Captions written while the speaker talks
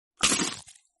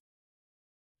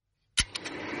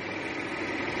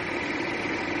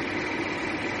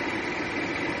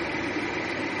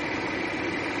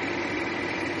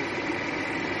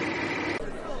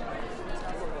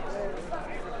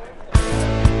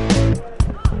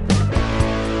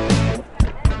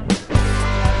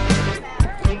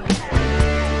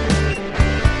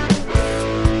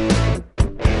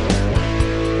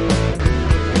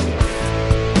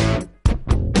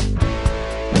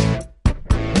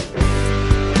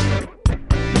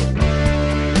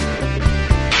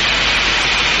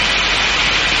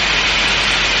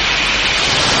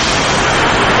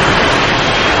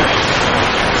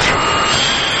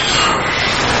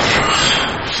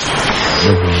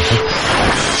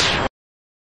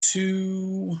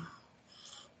Two,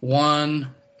 one.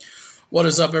 What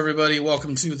is up, everybody?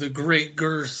 Welcome to the Great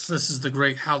Girth. This is the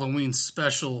Great Halloween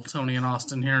Special. Tony and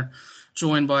Austin here,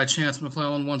 joined by Chance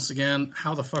Mcclelland once again.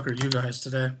 How the fuck are you guys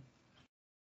today?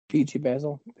 Peachy,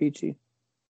 Basil. Peachy.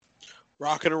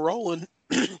 Rocking and rolling.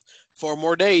 4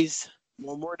 more days.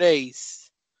 4 more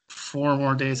days. 4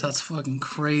 more days. That's fucking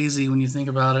crazy when you think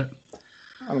about it.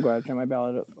 I'm glad I turned my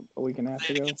ballot up a week and a half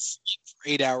ago. It's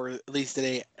 8 hours, at least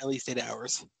today. At least 8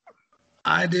 hours.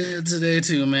 I did today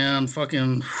too, man.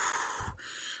 Fucking.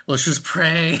 Let's just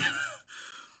pray.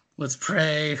 Let's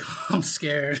pray. I'm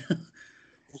scared.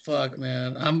 Fuck,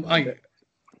 man.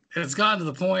 It's gotten to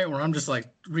the point where I'm just like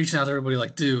reaching out to everybody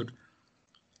like, dude,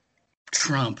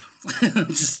 Trump.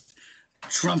 Just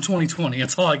Trump 2020.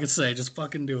 That's all I can say. Just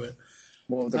fucking do it.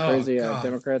 Well, if the crazy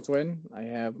Democrats win, I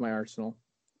have my arsenal.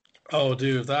 Oh,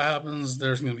 dude, if that happens,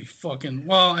 there's going to be fucking...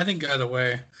 Well, I think either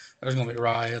way, there's going to be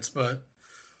riots, but...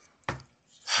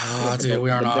 dude, we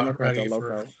are not ready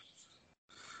for...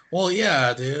 Well,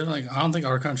 yeah, dude. Like, I don't think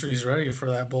our country's ready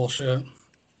for that bullshit.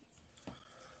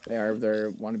 They are if they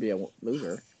want to be a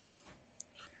loser.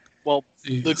 Well,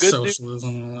 dude, the good socialism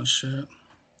and all that shit.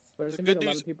 There's going to be a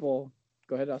lot of people...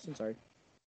 Go ahead, Austin, sorry.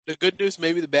 The good news,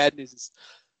 maybe the bad news is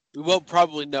we won't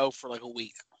probably know for like a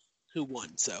week who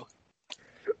won, so...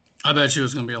 I bet you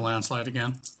it's going to be a landslide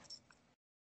again.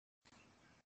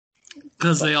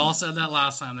 Because they all said that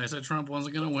last time. They said Trump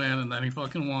wasn't going to win, and then he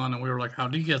fucking won, and we were like,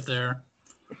 how'd he get there?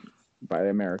 By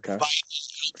America. By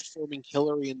outperforming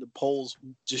Hillary in the polls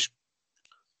just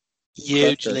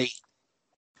hugely.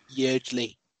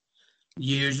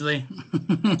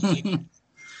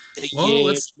 Well,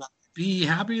 let's be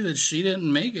happy that she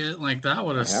didn't make it. Like, that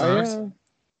would have sucked. Yeah.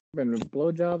 Been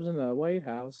blowjobs in the White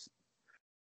House.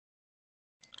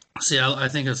 See, I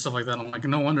think of stuff like that. I'm like,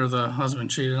 no wonder the husband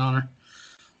cheated on her.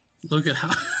 Look at how...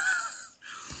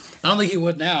 I don't think he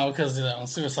would now because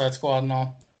Suicide Squad and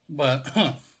all. But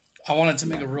I wanted to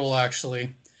make a rule,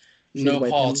 actually. No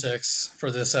politics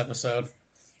for this episode.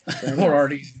 We're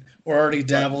already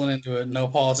dabbling into it. No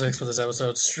politics for this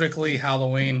episode. Strictly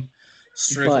Halloween,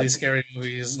 strictly scary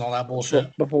movies and all that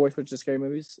bullshit. Before we switch to scary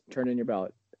movies, turn in your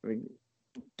ballot. I mean,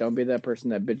 don't be that person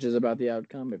that bitches about the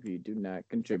outcome if you do not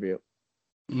contribute.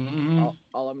 Mm-hmm.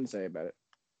 All I'm gonna say about it.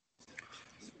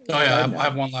 Oh yeah, I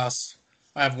have one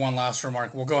last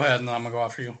remark. Well, go ahead, and then I'm gonna go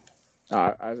after you.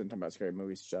 I wasn't talking about scary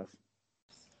movies stuff.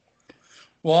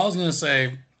 Well, I was gonna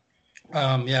say,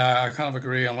 yeah, I kind of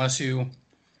agree. Unless you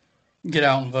get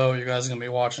out and vote, you guys are gonna be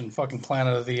watching fucking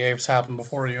Planet of the Apes happen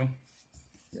before you.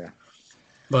 Yeah.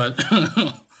 But,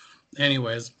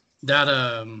 anyways,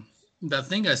 that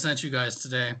thing I sent you guys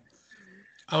today,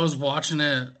 I was watching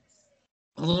it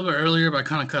a little bit earlier, but I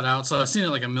kind of cut out. So I've seen it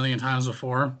like a million times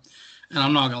before. And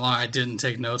I'm not going to lie, I didn't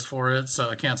take notes for it, so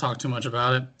I can't talk too much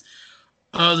about it.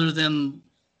 Other than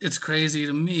it's crazy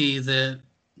to me that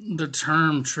the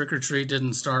term trick-or-treat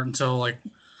didn't start until like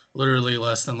literally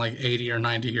less than like 80 or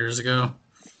 90 years ago.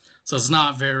 So it's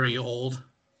not very old.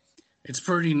 It's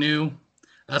pretty new.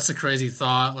 That's a crazy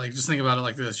thought. Like, just think about it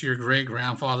like this. Your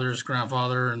great-grandfather's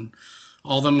grandfather and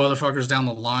all them motherfuckers down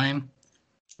the line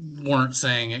weren't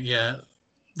saying it yet.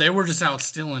 They were just out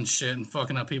stealing shit and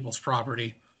fucking up people's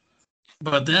property.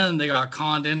 But then they got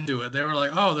conned into it. They were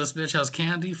like, oh, this bitch has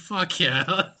candy? Fuck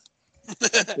yeah.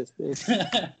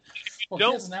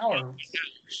 Well, kids now are...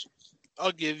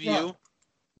 I'll give you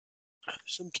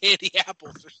some candy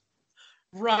apples.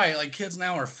 Right, like kids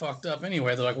now are fucked up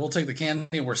anyway. They're like, we'll take the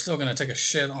candy, we're still going to take a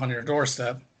shit on your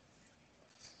doorstep.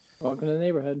 Welcome to the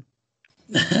neighborhood.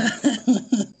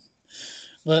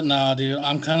 But nah, dude,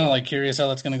 I'm kind of like curious how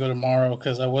that's going to go tomorrow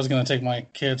because I was going to take my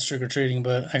kids trick-or-treating,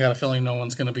 but I got a feeling no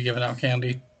one's going to be giving out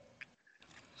candy.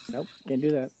 Nope, can't do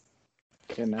that.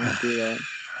 Cannot do that.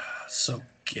 So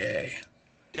gay.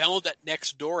 Download that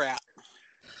Nextdoor app.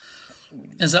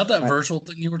 Is that virtual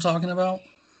thing you were talking about?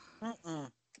 Mm-mm.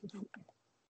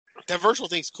 That virtual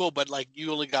thing's cool, but like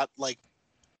you only got like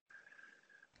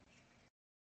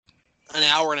an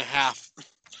hour and a half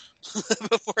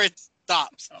before it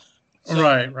stops. So,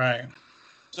 right.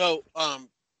 So,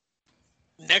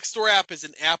 Nextdoor app is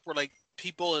an app where like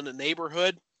people in a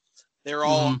neighborhood, they're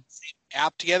all on the same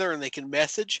app together and they can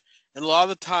message. And a lot of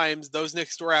the times, those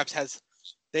Nextdoor apps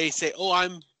they say, "Oh,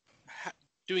 I'm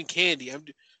doing candy. I'm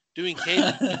doing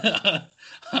candy."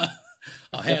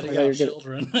 I'll hand out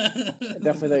children.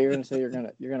 Definitely thought you were going to say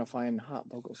you're gonna find hot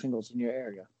local singles in your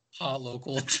area. Hot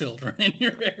local children in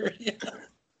your area.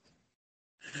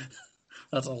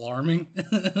 That's alarming.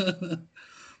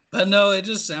 But no, it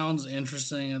just sounds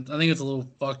interesting. I think it's a little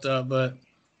fucked up, but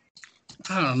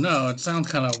I don't know. It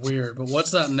sounds kind of weird. But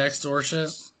what's that Nextdoor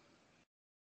shit?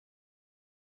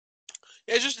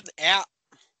 It's just an app,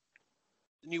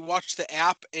 and you watch the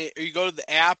app, or you go to the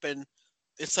app, and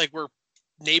it's like where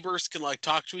neighbors can like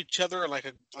talk to each other, like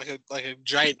a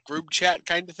giant group chat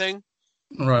kind of thing.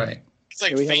 Right. It's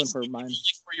like Yeah, we have one Facebook for mine.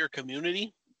 for your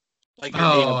community. Like your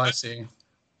Oh, I see.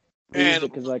 We use and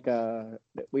it because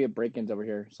we have break-ins over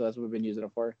here, so that's what we've been using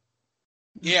it for.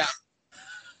 yeah,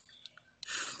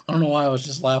 I don't know why I was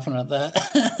just laughing at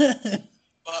that.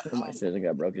 but, My citizen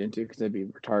got broken into because they'd be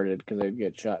retarded because they'd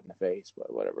get shot in the face,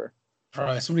 but whatever. All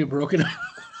right, somebody broke it.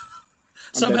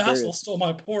 Some dead asshole serious. stole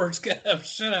my porch. Get that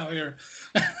shit out here.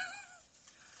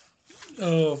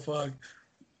 Oh, fuck.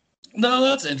 No,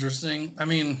 that's interesting. I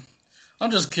mean,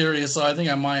 I'm just curious, so I think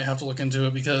I might have to look into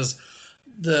it because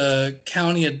the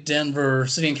county of Denver,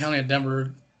 city and county of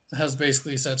Denver, has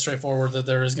basically said straightforward that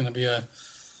there is going to be a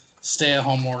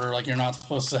stay-at-home order. Like, you're not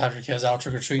supposed to have your kids out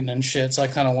trick-or-treating and shit, so I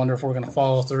kind of wonder if we're going to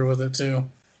follow through with it, too.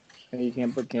 And you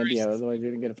can't put candy out, otherwise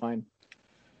you're going to get a fine.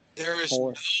 there is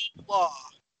Or- no law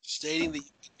stating that you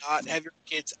cannot have your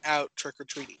kids out trick or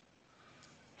treating.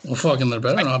 Well, fucking, there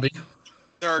better not be.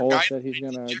 There are Cole guidelines said he's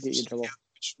going to get you in trouble.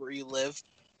 where you live.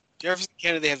 Jefferson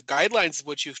County, they have guidelines of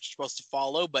what you're supposed to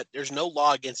follow, but there's no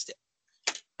law against it.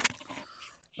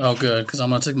 Oh, good, because I'm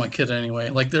going to take my kid anyway.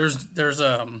 Like, there's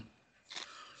a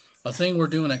thing we're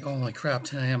doing at, holy crap,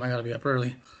 10 a.m., I got to be up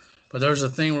early. But there's a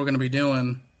thing we're going to be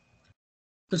doing.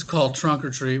 It's called Trunk or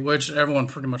Treat, which everyone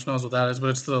pretty much knows what that is, but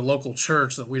it's the local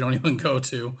church that we don't even go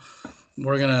to.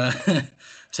 We're going to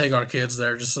take our kids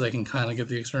there just so they can kind of get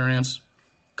the experience.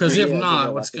 Because if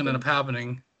not, what's going to end up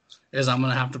happening is I'm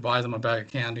going to have to buy them a bag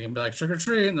of candy and be like, trick or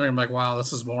treat, and they're going to be like, wow,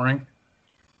 this is boring.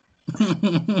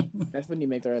 That's when you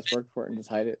make their ass work for it and just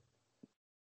hide it.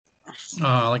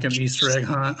 Like an Easter egg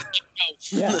hunt.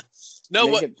 Yeah. No,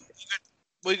 Make what it-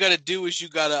 you got to do is you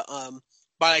got to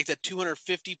buy like that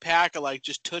 250 pack of like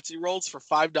just Tootsie Rolls for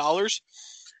 $5,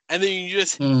 and then you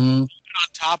just put it on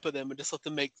top of them and just let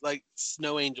them make like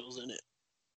snow angels in it.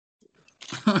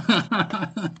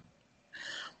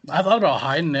 I thought about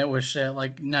hiding it with shit.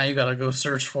 Like, now you got to go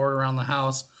search for it around the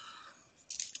house.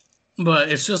 But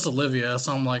it's just Olivia,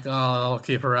 so I'm like, oh, I'll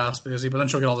keep her ass busy. But then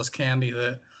she'll get all this candy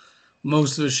that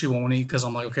most of it she won't eat because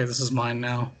I'm like, okay, this is mine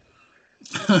now.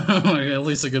 At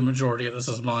least a good majority of this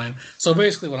is mine. So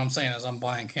basically what I'm saying is I'm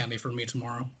buying candy for me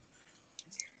tomorrow.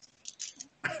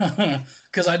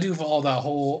 Because I do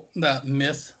follow that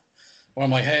myth where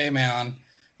I'm like, hey, man,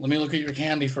 let me look at your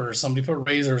candy first. Somebody put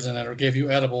razors in it or gave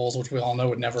you edibles, which we all know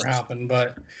would never happen.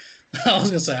 But I was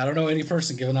going to say, I don't know any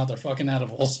person giving out their fucking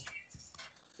edibles.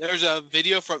 There's a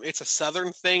video from, it's a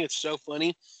Southern thing. It's so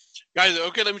funny. Guys,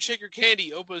 okay, let me check your candy.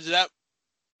 He opens it up,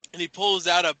 and he pulls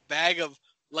out a bag of,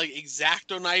 like,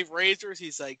 X-Acto knife razors.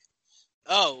 He's like,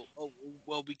 oh,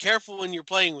 well, be careful when you're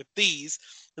playing with these.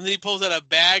 And then he pulls out a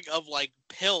bag of, like,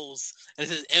 pills, and it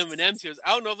says M&M's. He goes, I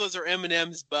don't know if those are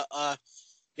M&M's, but,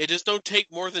 yeah, just don't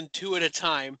take more than 2 at a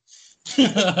time.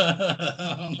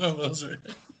 I don't know if those are...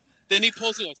 Then he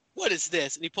pulls it, goes, what is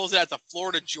this? And he pulls it out the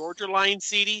Florida-Georgia line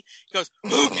CD. He goes,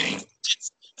 who gave you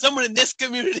this? Someone in this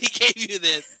community gave you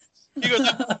this. He goes,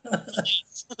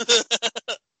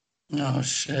 oh,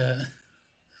 shit.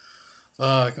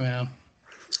 Fuck, man.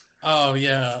 Oh,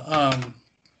 yeah.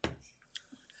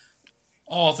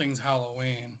 All things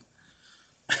Halloween.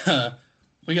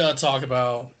 We gotta talk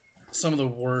about some of the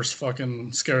worst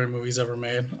fucking scary movies ever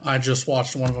made. I just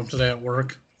watched one of them today at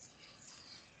work.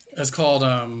 It's called,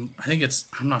 I think it's,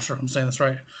 I'm not sure if I'm saying this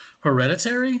right,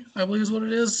 Hereditary, I believe is what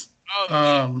it is.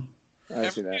 oh, I see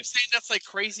everybody's that. saying that's like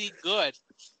crazy good.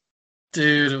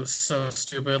 Dude, it was so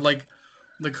stupid. Like,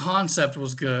 the concept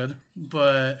was good,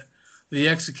 but the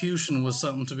execution was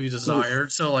something to be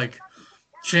desired. So, like,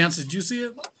 Chance, did you see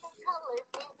it?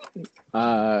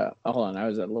 Hold on. I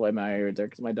was a little in my ear there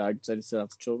because my dog decided to sit off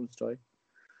the children's toy.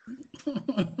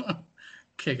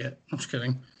 Kick it. I'm just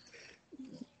kidding.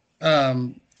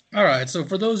 All right. So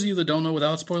for those of you that don't know,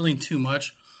 without spoiling too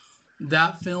much,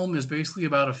 that film is basically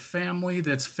about a family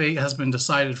that's fate has been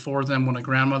decided for them when a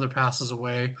grandmother passes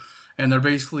away, and they're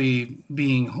basically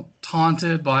being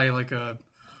taunted by like a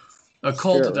cult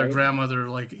Spirit, that their right? grandmother,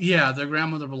 like, yeah, their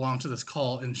grandmother belonged to this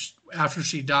cult, and after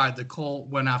she died, the cult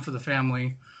went after the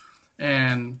family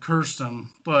and cursed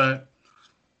them. But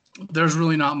there's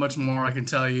really not much more I can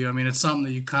tell you. I mean, it's something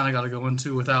that you kind of got to go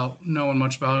into without knowing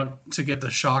much about it to get the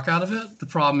shock out of it. The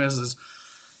problem is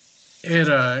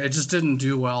it just didn't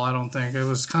do well. I don't think it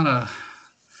was one of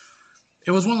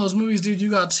those movies, dude. You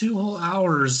got 2 whole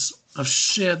hours of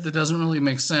shit that doesn't really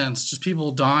make sense. Just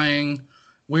people dying,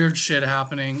 weird shit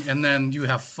happening, and then you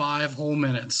have 5 whole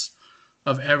minutes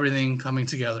of everything coming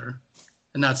together,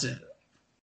 and that's it.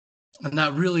 And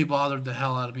that really bothered the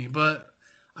hell out of me. But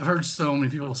I've heard so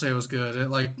many people say it was good.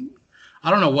 I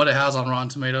don't know what it has on Rotten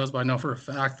Tomatoes, but I know for a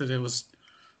fact that it was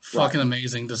fucking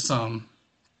amazing to some.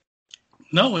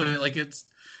 No, it's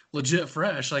legit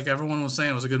fresh. Like everyone was saying,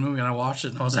 it was a good movie, and I watched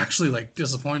it, and I was actually like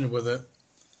disappointed with it.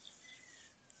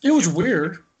 It was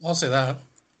weird. I'll say that.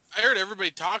 I heard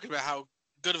everybody talking about how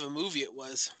good of a movie it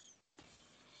was.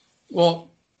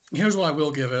 Well, here's what I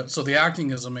will give it. So the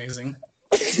acting is amazing.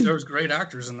 There's great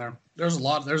actors in there.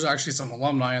 There's actually some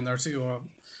alumni in there too,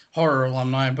 horror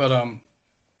alumni. But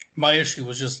my issue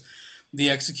was just the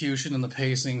execution and the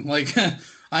pacing. Like,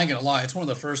 I ain't gonna lie, it's one of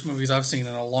the first movies I've seen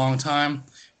in a long time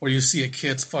where you see a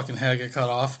kid's fucking head get cut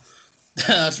off.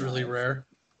 That's really rare.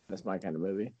 That's my kind of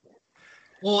movie.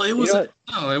 Well, it was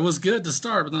it was good to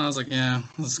start, but then I was like, yeah,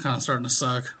 this is kind of starting to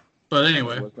suck. But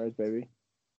anyway, Rosemary's Baby.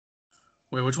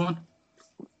 Wait, which one?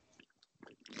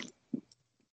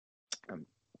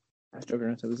 I was joking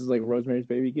around. So this is like Rosemary's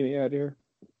Baby. Get me out of here.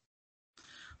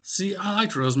 See, I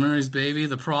liked Rosemary's Baby.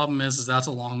 The problem is that's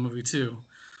a long movie too.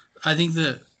 I think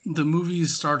that the movie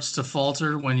starts to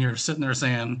falter when you're sitting there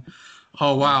saying,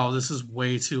 "Oh wow, this is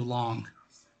way too long."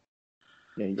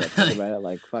 Yeah, you got to think about it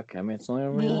like, fuck. I mean, it's only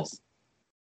over this.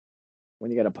 When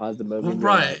you got to pause the movie, and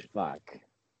right? Like, fuck.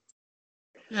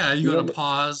 Yeah, you got to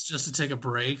pause just to take a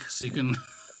break so you can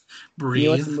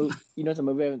breathe. You know, it's a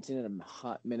movie I haven't seen in a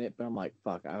hot minute, but I'm like,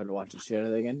 fuck, I would watch the shit out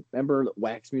of it again. Remember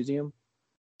Wax Museum?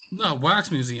 No,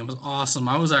 Wax Museum was awesome.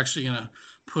 I was actually gonna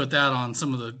put that on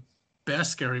some of the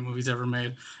best scary movies ever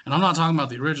made, and I'm not talking about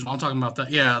the original. I'm talking about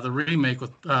the remake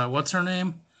with what's her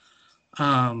name?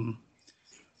 God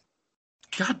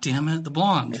damn it, the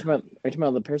blonde. Are you talking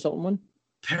about the Paris Hilton one?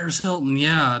 Paris Hilton,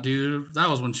 yeah, dude, that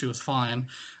was when she was fine.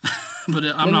 But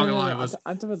I'm not gonna lie,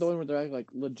 I'm talking about the one where they're like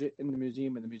legit in the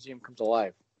museum, and the museum comes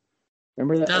alive.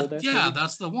 Remember that? Movie?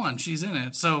 That's the one. She's in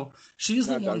it. So she's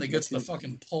the one that gets the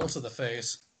fucking pull to the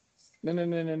face. No.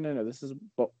 This is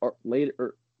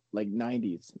later, like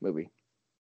 90s movie.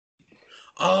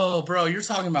 Oh, bro, you're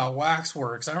talking about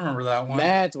Waxworks. I remember that one.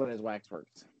 That's what is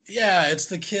Waxworks. Yeah, it's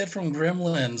the kid from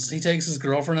Gremlins. He takes his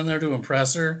girlfriend in there to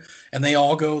impress her, and they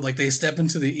all go, like, they step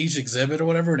into each exhibit or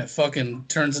whatever, and it fucking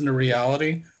turns into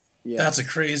reality. Yeah. That's a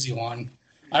crazy one.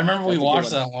 I remember we watched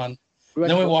that one.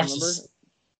 Then we watched this.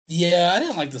 Yeah, I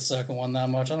didn't like the second one that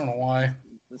much. I don't know why.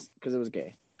 Because it was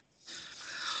gay.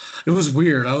 It was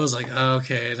weird. I was like, oh,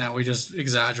 okay, now we just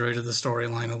exaggerated the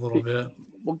storyline a little bit.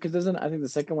 Well, because I think the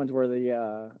second one's where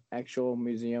the actual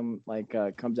museum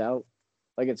comes out,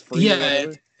 like it's free.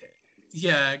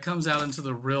 Yeah, it comes out into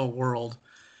the real world,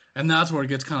 and that's where it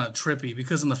gets kind of trippy.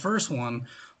 Because in the first one,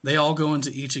 they all go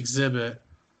into each exhibit,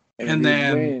 and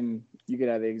then win, you get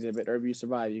out of the exhibit, or if you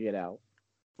survive, you get out.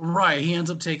 Right, he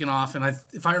ends up taking off, and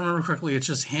if I remember correctly, it's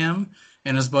just him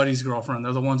and his buddy's girlfriend.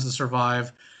 They're the ones that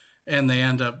survive, and they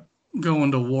end up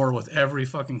going to war with every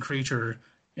fucking creature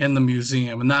in the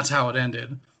museum, and that's how it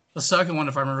ended. The second one,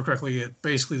 if I remember correctly,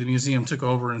 basically the museum took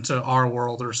over into our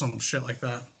world or some shit like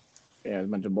that. Yeah, it's a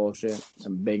bunch of bullshit.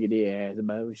 Some biggity ass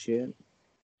bullshit.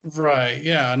 Right,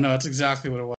 yeah, no, that's exactly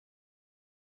what it was.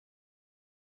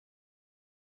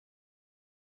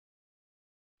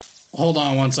 Hold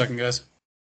on one second, guys.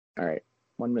 All right,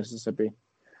 one Mississippi.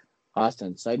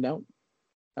 Austin, side note.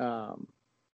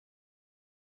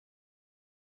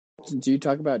 Since you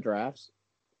talk about drafts,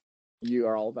 you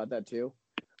are all about that too.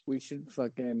 We should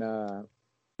fucking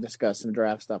discuss some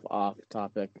draft stuff off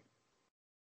topic.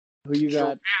 Who you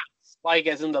got? Like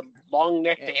as in the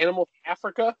long-necked animal from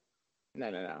Africa?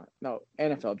 No.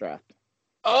 NFL draft.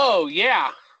 Oh,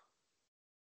 yeah.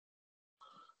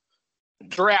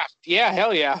 Draft. Yeah,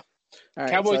 hell yeah. All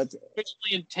right, Cowboys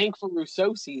officially in tank for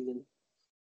Rousseau season.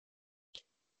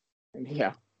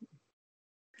 Yeah.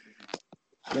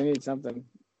 They need something.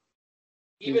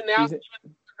 Even now, they're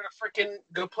going to freaking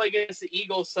go play against the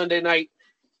Eagles Sunday night.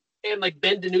 And,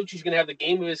 Ben DiNucci's going to have the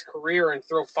game of his career and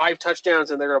throw 5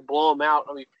 touchdowns, and they're going to blow him out.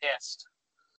 I'll be pissed.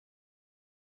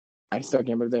 I still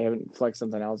can't believe they haven't flexed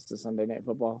something else to Sunday Night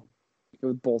Football.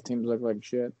 Because both teams look like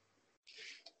shit.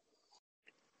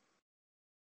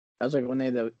 That's like when they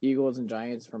had the Eagles and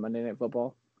Giants for Monday Night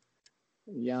Football.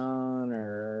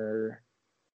 Yawner.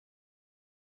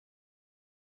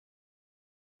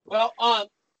 Well,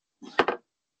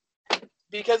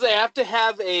 because they have to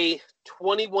have a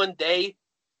 21-day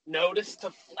notice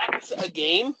to flex a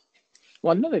game.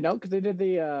 Well, no, they don't, because they did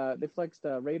they flexed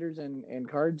Raiders and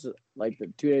Cards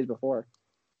the 2 days before.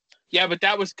 Yeah, but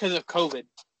that was because of COVID.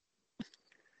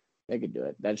 They could do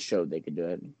it. That showed they could do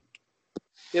it.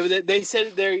 Yeah, but they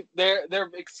said their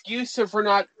excuse for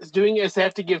not doing it is they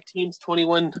have to give teams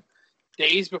 21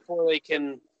 days before they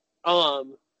can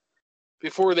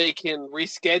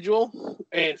reschedule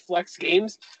and flex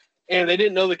games. And they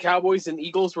didn't know the Cowboys and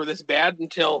Eagles were this bad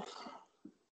until...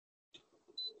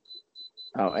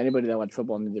 Oh, anybody that watched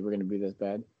football knew they were going to be this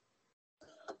bad.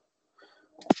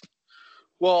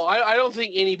 Well, I don't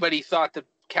think anybody thought the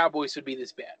Cowboys would be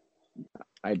this bad.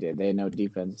 I did. They had no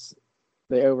defense.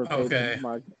 They overpaid. Okay.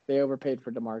 They overpaid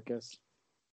for DeMarcus.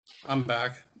 I'm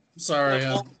back. Sorry,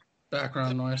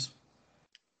 background noise.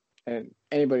 And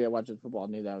anybody that watches football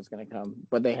knew that was going to come.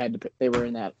 But they had to. They were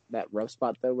in that rough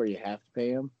spot though, where you have to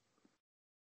pay them.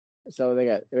 So they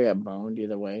got boned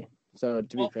either way. So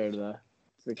to be fair to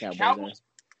the Cowboys,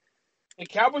 the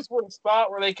Cowboys were in a spot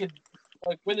where they could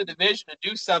win the division and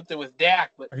do something with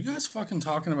Dak. But are you guys fucking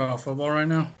talking about football right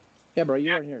now? Yeah, bro,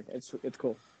 you weren't here. It's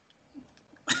cool.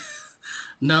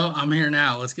 No, I'm here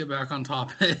now. Let's get back on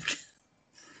topic.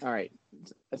 All right.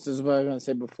 This is what I was going to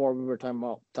say before we were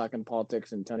talking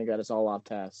politics and Tony got us all off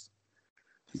task.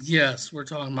 Yes, we're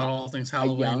talking about all things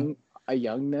Halloween. A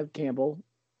young Nev Campbell,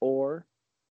 or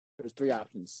there's three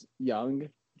options. Young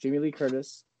Jamie Lee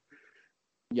Curtis,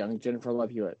 young Jennifer Love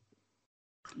Hewitt.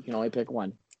 You can only pick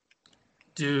one.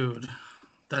 Dude,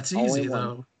 that's easy,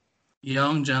 though.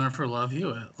 Young Jennifer Love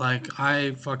Hewitt.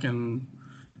 I fucking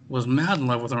was mad in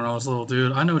love with her when I was a little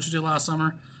dude. I Know What You Did Last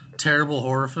Summer. Terrible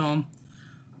horror film.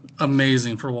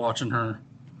 Amazing for watching her.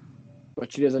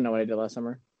 But she doesn't know what I did last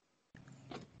summer.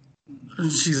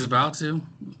 She's about to.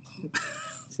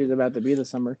 She's about to be this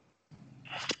summer.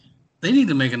 They need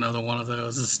to make another one of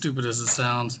those, as stupid as it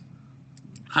sounds.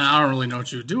 I don't really know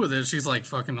what you would do with it. She's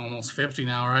fucking almost 50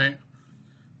 now, right?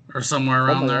 Or somewhere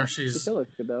around there. She still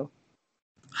looks good, though.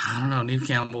 I don't know. Neve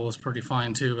Campbell was pretty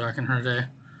fine, too, back in her day.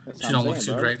 She don't look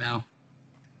too great now.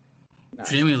 Nah,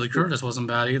 Jamie Lee Curtis wasn't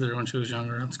bad either when she was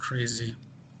younger. That's crazy.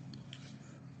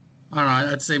 I don't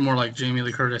know. I'd say more like Jamie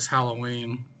Lee Curtis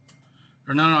Halloween.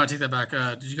 Or no, I take that back.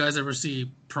 Did you guys ever see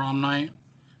Prom Night?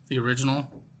 The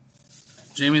original?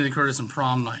 Jamie Lee Curtis and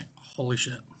Prom Night. Holy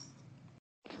shit.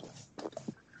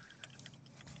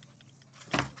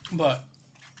 But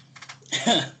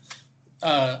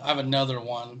I have another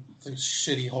one. It's a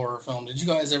shitty horror film. Did you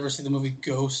guys ever see the movie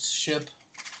Ghost Ship?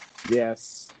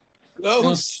 Yes.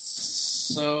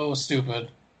 Ghost. So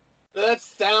stupid. That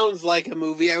sounds like a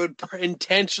movie I would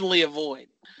intentionally avoid.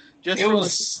 It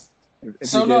was.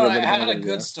 So no, it had a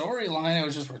good storyline. It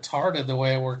was just retarded the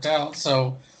way it worked out.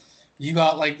 So you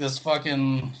got this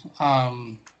fucking a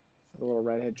little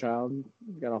redhead child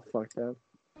got all fucked up.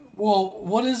 Well,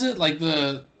 what is it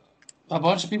a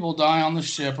bunch of people die on the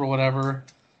ship or whatever,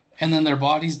 and then their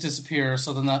bodies disappear.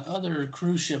 So then that other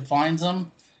cruise ship finds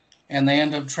them, and they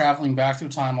end up traveling back through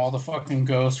time. All the fucking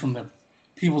ghosts from the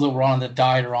people that were on that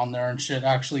died are on there and shit,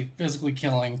 actually physically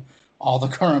killing all the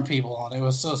current people on it. It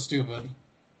was so stupid.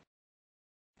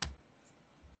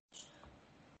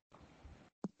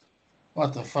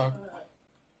 What the fuck?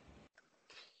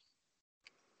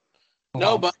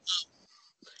 No, but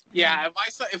yeah,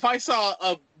 if I saw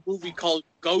a movie called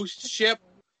Ghost Ship,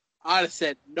 I'd have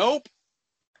said nope.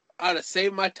 I'd have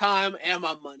saved my time and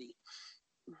my money.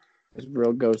 It's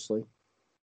real ghostly.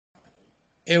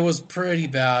 It was pretty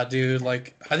bad, dude. I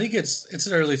think it's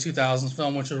an early 2000s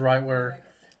film, which is right where.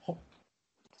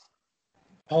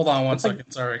 Hold on one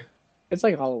second. Sorry. It's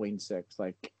like Halloween 6.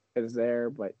 It's there,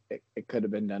 but it could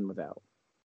have been done without.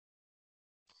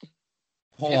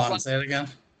 Hold on. Say it again.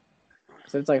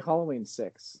 So it's like Halloween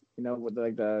 6. With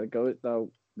the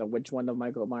witch one of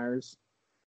Michael Myers.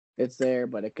 It's there,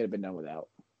 but it could have been done without.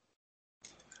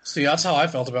 See, that's how I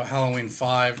felt about Halloween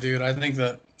 5, dude. I think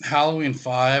that Halloween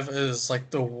 5 is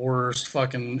the worst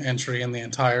fucking entry in the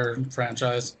entire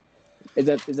franchise. Is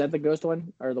that the ghost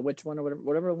one or the witch one or whatever?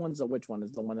 Whatever one's the witch one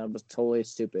is the one that was totally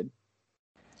stupid.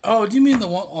 Oh, do you mean the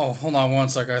one? Oh, hold on one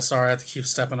sec. Sorry, I have to keep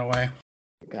stepping away.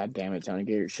 God damn it, Tony,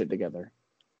 get your shit together.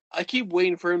 I keep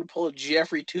waiting for him to pull a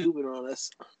Jeffrey Tubin on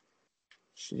us.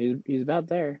 He's about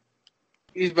there.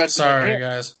 He's about. Sorry,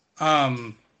 guys.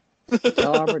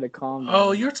 Tell Albert to calm down.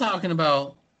 Oh, you're talking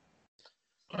about.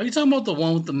 Are you talking about the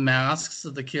one with the masks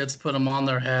that the kids put them on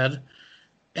their head,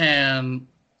 and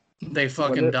they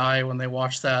fucking die when they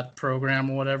watch that program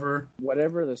or whatever?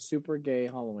 Whatever the super gay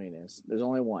Halloween is, there's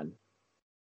only one.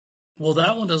 Well,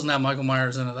 that one doesn't have Michael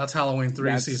Myers in it. That's Halloween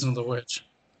 3, Season of the Witch.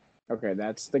 Okay,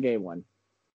 that's the gay one.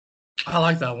 I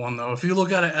like that one, though. If you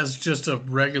look at it as just a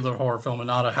regular horror film and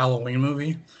not a Halloween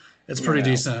movie, it's pretty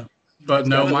decent. But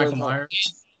no Michael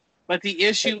Myers. But the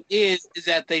issue is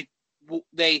that they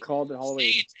called it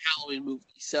Halloween. It's a Halloween movie.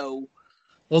 So,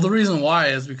 well, the reason why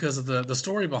is because of the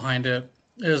story behind it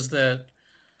is that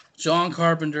John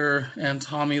Carpenter and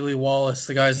Tommy Lee Wallace,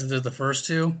 the guys that did the first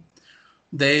two,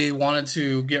 they wanted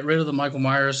to get rid of the Michael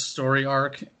Myers story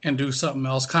arc and do something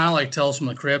else, kind of like Tales from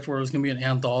the Crypt, where it was going to be an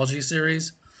anthology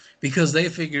series. because they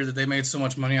figured that they made so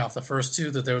much money off the first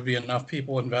two that there would be enough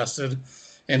people invested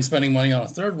in spending money on a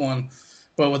third one.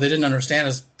 But what they didn't understand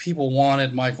is people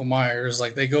wanted Michael Myers.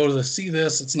 Like, they go to see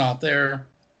this, it's not there.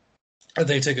 Or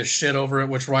they take a shit over it,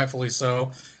 which rightfully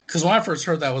so. Because when I first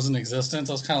heard that was in existence,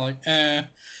 I was kind of like,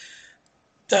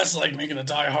 that's like making a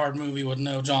Die Hard movie with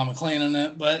no John McClane in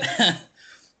it. But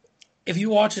if you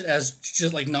watch it as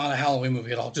just like not a Halloween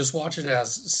movie at all, just watch it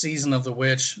as Season of the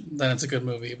Witch, then it's a good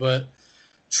movie. But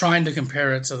trying to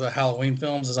compare it to the Halloween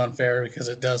films is unfair because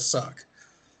it does suck.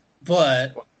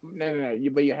 But no.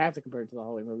 But you have to compare it to the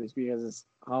Halloween movies because it's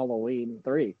Halloween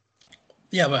 3.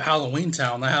 Yeah, but Halloween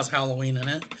Town, that has Halloween in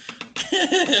it.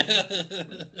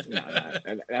 No,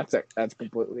 that's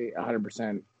completely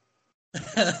 100%.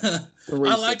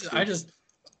 I liked it.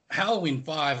 Halloween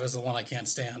 5 is the one I can't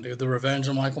stand, dude. The Revenge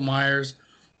of Michael Myers.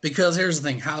 Because here's the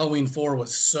thing, Halloween 4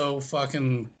 was so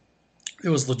fucking, it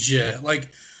was legit.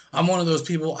 Like, I'm one of those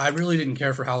people, I really didn't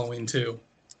care for Halloween 2.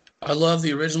 I love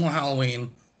the original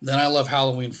Halloween, then I love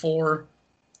Halloween 4,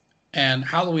 and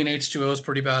Halloween H2O is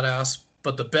pretty badass,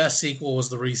 but the best sequel was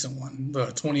the recent one, the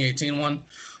 2018 one.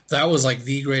 That was like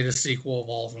the greatest sequel of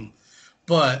all of them.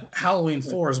 But Halloween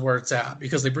 4 is where it's at,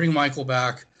 because they bring Michael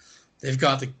back. They've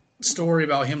got the story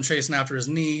about him chasing after his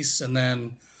niece, and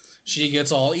then she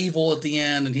gets all evil at the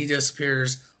end, and he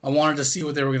disappears. I wanted to see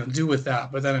what they were going to do with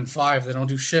that, but then in 5, they don't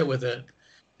do shit with it.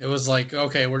 It was like,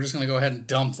 okay, we're just going to go ahead and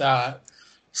dump that,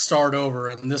 start over,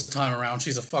 and this time around,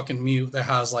 she's a fucking mute that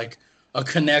has, like, a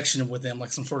connection with him,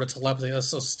 like some sort of telepathy. That's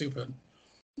so stupid.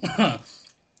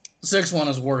 6th one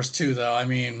is worse, too, though. I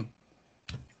mean,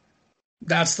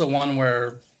 that's the one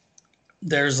where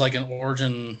there's, like, an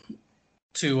origin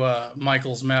to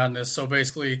Michael's madness. So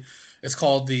basically, it's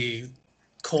called the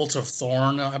Cult of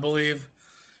Thorn, I believe.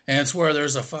 And it's where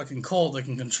there's a fucking cult that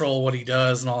can control what he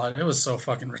does and all that. It was so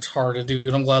fucking retarded, dude.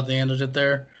 I'm glad they ended it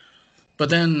there. But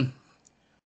then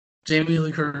Jamie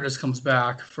Lee Curtis comes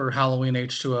back for Halloween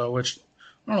H2O, which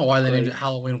I don't know why they named it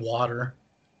Halloween Water.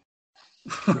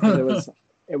 Because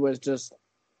it was just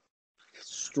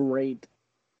straight.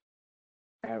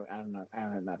 I don't know. I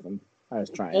had nothing. I was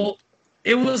trying. Well,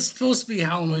 it was supposed to be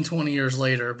Halloween 20 years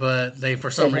later, but they,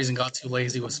 for some reason, got too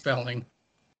lazy with spelling.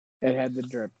 It had the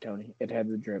drip, Tony. It had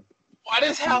the drip. Why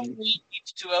does Halloween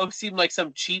H2O seem like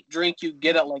some cheap drink you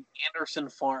get at, like, Anderson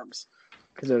Farms?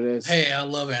 Because it is. Hey, I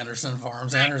love Anderson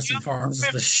Farms. Anderson Farms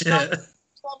is the shit.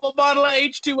 A bottle of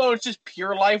H2O is just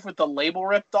Pure Life with the label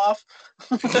ripped off.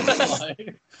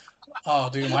 Oh,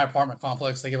 dude, my apartment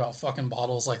complex, they give out fucking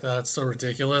bottles like that. It's so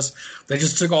ridiculous. They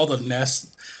just took all the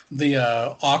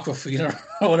Aquafina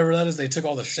or whatever that is. They took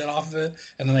all the shit off of it,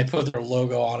 and then they put their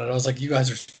logo on it. I was like, you guys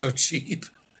are so cheap.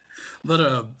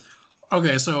 But,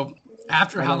 okay, so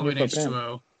after Halloween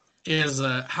H2O is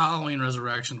Halloween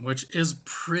Resurrection, which is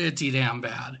pretty damn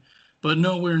bad, but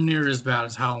nowhere near as bad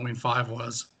as Halloween 5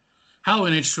 was.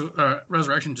 Halloween H2O,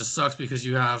 Resurrection just sucks because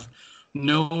you have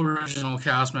no original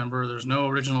cast member. There's no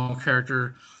original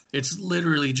character. It's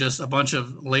literally just a bunch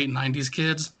of late 90s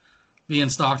kids being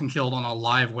stalked and killed on a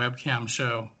live webcam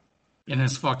show in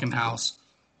his fucking house.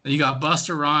 And you got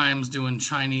Busta Rhymes doing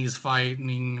Chinese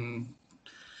fighting.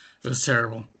 It was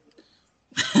terrible.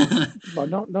 But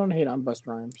don't hate on Busta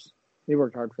Rhymes. He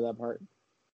worked hard for that part.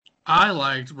 I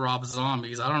liked Rob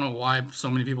Zombies. I don't know why so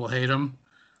many people hate him.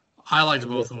 I liked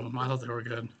both of them. I thought they were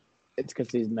good. It's because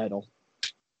he's metal.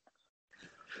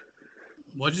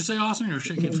 What'd you say, Austin? Your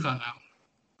shit keeps cutting out.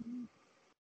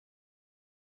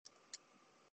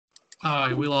 All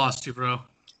right, we lost you, bro.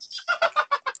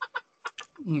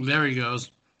 There he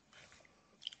goes.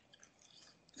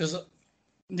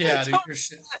 Yeah, dude, your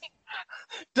shit.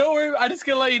 Don't worry, I'm just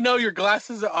gonna let you know your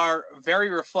glasses are very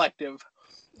reflective.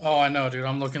 Oh, I know, dude.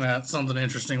 I'm looking at something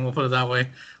interesting. We'll put it that way.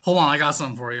 Hold on, I got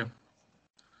something for you.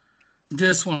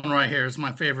 This one right here is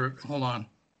my favorite. Hold on.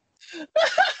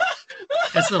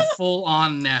 It's a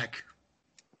full-on neck.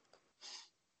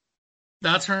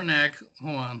 That's her neck.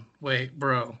 Hold on. Wait,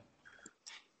 bro.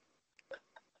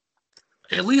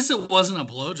 At least it wasn't a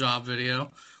blowjob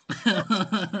video.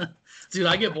 Dude,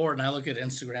 I get bored and I look at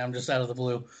Instagram just out of the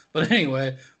blue. But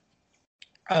anyway,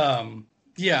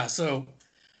 yeah, so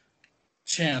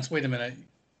Chance, wait a minute.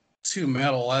 Too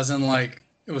metal, as in like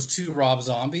it was too Rob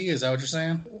Zombie? Is that what you're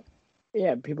saying?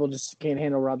 Yeah, people just can't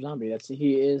handle Rob Zombie.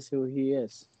 He is who he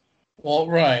is. Well,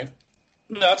 right.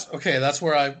 That's okay. That's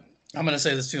where I'm going to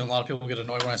say this too, and a lot of people get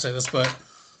annoyed when I say this, but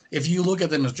if you look at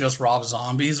them as just Rob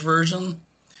Zombie's version,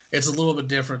 it's a little bit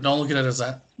different. Don't look at it as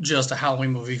just a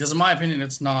Halloween movie, because in my opinion,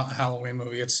 it's not a Halloween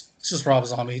movie. It's just Rob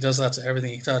Zombie. He does that to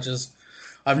everything he touches.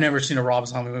 I've never seen a Rob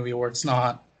Zombie movie where it's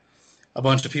not a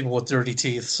bunch of people with dirty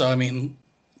teeth. So, I mean,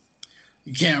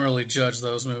 You can't really judge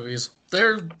those movies.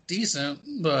 They're decent,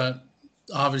 but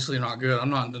obviously not good. I'm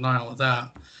not in denial of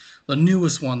that. The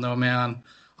newest one, though, man,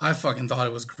 I fucking thought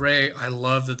it was great. I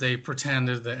love that they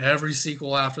pretended that every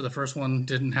sequel after the first one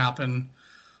didn't happen.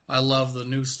 I love the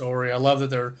new story. I love that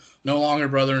they're no longer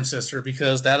brother and sister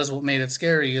because that is what made it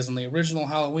scary. Is in the original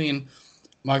Halloween,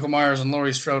 Michael Myers and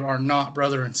Laurie Strode are not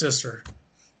brother and sister.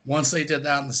 Once they did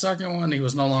that in the second one, he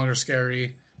was no longer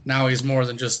scary. Now he's more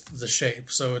than just the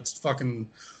shape. So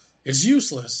it's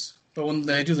useless. But when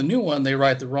they do the new one, they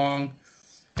right the wrong.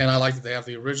 And I like that they have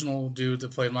the original dude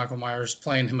that played Michael Myers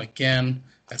playing him again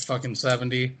at fucking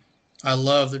 70. I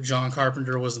love that John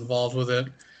Carpenter was involved with it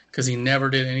because he never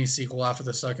did any sequel after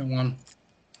the second one.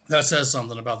 That says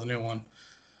something about the new one.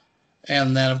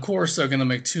 And then, of course, they're going to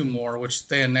make two more, which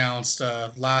they announced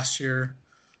last year.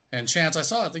 And Chance, I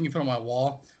saw that thing you put on my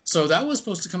wall. So that was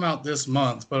supposed to come out this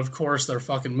month, but of course they're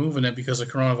fucking moving it because of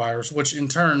coronavirus, which in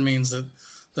turn means that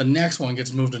the next one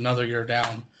gets moved another year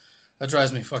down. That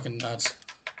drives me fucking nuts.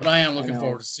 But I am looking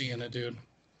forward to seeing it, dude.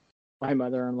 My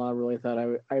mother-in-law really thought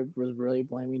I was really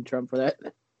blaming Trump for that.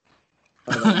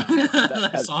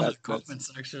 I saw the comment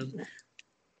section.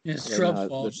 It's Trump's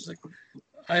fault. She's like,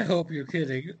 I hope you're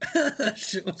kidding. That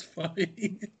shit was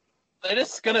funny. They're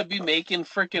just gonna be making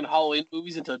freaking Halloween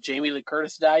movies until Jamie Lee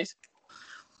Curtis dies.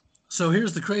 So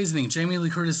here's the crazy thing. Jamie Lee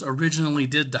Curtis originally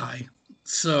did die.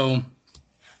 So,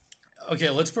 okay,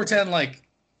 let's pretend like...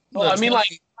 Oh, I mean,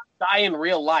 like, die in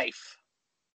real life.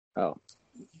 Oh.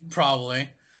 Probably.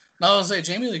 Now, I'll say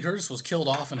Jamie Lee Curtis was killed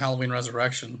off in Halloween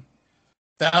Resurrection.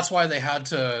 That's why they had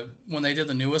to... When they did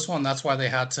the newest one, that's why they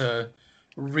had to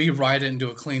rewrite it and do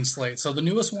a clean slate. So the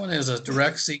newest one is a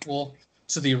direct sequel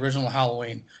to the original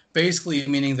Halloween. Basically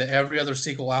meaning that every other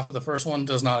sequel after the first one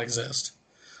does not exist.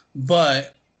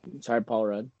 But... Sorry, Paul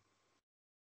Rudd.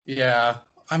 Yeah.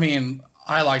 I mean,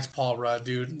 I liked Paul Rudd,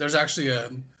 dude. There's actually a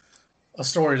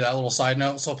story to that little side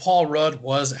note. So Paul Rudd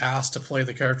was asked to play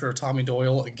the character of Tommy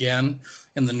Doyle again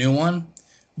in the new one.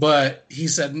 But he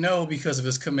said no because of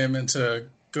his commitment to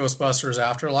Ghostbusters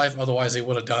Afterlife. Otherwise, he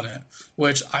would have done it.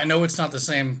 Which I know it's not the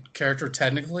same character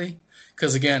technically.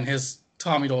 Because, again, his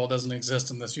Tommy Doyle doesn't exist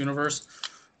in this universe.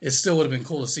 It still would have been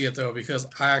cool to see it, though, because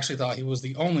I actually thought he was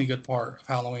the only good part of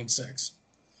Halloween 6.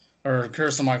 Or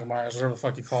Curse of Michael Myers, whatever the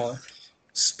fuck you call it.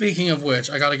 Speaking of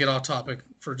which, I got to get off topic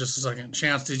for just a second.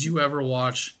 Chance, did you ever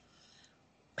watch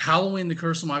Halloween, The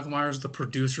Curse of Michael Myers, the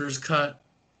producer's cut?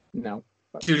 No.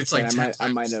 Dude, it's like I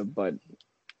might have, but...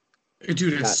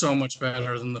 Dude, it's so much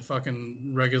better than the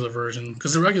fucking regular version.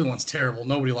 Because the regular one's terrible.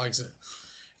 Nobody likes it.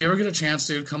 If you ever get a chance,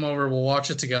 dude, come over. We'll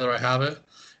watch it together. I have it.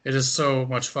 It is so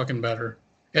much fucking better.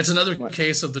 It's another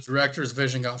case of the director's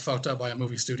vision got fucked up by a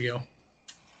movie studio.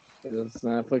 Is this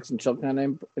Netflix and chill kind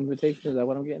of invitation? Is that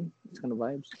what I'm getting? It's kind of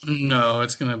vibes? No,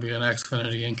 it's going to be an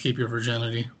Xfinity and Keep Your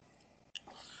Virginity.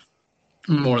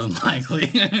 More than likely.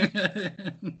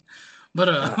 But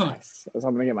I was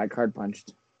hoping to get my card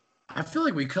punched. I feel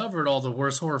like we covered all the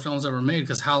worst horror films ever made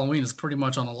because Halloween is pretty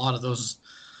much on a lot of those.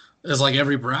 Is like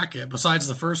every bracket besides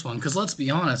the first one. Because let's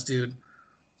be honest, dude.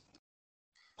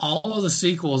 All of the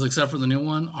sequels except for the new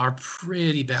one are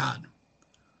pretty bad.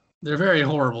 They're very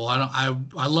horrible.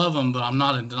 I love them, but I'm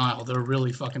not in denial. They're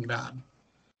really fucking bad.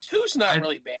 2's not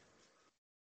really bad.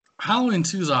 Halloween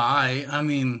 2's alright. I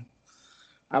mean,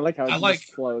 I like how it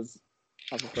just flows.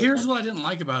 Here's what I didn't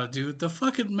like about it, dude. The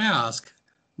fucking mask.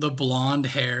 The blonde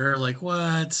hair. Like,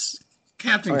 what?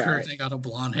 Captain Kirk ain't got a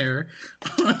blonde hair.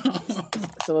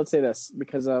 So let's say this.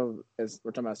 Because as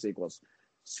we're talking about sequels,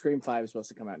 Scream 5 is supposed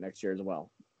to come out next year as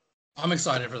well. I'm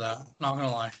excited for that. Not going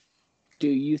to lie. Do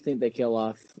you think they kill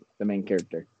off the main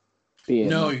character?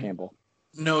 No, Campbell.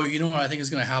 No, you know what I think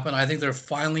is going to happen? I think they're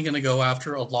finally going to go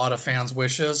after a lot of fans'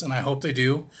 wishes, and I hope they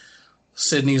do.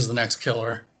 Sydney's the next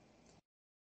killer.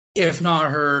 If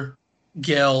not her,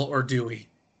 Gail or Dewey.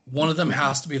 One of them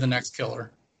has to be the next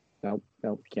killer. Nope,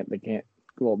 they can't.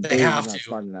 Well, they have to. Not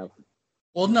smart enough.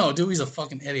 Well, no, Dewey's a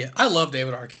fucking idiot. I love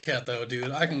David Arquette, though, dude.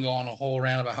 I can go on a whole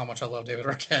rant about how much I love David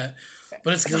Arquette,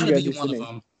 but it's got to be one of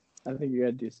them. I think you got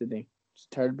to do Sydney. She's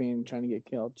tired of trying to get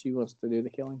killed. She wants to do the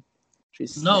killing. She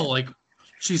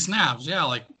snaps. Yeah,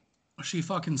 like she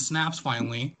fucking snaps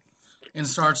finally and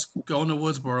starts going to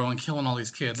Woodsboro and killing all these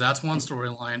kids. That's one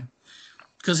storyline.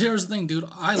 Because here's the thing, dude.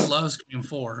 I love Scream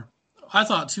 4. I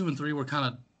thought 2 and 3 were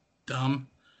kind of dumb.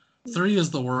 3 is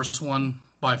the worst one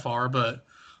by far, but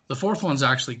the 4th one's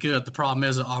actually good. The problem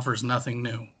is it offers nothing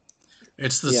new.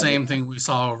 It's the same thing we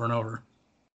saw over and over.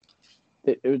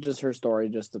 It was just her story,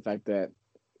 just the fact that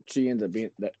she ends up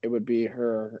being that it would be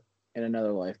her in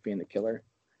another life being the killer,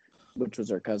 which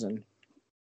was her cousin.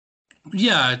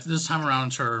 Yeah, this time around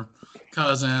it's her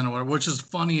cousin, or which is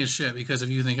funny as shit because if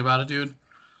you think about it, dude,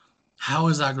 how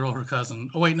is that girl her cousin?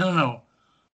 Oh wait, no.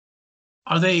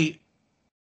 Are they?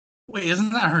 Wait,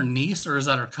 isn't that her niece or is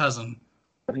that her cousin?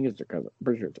 I think it's her cousin. I'm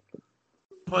pretty sure it's her cousin.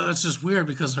 Well, that's just weird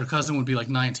because her cousin would be like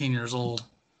 19 years old,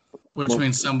 which Well,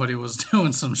 means somebody was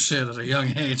doing some shit at a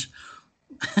young age.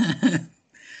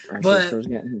 Her But- sister was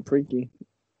getting freaky.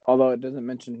 Although it doesn't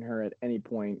mention her at any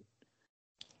point.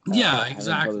 Yeah, having a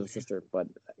exactly. brother or sister, but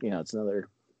it's another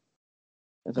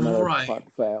Right. plot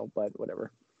fail, but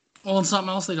whatever. Well, and something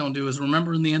else they don't do is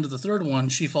remember in the end of the third one,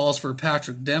 she falls for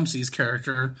Patrick Dempsey's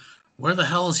character. Where the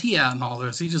hell is he at in all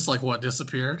this? He just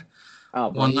disappeared. Oh,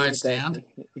 but One he night hit that- stand?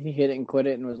 He hit it and quit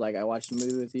it and was like, "I watched the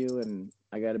movie with you, and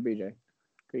I got a BJ.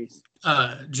 Peace."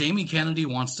 Jamie Kennedy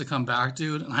wants to come back,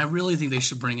 dude, and I really think they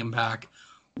should bring him back.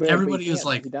 But Everybody he is can't,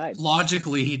 like, he died.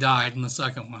 logically, he died in the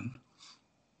second one.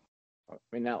 I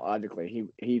mean, not logically.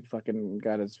 He fucking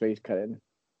got his face cut in.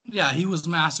 Yeah, he was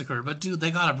massacred, but dude, they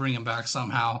gotta bring him back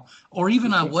somehow. Or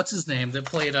even what's his name that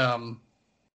played the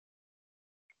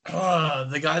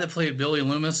guy that played Billy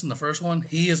Loomis in the first one.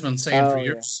 He has been saying for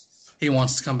years he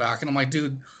wants to come back, and I'm like,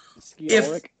 dude,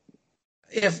 if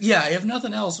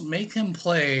nothing else, make him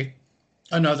play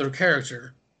another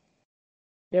character.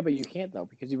 Yeah, but you can't though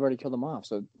because you've already killed him off,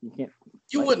 so you can't.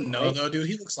 You wouldn't know though, dude.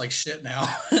 He looks like shit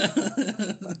now.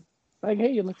 Like,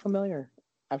 hey, you look familiar.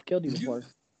 I've killed you before.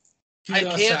 I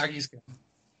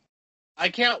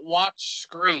can't watch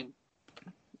Scream.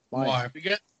 Why?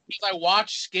 Because I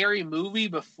watch Scary Movie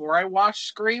before I watch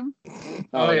Scream.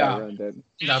 Oh, yeah. I ruined it.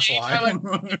 That's why.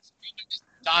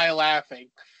 Die laughing.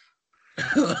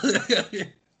 Well,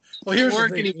 here's the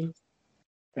thing.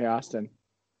 Hey, Austin.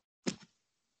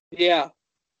 Yeah.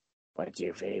 What's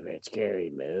your favorite scary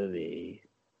movie?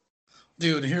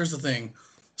 Dude, here's the thing.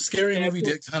 Scary Movie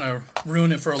did kind of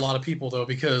ruin it for a lot of people, though,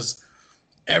 because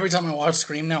every time I watch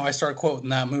Scream now, I start quoting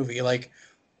that movie. Like,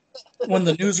 when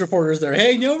the news reporter's there,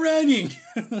 hey, no running!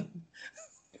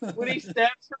 When he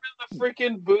stabs her in the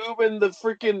freaking boob and the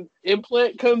freaking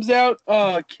implant comes out,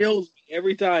 it kills me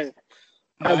every time.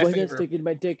 I wasn't sticking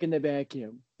my dick in the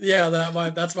vacuum. Yeah,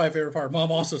 that's my favorite part.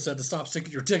 Mom also said to stop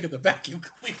sticking your dick in the vacuum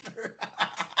cleaner.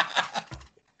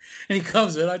 And he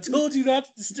comes in, I told you not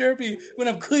to disturb me when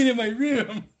I'm cleaning my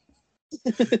room.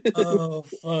 Oh,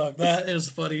 fuck. That is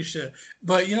funny shit.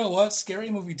 But you know what? Scary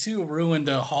Movie 2 ruined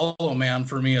Hollow Man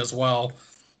for me as well.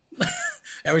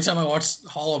 Every time I watch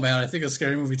Hollow Man, I think of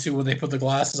Scary Movie 2 when they put the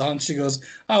glasses on. She goes,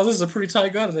 oh, this is a pretty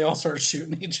tight gun. And they all start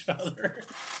shooting each other.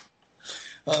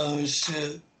 Oh,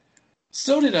 shit.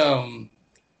 So did,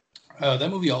 that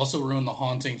movie also ruined The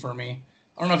Haunting for me.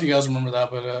 I don't know if you guys remember that,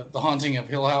 but The Haunting of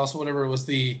Hill House, whatever, it was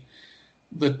the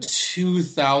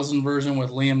 2000 version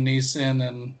with Liam Neeson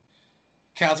and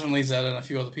Catherine Lee Zeta and a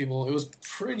few other people. It was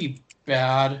pretty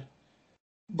bad,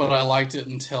 but I liked it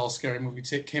until Scary Movie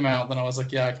came out. Then I was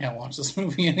like, yeah, I can't watch this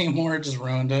movie anymore. It just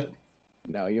ruined it.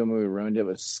 No, your movie ruined it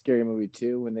was Scary Movie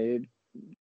 2 when they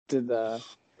did the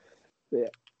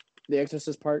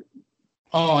Exorcist part.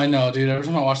 Oh, I know, dude. Every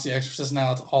time I watch The Exorcist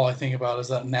now, all I think about is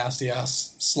that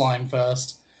nasty-ass slime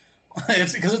fest.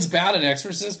 It's because it's bad in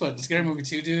Exorcist, but in Scary Movie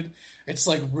 2, dude, it's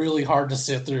like really hard to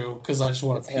sit through because I just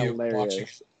want to puke watching.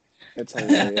 It's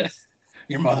hilarious.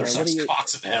 Your mother sucks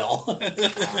cocks of hell.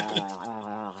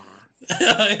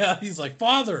 Yeah, he's like,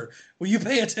 Father, will you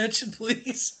pay attention,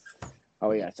 please?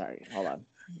 Oh, yeah, sorry. Hold on.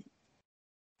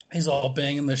 He's all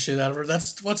banging the shit out of her.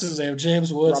 What's his name?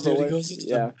 James Woods, Robert dude.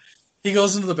 Woods, He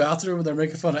goes into the bathroom and they're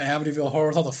making fun of Amityville Horror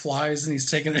with all the flies, and he's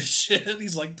taking a shit. And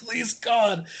he's like, please,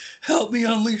 God, help me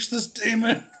unleash this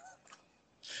demon.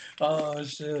 Oh,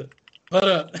 shit.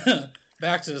 But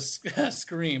back to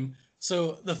Scream.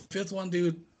 So the fifth one,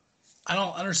 dude, I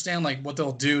don't understand what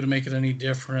they'll do to make it any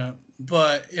different.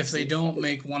 But if they don't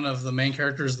make one of the main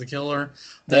characters the killer,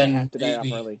 then they have to die off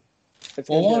early.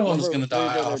 Well, one of them's going to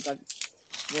die off.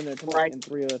 When they're talking about in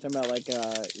 3, they're talking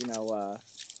about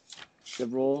the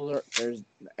rules are there's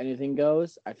anything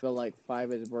goes. I feel like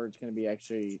 5 is where it's going to be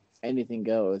actually anything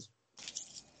goes.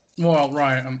 Well,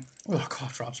 right.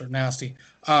 Cough drops are nasty.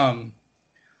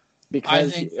 Because I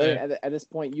think at this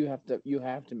point you have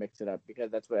to mix it up because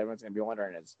that's what everyone's going to be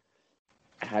wondering is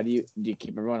how do you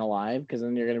keep everyone alive? Because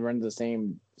then you're going to run the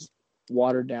same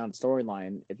watered down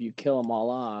storyline if you kill them all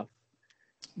off.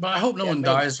 But I hope no one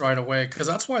dies right away because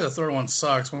that's why the third one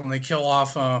sucks when they kill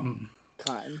off Cotton.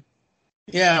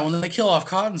 Yeah, when they kill off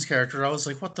Cotton's character, I was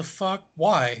like, what the fuck?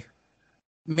 Why?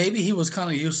 Maybe he was kind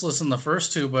of useless in the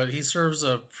first 2, but he serves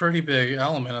a pretty big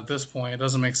element at this point. It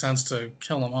doesn't make sense to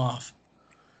kill him off.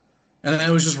 And then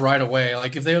it was just right away.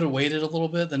 Like, if they would have waited a little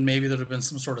bit, then maybe there would have been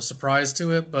some sort of surprise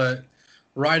to it. But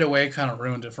right away kind of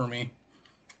ruined it for me.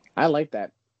 I like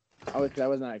that. I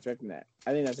was not expecting that.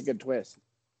 I think that's a good twist.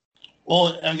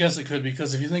 Well, I guess it could,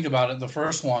 because if you think about it, the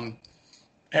first one,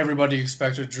 everybody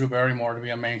expected Drew Barrymore to be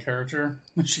a main character.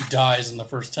 She dies in the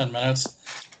first 10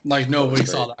 minutes. Like, nobody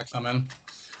saw that coming.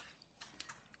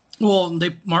 Well,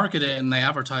 they market it and they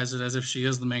advertise it as if she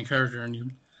is the main character,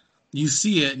 and you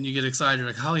see it and you get excited,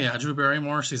 like, oh yeah, Drew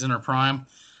Barrymore, she's in her prime.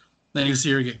 Then you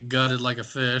see her get gutted like a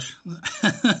fish.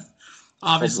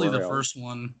 Obviously, the first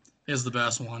one is the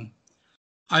best one.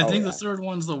 I think the third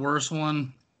one's the worst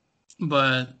one,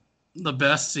 but the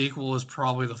best sequel is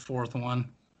probably the fourth one.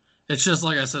 It's just,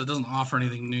 like I said, it doesn't offer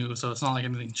anything new, so it's not like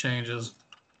anything changes.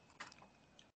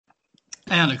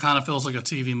 And it kind of feels like a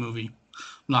TV movie.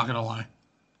 I'm not going to lie.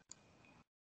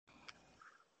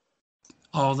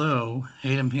 Although,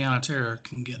 Hayden Panettiere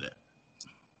can get it.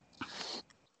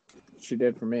 She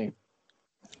did for me.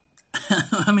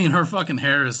 I mean, her fucking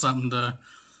hair is something to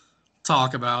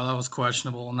talk about. That was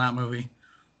questionable in that movie.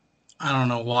 I don't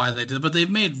know why they did, but they've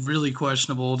made really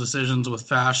questionable decisions with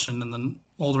fashion in the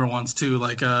older ones too.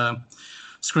 Like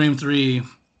Scream 3,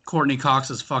 Courtney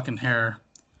Cox's fucking hair.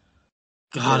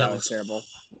 God, that was terrible.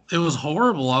 It was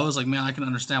horrible. I was like, man, I can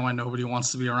understand why nobody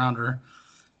wants to be around her.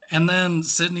 And then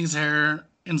Sydney's hair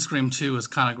in Scream 2 is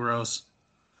kind of gross.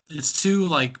 It's too,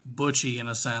 like, butchy in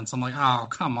a sense. I'm like, oh,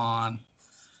 come on.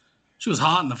 She was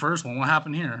hot in the first one. What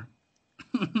happened here?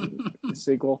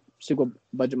 Sequel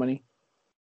budget money.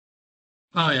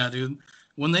 Oh, yeah, dude.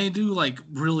 When they do, like,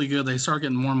 really good, they start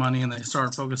getting more money and they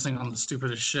start focusing on the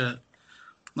stupidest shit.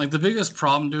 Like, the biggest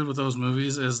problem, dude, with those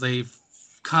movies is they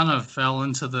kind of fell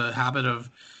into the habit of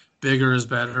bigger is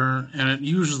better, and it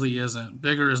usually isn't.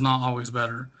 Bigger is not always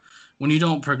better. When you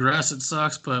don't progress, it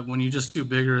sucks, but when you just do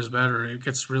bigger is better, it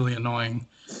gets really annoying.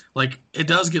 Like, it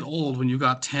does get old when you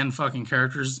got 10 fucking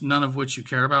characters, none of which you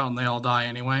care about, and they all die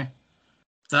anyway.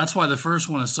 That's why the first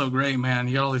one is so great, man.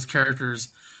 You got all these characters,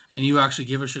 and you actually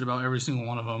give a shit about every single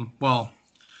one of them. Well,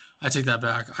 I take that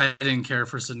back. I didn't care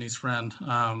for Sydney's friend.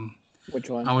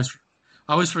 Which one? I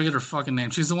always forget her fucking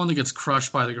name. She's the one that gets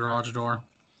crushed by the garage door.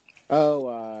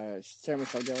 Oh, Sarah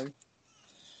Michelle Gellar.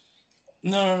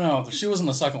 No. She was in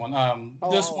the second one.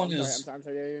 This one is. I'm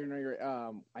sorry.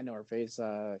 I know her face.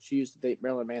 She used to date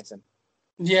Marilyn Manson.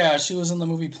 Yeah, she was in the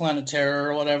movie Planet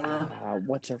Terror or whatever.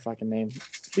 What's her fucking name?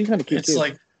 She's kind of cute too.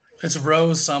 It's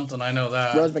Rose something. I know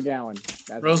that. Rose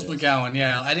McGowan. Rose McGowan.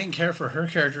 Yeah, I didn't care for her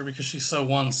character because she's so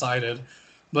one-sided,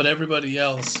 but everybody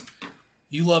else,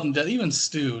 you love them. Even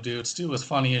Stu, dude. Stu was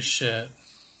funny as shit.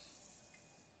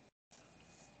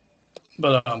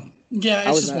 But yeah,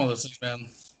 it's just one of those things, man.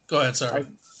 Go ahead, sorry.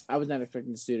 I was not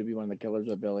expecting Stu to be one of the killers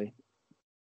of Billy.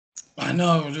 I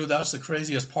know, dude. That's the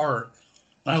craziest part.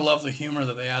 I love the humor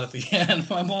that they had at the end.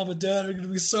 My mom and dad are going to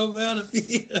be so mad at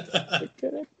me.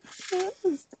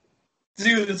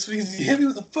 Dude, it's because you hit me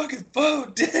with a fucking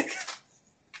phone, dick.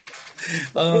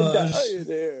 Those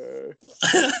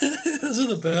are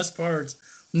the best parts.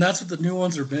 And that's what the new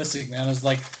ones are missing, man. Is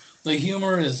like the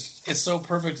humor it's so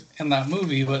perfect in that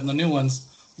movie, but in the new ones,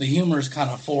 the humor is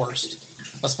kind of forced.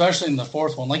 Especially in the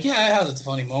fourth one. Like, yeah, it has its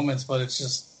funny moments, but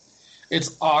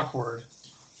it's awkward.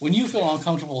 When you feel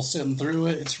uncomfortable sitting through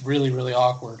it, it's really, really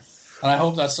awkward. And I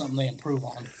hope that's something they improve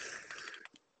on.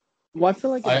 Well, I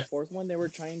feel like in the fourth one, they were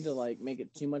trying to, like, make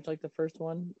it too much like the first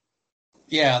one.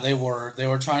 Yeah, they were. They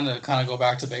were trying to kind of go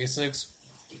back to basics.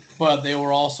 But they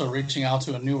were also reaching out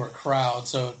to a newer crowd,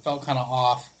 so it felt kind of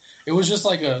off. It was just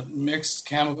like a mixed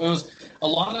chemical. It was a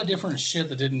lot of different shit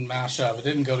that didn't mash up. It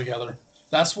didn't go together.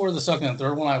 That's where the second and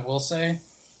third one, I will say,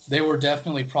 they were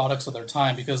definitely products of their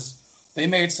time because they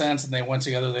made sense and they went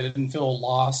together. They didn't feel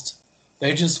lost.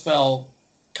 They just felt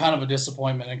kind of a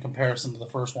disappointment in comparison to the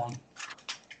first one.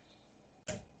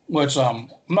 Which,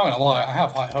 I'm not going to lie, I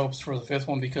have high hopes for the fifth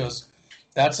one because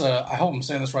that's I hope I'm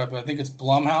saying this right, but I think it's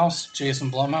Blumhouse,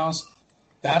 Jason Blumhouse.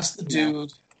 That's the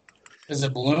dude. Is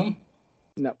it Bloom?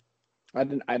 No. I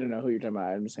don't know who you're talking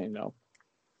about. I'm just saying no.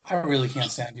 I really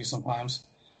can't stand you sometimes.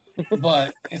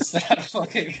 But it's that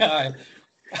fucking guy.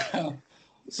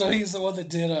 So he's the one that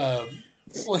did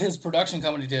what his production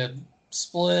company did.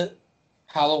 Split,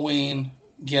 Halloween,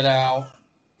 Get Out.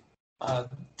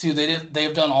 Dude,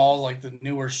 they've done all like the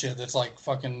newer shit that's like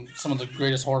fucking some of the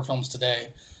greatest horror films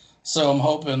today. So I'm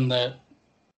hoping that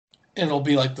it'll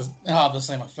be like it'll have the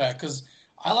same effect because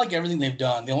I like everything they've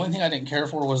done. The only thing I didn't care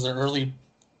for was their early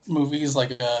movies like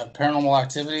Paranormal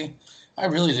Activity. I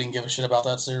really didn't give a shit about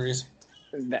that series.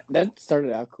 That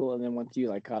started out cool, and then once you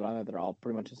like caught on it, they're all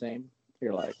pretty much the same.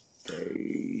 You're like,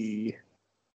 hey.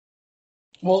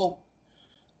 Well,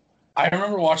 I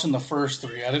remember watching the first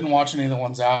three. I didn't watch any of the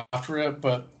ones after it,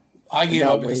 but I gave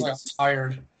up because I got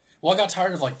tired. Well, I got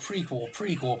tired of like prequel.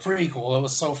 It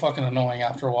was so fucking annoying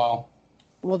after a while.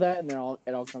 Well, that and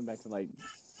it all comes back to like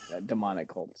demonic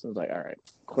cults. So it's like, all right,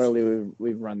 clearly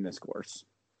we've run this course.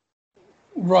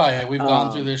 Right, we've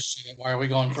gone through this shit. Why are we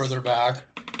going further back?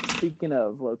 Speaking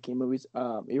of low-key movies,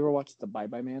 you ever watched The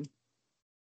Bye-Bye Man?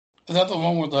 Is that the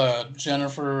one with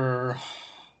Jennifer?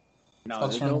 No,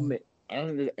 there's no. I don't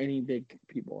think there's any big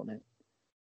people in it.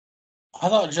 I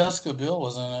thought Jessica Biel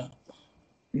was in it.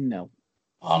 No.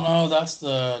 Oh no, that's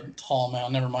the tall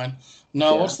man. Never mind.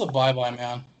 No, Yeah. what's the Bye-Bye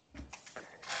Man?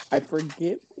 I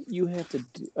forget what you have to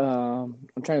do. I'm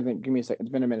trying to think. Give me a second.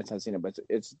 It's been a minute since I've seen it, but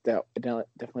it's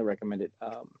definitely recommended.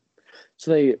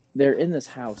 So they're in this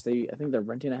house. I think they're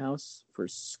renting a house for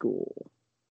school,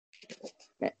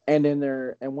 and in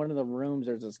one of the rooms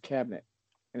there's this cabinet,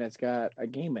 and it's got a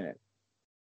game in it.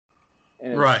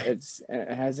 And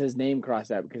it has his name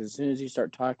crossed out because as soon as you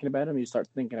start talking about him, you start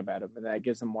thinking about him, and that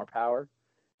gives him more power.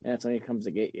 And that's when he comes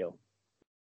to get you.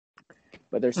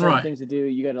 But there's certain things to do.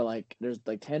 You gotta there's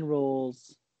 10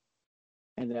 rules,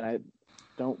 and then I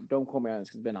don't quote me on this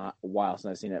because it's been a while since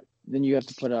I've seen it. Then you have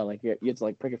to put you have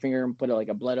to prick your finger and put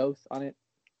a blood oath on it,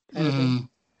 kind of thing.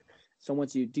 So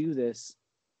once you do this,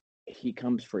 he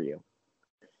comes for you.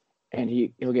 And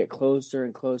he'll get closer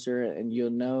and closer, and you'll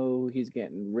know he's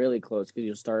getting really close because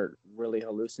you'll start really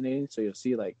hallucinating. So you'll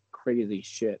see crazy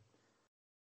shit.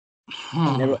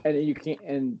 And you can't.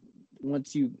 And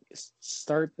once you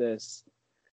start this,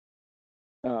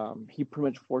 he pretty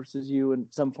much forces you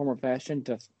in some form or fashion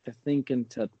to think and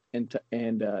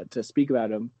to speak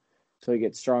about him, so he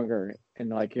gets stronger.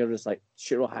 And he'll just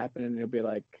shit will happen, and he'll be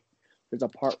there's a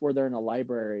part where they're in a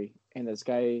library, and this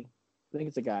guy, I think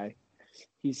it's a guy.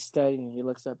 He's studying. He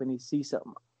looks up and he sees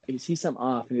something. He sees something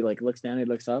off, and he looks down. He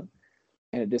looks up,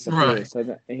 and it disappears. Right. So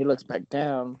then he looks back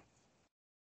down,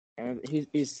 and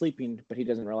he's sleeping, but he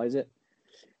doesn't realize it.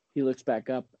 He looks back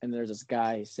up, and there's this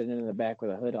guy sitting in the back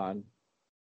with a hood on,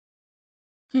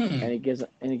 and he gives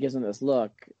him this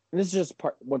look. And this is just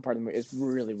one part of the movie. It's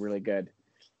really, really good.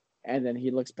 And then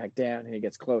he looks back down, and he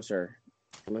gets closer.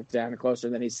 He looks down and closer,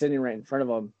 and then he's sitting right in front of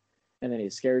him, and then he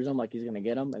scares him like he's gonna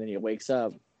get him, and then he wakes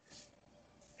up.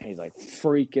 And he's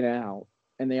freaking out,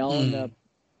 and they all end up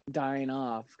dying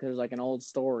off because an old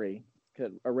story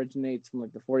that originates from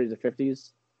the 40s or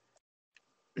 50s.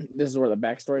 This is where the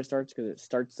backstory starts because it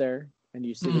starts there, and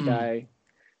you see the guy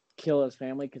kill his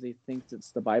family because he thinks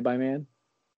it's the Bye-Bye Man.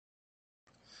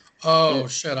 Oh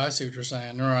shit! I see what you're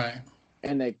saying. Right.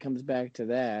 And it comes back to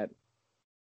that,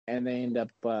 and they end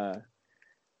up. I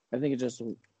think it's just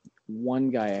one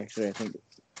guy actually. I think.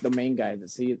 The main guy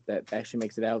that actually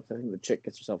makes it out. I think the chick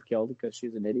gets herself killed because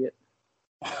she's an idiot.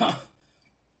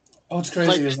 What's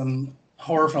crazy is in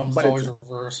horror films, it's always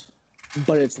reversed.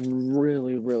 But it's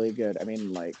really, really good. I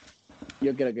mean,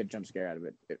 you'll get a good jump scare out of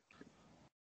it.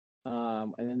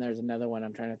 And then there's another one.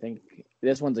 I'm trying to think.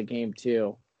 This one's a game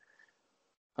too.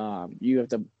 You have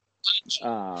to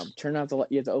turn off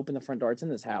you have to open the front door. It's in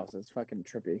this house. It's fucking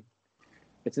trippy.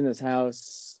 It's in this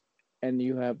house, and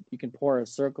you can pour a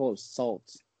circle of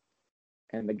salt.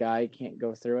 And the guy can't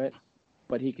go through it,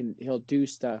 but he'll do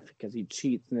stuff because he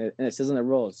cheats, and it says in the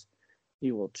rules,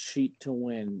 he will cheat to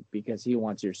win because he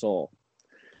wants your soul.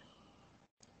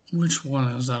 Which one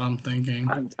is that? I'm thinking.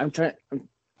 I'm trying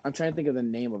to think of the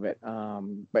name of it.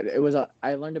 But it was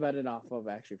I learned about it off of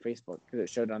actually Facebook because it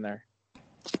showed on there,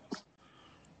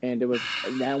 and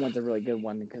that one's a really good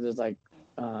one because it's a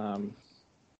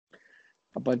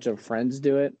bunch of friends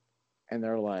do it, and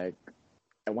they're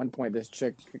at one point, this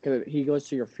chick, because he goes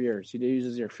to your fears. He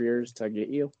uses your fears to get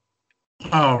you.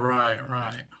 Oh,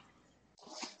 right.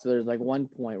 So there's one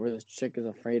point where this chick is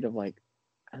afraid of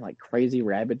crazy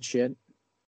rabbit shit.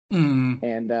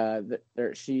 And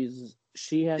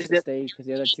she has to stay because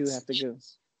the other two have to go.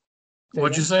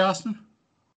 What'd you say, Austin?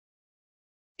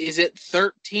 Is it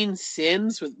 13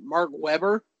 Sins with Mark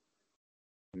Webber?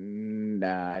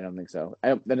 Nah, I don't think so.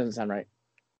 That doesn't sound right.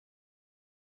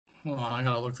 Hold on, I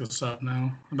gotta look this up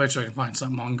now. I bet you I can find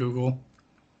something on Google.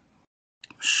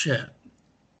 Shit.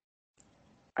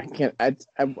 I can't. I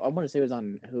want to say it was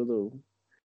on Hulu,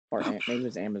 or maybe it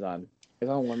was Amazon. It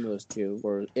was on one of those two,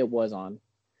 where it was on.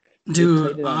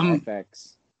 Dude,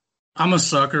 FX. I'm a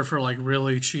sucker for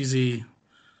really cheesy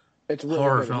really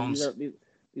horror good. films.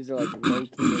 These are low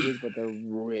key movies, but they're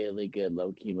really good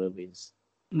low key movies.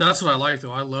 That's what I like,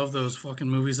 though. I love those fucking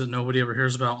movies that nobody ever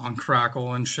hears about on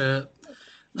Crackle and shit.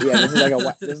 Yeah, this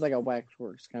is like a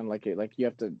Waxworks kind of like it.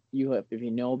 You have if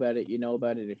you know about it, you know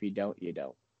about it. If you don't, you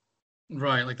don't.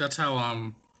 Right, that's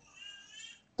how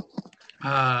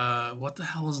what the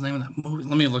hell is the name of that movie?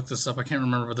 Let me look this up. I can't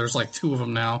remember, but there's two of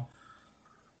them now.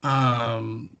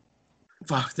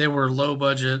 fuck, they were low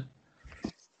budget.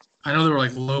 I know they were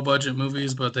like low budget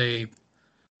movies, but they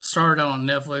started out on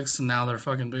Netflix and now they're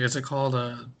fucking big. Is it called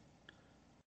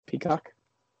Peacock?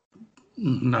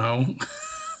 No.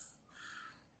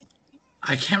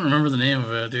 I can't remember the name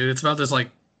of it, dude. It's about this like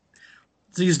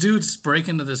these dudes break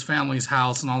into this family's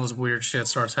house and all this weird shit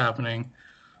starts happening.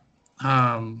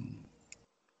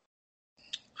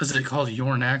 Is it called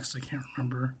You're Next? I can't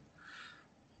remember.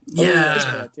 Oh,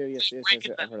 Yeah. Yes, Break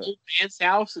in I've that heard of it. old man's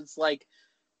house. It's like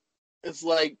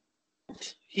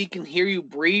he can hear you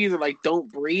breathe, or like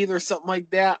don't breathe, or something like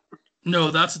that.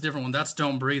 No, that's a different one. That's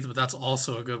Don't Breathe, but that's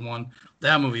also a good one.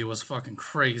 That movie was fucking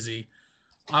crazy.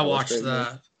 I That was watched crazy.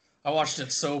 that. I watched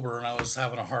it sober, and I was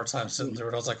having a hard time sitting through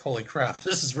it. I was like, "Holy crap,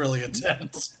 this is really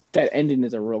intense." That ending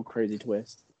is a real crazy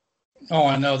twist. Oh,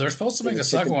 I know. They're supposed to make Yeah, a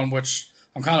second chicken. one, which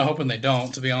I'm kind of hoping they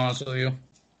don't, to be honest with you.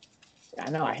 I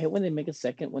know. I hate when they make a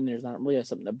second when there's not really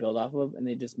something to build off of, and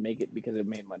they just make it because it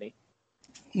made money.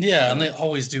 Yeah, and they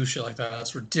always do shit like that.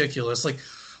 That's ridiculous. Like,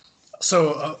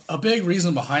 so a big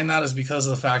reason behind that is because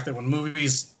of the fact that when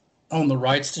movies own the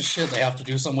rights to shit, they have to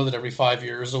do something with it every 5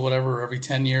 years or whatever, or every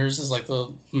 10 years is like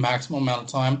the maximum amount of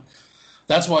time.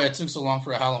 That's why it took so long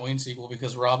for a Halloween sequel,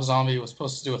 because Rob Zombie was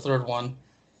supposed to do a third one,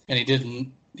 and he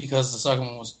didn't because the second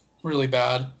one was really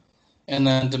bad. And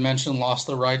then Dimension lost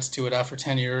the rights to it after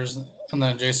 10 years, and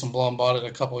then Jason Blum bought it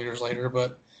a couple years later.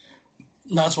 But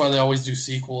that's why they always do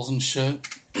sequels and shit.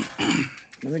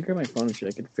 Let me grab my phone so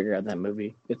I can figure out that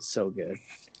movie. It's so good.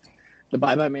 The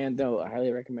Bye Bye Man, though, I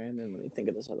highly recommend. And let me think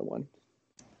of this other one.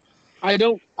 I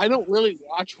don't really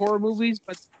watch horror movies,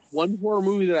 but one horror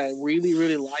movie that I really,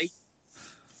 really like,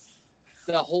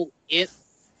 the whole It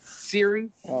series,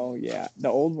 Oh yeah, the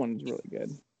old one's really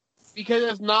good. because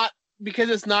it's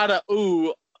not a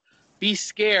ooh, be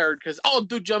scared because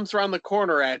dude jumps around the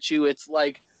corner at you. It's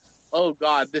like, oh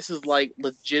god, this is like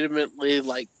legitimately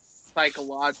like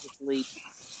psychologically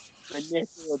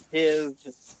manipulative.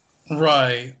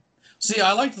 Right. See,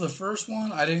 I liked the first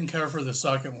one. I didn't care for the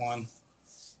second one.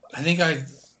 I think I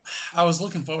was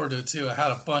looking forward to it too. It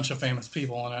had a bunch of famous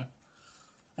people in it.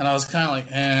 And I was kind of like,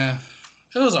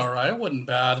 it was all right. It wasn't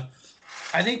bad.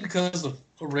 I think because the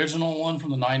original one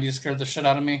from the 90s scared the shit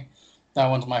out of me. That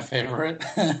one's my favorite.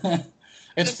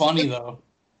 It's funny, though.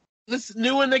 This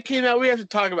new one that came out, we have to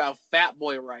talk about fat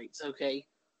boy rights, okay?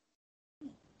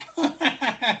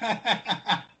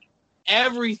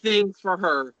 Everything for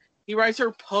her. He writes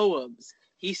her poems.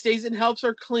 He stays and helps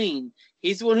her clean.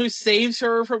 He's the one who saves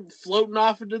her from floating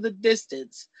off into the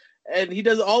distance. And he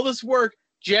does all this work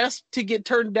just to get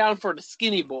turned down for the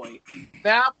skinny boy.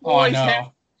 Fat boys I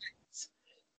know.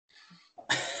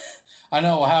 I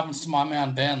know what happens to my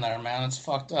man Ben there, man. It's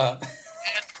fucked up.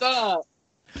 all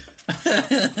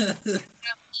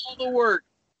the work.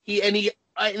 He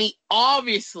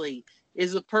obviously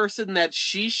is a person that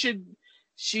she should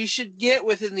get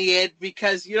with in the end,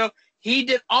 because he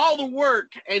did all the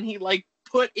work and he like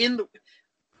put in the.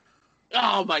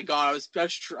 Oh my god,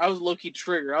 I was low-key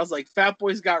triggered. I was like, fat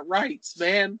boy's got rights,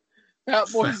 man. Fat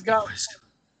boy's got rights.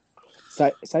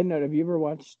 Side note, have you ever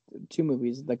watched two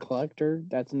movies? The Collector,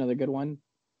 that's another good one.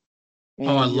 And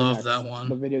I love that one.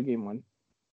 The video game one.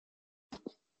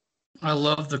 I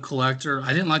love The Collector.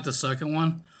 I didn't like the second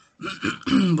one,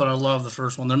 but I love the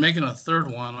first one. They're making a third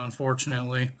one,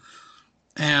 unfortunately.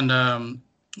 And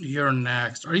You're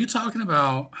Next. Are you talking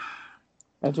about...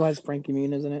 That's why it's Frankie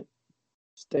Muniz in it.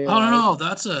 Stay Alive. Oh, no,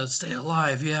 that's a Stay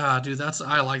Alive. Yeah, dude,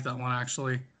 I like that one,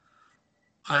 actually.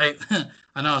 I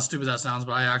know how stupid that sounds,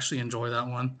 but I actually enjoy that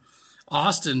one.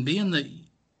 Austin,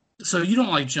 so you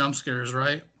don't like jump scares,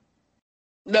 right?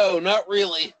 No, not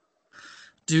really.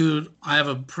 Dude, I have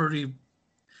a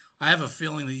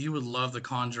feeling that you would love the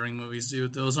Conjuring movies,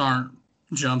 dude. Those aren't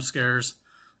jump scares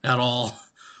at all.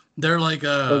 They're like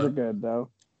those are good though.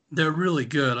 They're really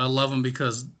good. I love them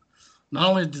because not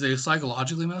only do they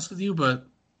psychologically mess with you, but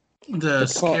the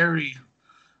scary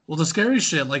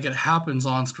shit, like, it happens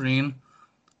on screen.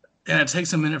 And it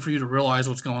takes a minute for you to realize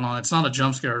what's going on. It's not a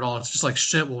jump scare at all. It's just like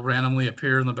shit will randomly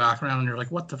appear in the background, and you're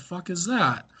like, what the fuck is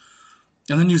that?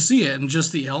 And then you see it, and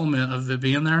just the element of it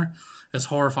being there is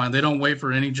horrifying. They don't wait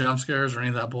for any jump scares or any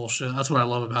of that bullshit. That's what I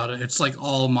love about it. It's like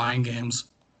all mind games.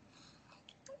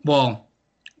 Well,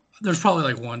 there's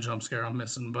probably like one jump scare I'm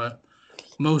missing, but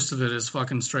most of it is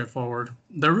fucking straightforward.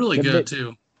 They're really good,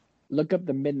 too. Look up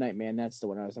The Midnight Man. That's the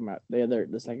one I was talking about.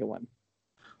 The second one.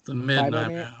 The Midnight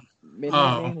Man.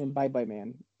 Midnight Man and Bye Bye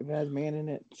Man. If it has man in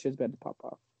it, shit's about to pop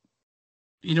off.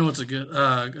 You know what's a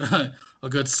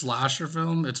good slasher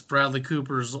film? It's Bradley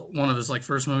Cooper's one of his like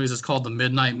first movies. It's called The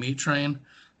Midnight Meat Train.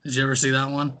 Did you ever see that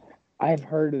one? I've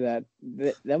heard of that.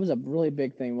 That was a really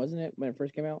big thing, wasn't it, when it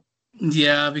first came out?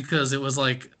 Yeah, because it was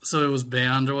like, so it was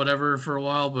banned or whatever for a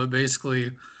while, but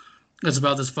basically it's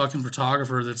about this fucking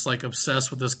photographer that's like obsessed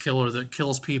with this killer that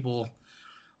kills people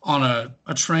on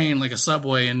a train, like a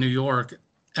subway in New York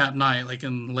at night, like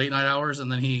in late night hours,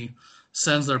 and then he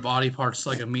sends their body parts to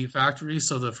like a meat factory.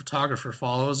 So the photographer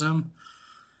follows him.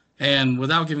 And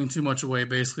without giving too much away,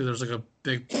 basically there's like a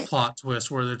big plot twist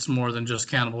where it's more than just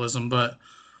cannibalism, but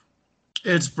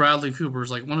it's Bradley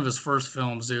Cooper's like one of his first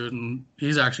films, dude, and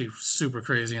he's actually super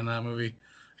crazy in that movie.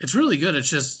 It's really good. It's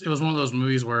just it was one of those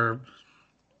movies where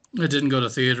it didn't go to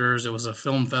theaters. It was a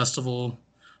film festival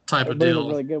type of But it was a deal.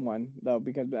 really good one though,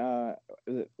 because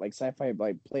like sci-fi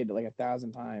like played it like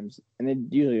 1,000 times, and they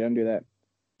usually don't do that.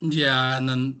 Yeah, and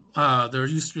then there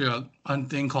used to be a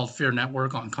thing called Fear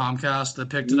Network on Comcast that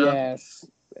picked it up, Yes,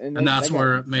 and and that that's got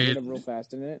where it rid made. of real fast,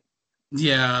 didn't it?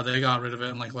 Yeah, they got rid of it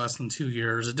in like less than 2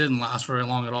 years. It didn't last very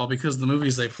long at all because the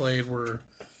movies they played were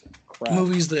Crap.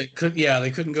 movies that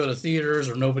they couldn't go to theaters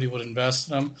or nobody would invest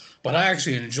in them. But I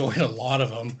actually enjoyed a lot of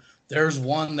them. There's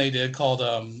one they did called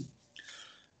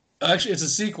actually it's a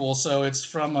sequel, so it's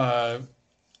from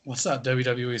what's that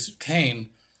WWE's Kane.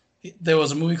 There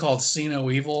was a movie called See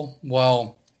No Evil.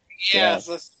 Well, Yes,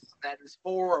 that is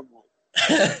horrible.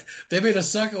 they made a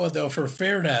second one though for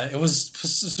FairNet. It was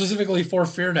specifically for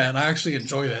FairNet, and I actually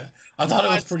enjoyed it. I thought it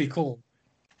was pretty cool.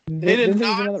 They did Didn't they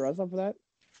use not. another wrestler for that?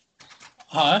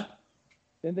 Huh?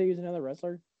 Didn't they use another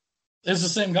wrestler? It's the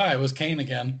same guy. It was Kane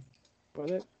again.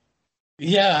 Was it?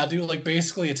 Yeah, dude. Like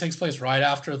basically, it takes place right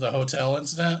after the hotel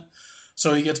incident.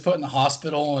 So he gets put in the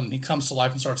hospital, and he comes to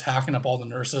life and starts hacking up all the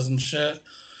nurses and shit.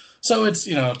 So it's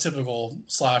a typical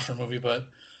slasher movie, but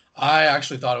I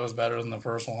actually thought it was better than the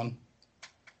first one.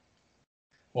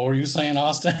 What were you saying,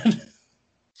 Austin?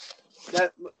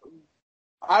 That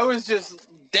I was just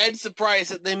dead surprised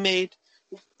that they made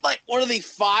like one of the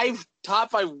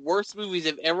top five worst movies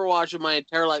I've ever watched in my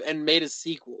entire life and made a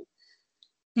sequel.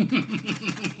 That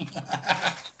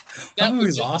That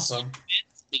movie's was awesome.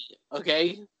 me,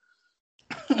 okay?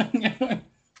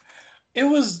 It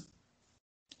was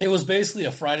basically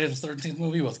a Friday the 13th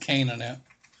movie with Kane in it.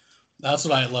 That's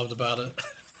what I loved about it.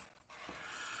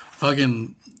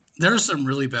 Fucking, there's some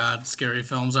really bad scary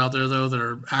films out there though that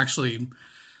are actually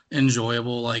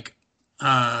enjoyable. Like,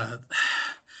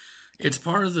 it's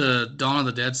part of the Dawn of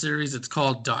the Dead series. It's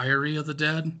called Diary of the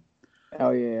Dead.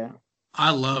 Oh yeah.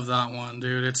 I love that one,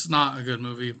 dude. It's not a good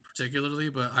movie particularly,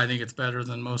 but I think it's better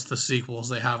than most of the sequels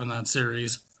they have in that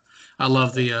series. I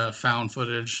love the found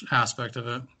footage aspect of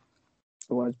it.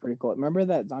 It was pretty cool. Remember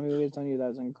that zombie movie I was telling you that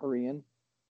was in Korean?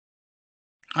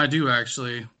 I do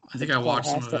actually. I think I watched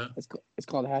some of it. It's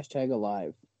called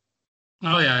 #Alive.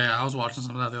 Oh yeah. I was watching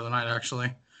some of that the other night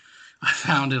actually. I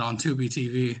found it on Tubi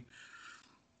TV.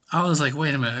 I was like,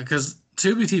 wait a minute, because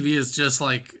Tubi TV is just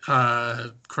like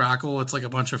Crackle. It's like a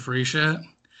bunch of free shit.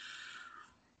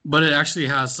 But it actually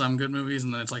has some good movies,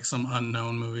 and then it's like some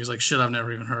unknown movies, like shit I've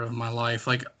never even heard of in my life.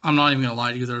 Like, I'm not even gonna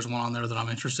lie to you, there's one on there that I'm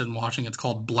interested in watching. It's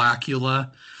called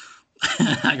Blackula.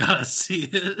 I gotta see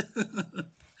it.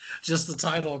 Just the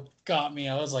title got me.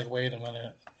 I was like, wait a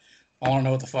minute. I want to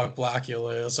know what the fuck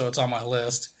Blackula is, so it's on my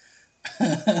list.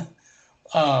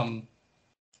 um,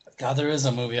 God, there is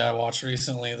a movie I watched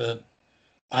recently that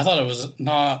I thought it was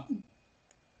not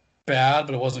bad,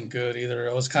 but it wasn't good either.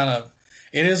 It was kind of.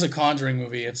 It is a Conjuring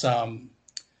movie. It's fuck,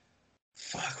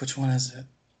 which one is it?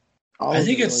 I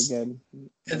think it's really good.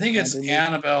 I think it's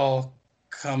Annabelle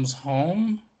Comes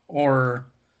Home or.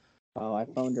 Oh, I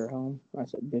phoned her home. I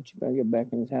said, "Bitch, you better get back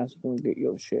in this house and go get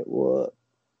your shit." What?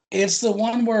 It's the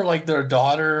one where like their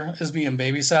daughter is being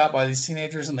babysat by these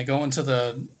teenagers, and they go into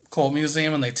the cult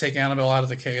museum and they take Annabelle out of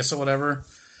the case or whatever,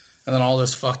 and then all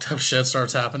this fucked up shit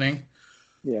starts happening.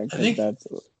 Yeah, I think that's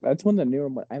one of the newer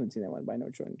ones. I haven't seen that one, but I know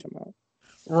what you're talking about.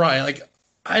 Right, like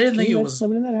I didn't think it was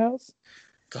living in that house.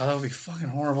 God, that would be fucking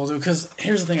horrible, dude. Because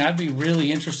here's the thing, I'd be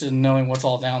really interested in knowing what's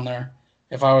all down there.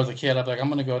 If I were the kid, I'd be like, I'm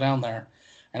gonna go down there,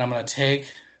 and I'm gonna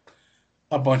take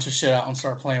a bunch of shit out and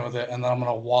start playing with it, and then I'm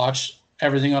gonna watch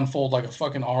everything unfold like a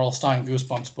fucking R.L. Stine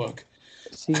Goosebumps book.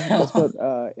 See, that's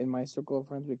what in my circle of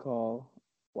friends we call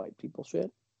white people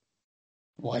shit.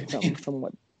 White that's people.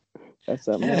 Somewhat. That's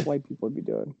something that white people would be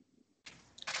doing.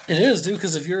 It is, dude,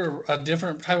 because if you're a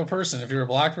different type of person, if you're a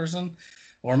black person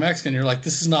or Mexican, you're like,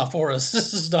 this is not for us.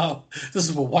 This is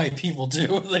what white people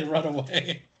do. They run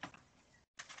away.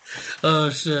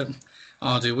 Oh, shit.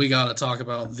 Oh, dude, we got to talk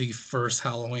about the first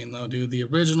Halloween, though, dude. The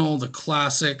original, the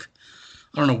classic.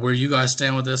 I don't know where you guys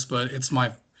stand with this, but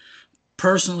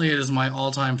personally, it is my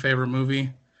all-time favorite movie.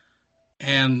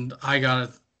 And I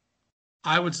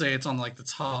would say it's on like the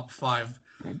top 5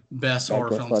 best horror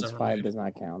films ever 5 made. does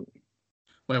not count.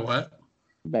 Wait, what?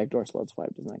 Backdoor Sluts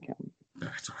 5 does not count.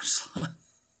 Backdoor Slut.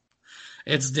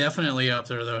 It's definitely up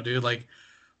there, though, dude. Like,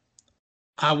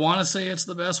 I want to say it's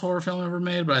the best horror film ever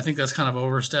made, but I think that's kind of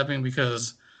overstepping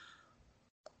because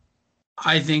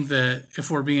I think that if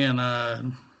we're being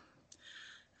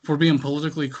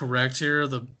politically correct here,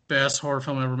 the best horror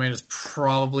film ever made is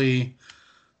probably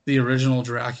the original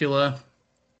Dracula.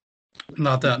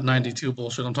 Not that 92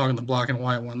 bullshit. I'm talking the black and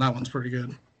white one. That one's pretty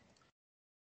good.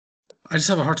 I just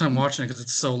have a hard time watching it because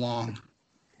it's so long.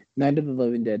 Night of the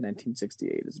Living Dead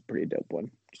 1968 is a pretty dope one.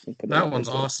 That one's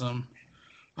awesome.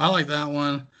 I like that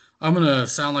one. I'm going to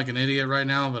sound like an idiot right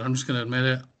now, but I'm just going to admit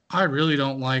it. I really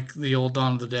don't like the old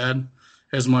Dawn of the Dead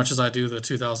as much as I do the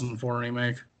 2004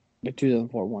 remake. The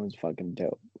 2004 one is fucking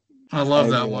dope. I love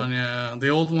that one, yeah. The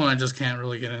old one I just can't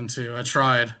really get into.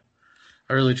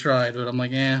 I really tried, but I'm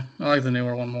like, I like the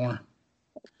newer one more.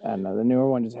 I don't know. The newer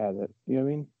one just has it. You know what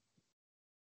I mean?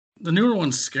 The newer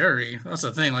one's scary. That's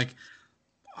the thing. Like,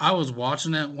 I was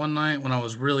watching it one night when I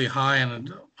was really high,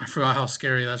 and I forgot how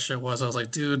scary that shit was. I was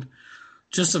like, dude,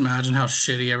 just imagine how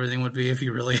shitty everything would be if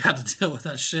you really had to deal with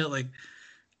that shit. Like,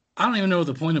 I don't even know what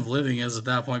the point of living is at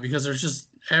that point because there's just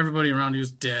everybody around you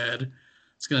is dead.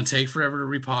 It's going to take forever to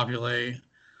repopulate.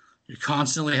 You're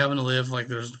constantly having to live like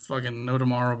there's fucking no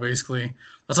tomorrow, basically.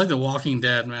 That's like The Walking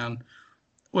Dead, man.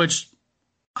 Which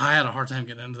I had a hard time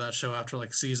getting into that show after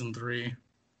like season 3.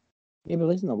 Yeah, but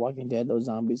listen, The Walking Dead, those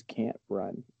zombies can't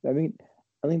run. I mean,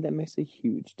 I think that makes a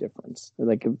huge difference.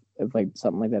 Like if like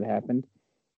something like that happened,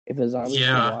 if the zombies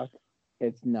can walk,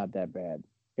 it's not that bad.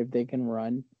 If they can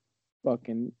run,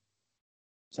 fucking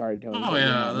sorry, Tony. Oh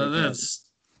yeah, that's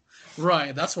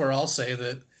right. That's where I'll say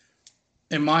that.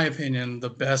 In my opinion, the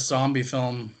best zombie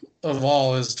film of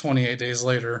all is 28 Days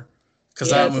Later, because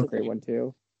that's a great one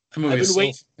too. That movie is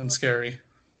so fucking scary.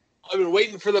 I've been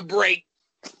waiting for the break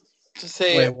to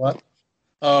say Wait, what?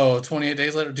 Oh, 28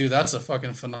 Days Later? Dude, that's a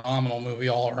fucking phenomenal movie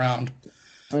all around.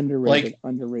 Underrated.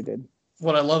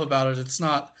 What I love about it, it's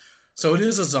not... So it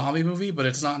is a zombie movie, but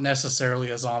it's not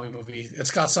necessarily a zombie movie.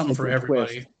 It's got something for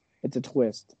everybody. Twist. It's a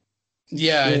twist.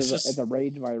 Yeah, it's a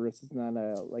rage virus. It's not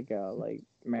like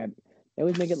mad... They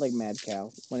always make it like Mad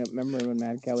Cow. Remember when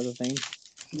Mad Cow was a thing?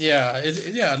 Yeah,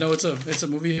 it's a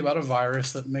movie about a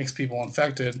virus that makes people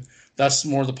infected. That's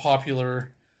more the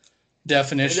popular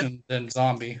definition than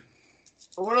zombie.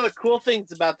 One of the cool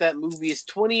things about that movie is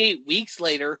 28 Weeks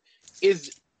Later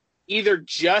is either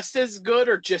just as good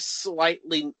or just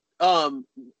slightly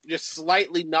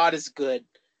not as good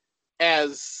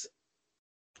as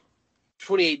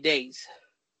 28 Days.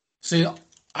 See,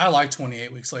 I like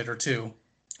 28 Weeks Later too.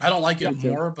 I don't like it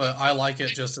more, but I like it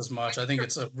just as much. I think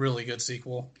it's a really good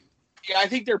sequel. Yeah, I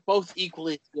think they're both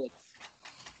equally good.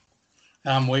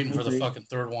 I'm waiting for the fucking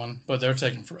third one, but they're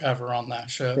taking forever on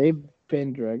that shit. They've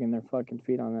been dragging their fucking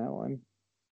feet on that one.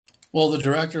 Well, the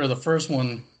director of the first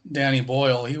one, Danny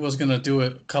Boyle, he was going to do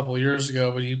it a couple years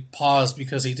ago, but he paused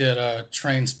because he did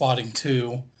Train Spotting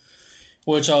 2,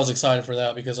 which I was excited for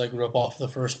that because I grew up off the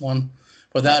first one.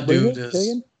 But that dude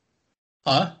is...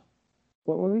 Huh?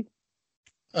 What movie?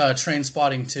 Train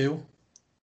Spotting 2.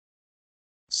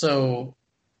 So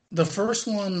the first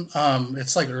one,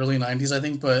 it's like early 90s, I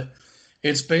think, but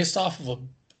it's based off of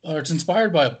it's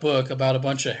inspired by a book about a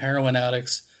bunch of heroin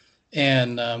addicts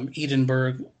in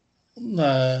Edinburgh,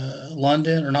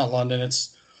 London, or not London.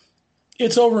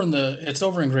 It's over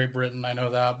in Great Britain. I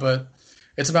know that, but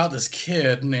it's about this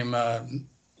kid named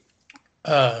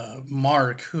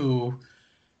Mark who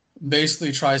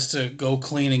basically tries to go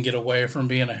clean and get away from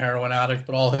being a heroin addict,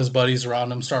 but all his buddies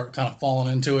around him start kind of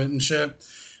falling into it and shit.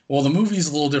 Well, the movie's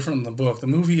a little different than the book. The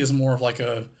movie is more of like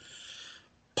a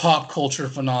pop culture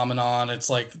phenomenon. It's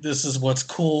like, this is what's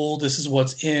cool, this is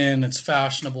what's in, it's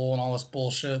fashionable and all this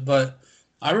bullshit. But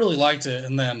I really liked it.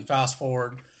 And then fast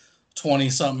forward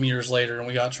 20-something years later, and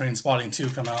we got Train Spotting 2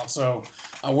 come out. So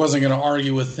I wasn't going to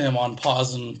argue with him on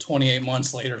pausing 28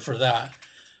 months later for that.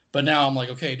 But now I'm like,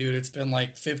 okay, dude, it's been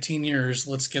like 15 years.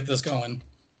 Let's get this going.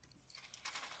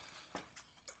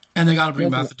 And they got to bring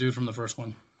back the dude from the first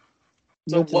one.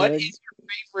 So what is your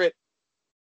favorite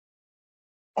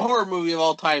horror movie of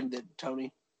all time, then,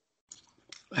 Tony?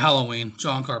 Halloween.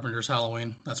 John Carpenter's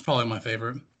Halloween. That's probably my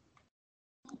favorite.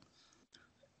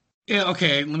 Yeah,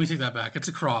 okay, let me take that back. It's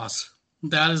a cross.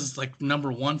 That is like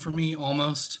number one for me,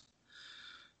 almost.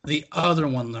 The other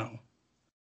one, though.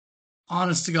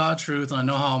 Honest to God truth, and I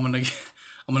know how I'm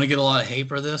gonna get a lot of hate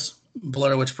for this.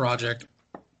 Blair Witch Project.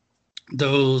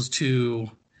 Those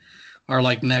two are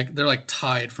like they're like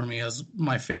tied for me as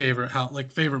my favorite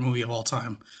movie of all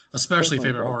time, especially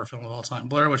favorite horror film of all time.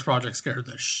 Blair Witch Project scared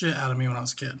the shit out of me when I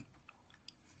was a kid.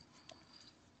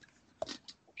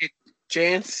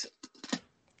 Chance,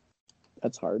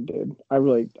 That's hard, dude. I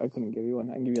couldn't give you one.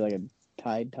 I can give you like a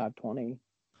tied top 20.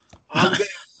 I'm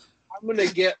gonna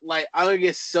get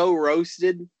so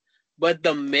roasted, but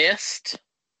The Mist.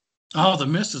 Oh, The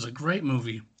Mist is a great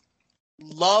movie.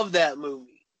 Love that movie.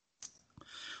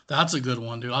 That's a good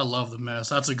one, dude. I love The Mist.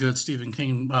 That's a good Stephen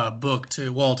King book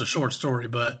too. Well, it's a short story,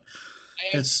 but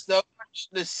I have so much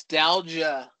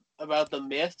nostalgia about The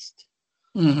Mist.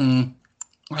 Mm-hmm.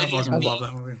 I fucking love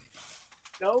that movie.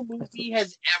 No movie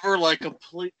has ever like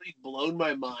completely blown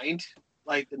my mind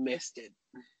like The Mist did.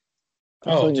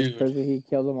 Oh, dude. Crazy. He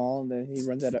kills them all, and then he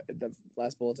runs out of the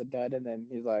last bullets are dead, and then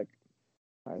he's like,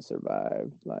 "I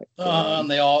survived." Like, and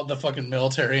the fucking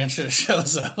military and shit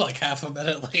shows up like half a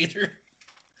minute later.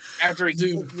 After he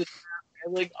kills the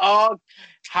I'm like, oh,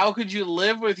 how could you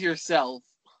live with yourself?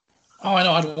 Oh, I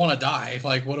know. I'd want to die.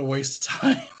 Like, what a waste of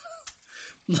time.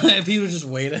 If he would just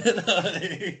waited.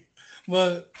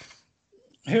 But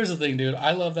here's the thing, dude.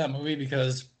 I love that movie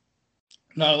because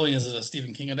not only is it a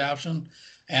Stephen King adaptation,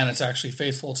 and it's actually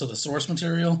faithful to the source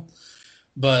material,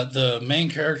 but the main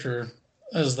character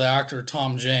is the actor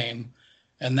Tom Jane,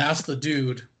 and that's the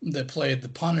dude that played the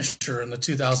Punisher in the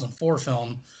 2004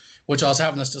 film, which I was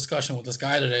having this discussion with this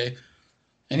guy today,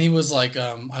 and he was like,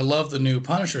 I love the new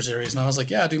Punisher series, and I was like,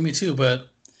 yeah, do me too, but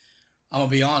I'm going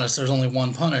to be honest, there's only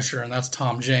one Punisher, and that's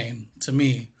Tom Jane. To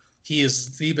me, he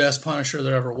is the best Punisher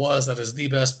there ever was. That is the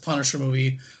best Punisher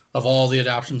movie of all the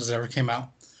adaptations that ever came out.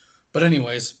 But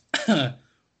anyways, The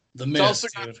Mist,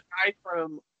 dude.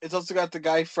 It's also got the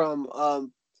guy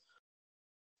from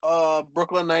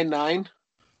Brooklyn Nine-Nine.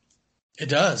 It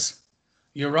does.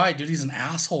 You're right, dude. He's an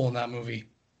asshole in that movie.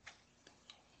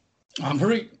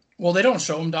 Well, they don't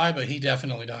show him die, but he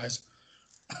definitely dies.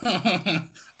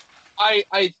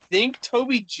 I think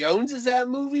Toby Jones is in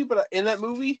that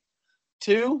movie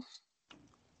too.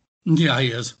 Yeah,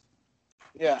 he is.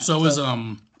 Yeah. So is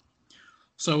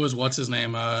what's his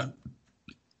name? Bob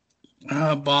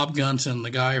Gunton, the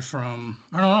guy from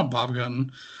not Bob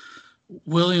Gunton.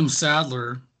 William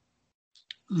Sadler,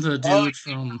 the dude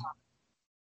from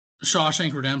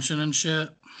Shawshank Redemption and shit.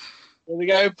 The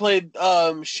guy who played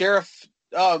Sheriff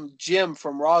Jim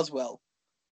from Roswell.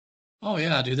 Oh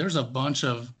yeah, dude. There's a bunch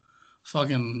of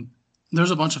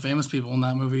famous people in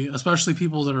that movie, especially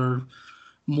people that are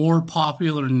more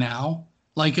popular now.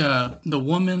 Like the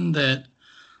woman that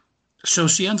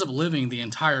she ends up living the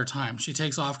entire time. She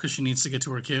takes off because she needs to get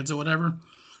to her kids or whatever.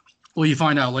 Well, you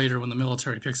find out later when the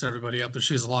military picks everybody up that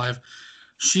she's alive.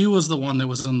 She was the one that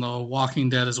was in The Walking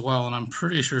Dead as well, and I'm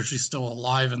pretty sure she's still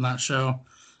alive in that show.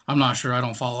 I'm not sure. I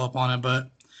don't follow up on it, but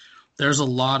there's a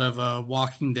lot of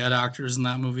Walking Dead actors in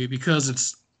that movie because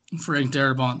it's Frank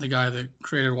Darabont, the guy that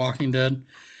created Walking Dead.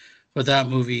 But that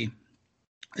movie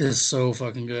is so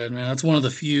fucking good, man. That's one of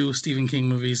the few Stephen King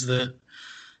movies that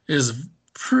is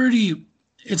pretty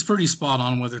spot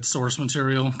on with its source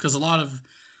material, because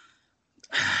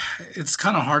it's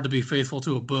kind of hard to be faithful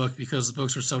to a book because the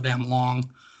books are so damn long,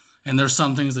 and there's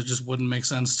some things that just wouldn't make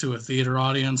sense to a theater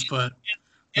audience, but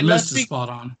The Mist is spot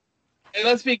on. And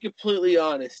let's be completely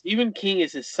honest, Stephen King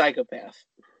is a psychopath.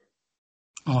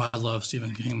 Oh, I love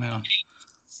Stephen King, man.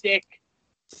 Sick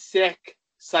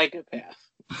psychopath.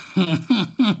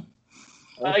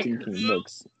 Like,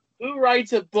 who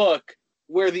writes a book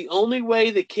where the only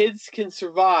way the kids can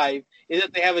survive is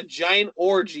that they have a giant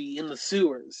orgy in the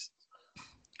sewers?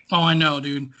 Oh, I know,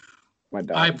 dude.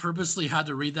 I purposely had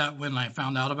to read that when I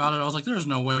found out about it. I was like, there's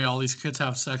no way all these kids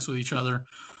have sex with each other.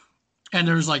 And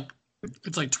it's like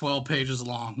 12 pages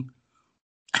long.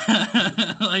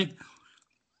 Like,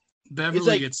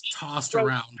 Beverly gets tossed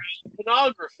around.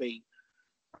 Pornography.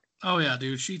 Oh, yeah,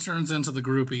 dude. She turns into the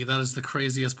groupie. That is the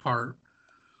craziest part.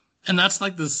 And that's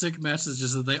like the sick message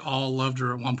is that they all loved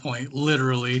her at one point,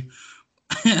 literally.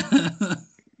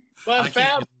 But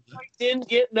Fab didn't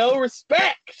get no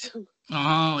respect.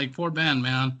 Oh, like poor Ben,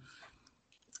 man.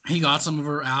 He got some of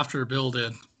her after Bill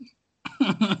did.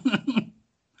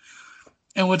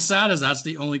 And what's sad is that's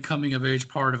the only coming of age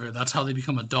part of it. That's how they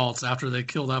become adults after they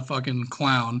kill that fucking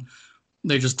clown.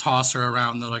 They just toss her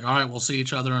around. They're like, all right, we'll see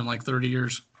each other in like 30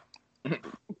 years.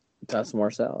 Toss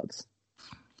more salads.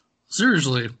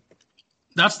 Seriously.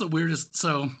 That's the weirdest.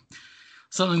 So,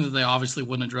 something that they obviously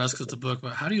wouldn't address because it's a book,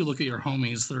 but how do you look at your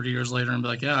homies 30 years later and be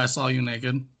like, yeah, I saw you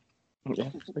naked? Yeah.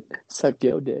 Sucked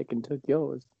your dick and took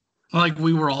yours. Like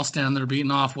we were all standing there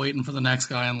beating off, waiting for the next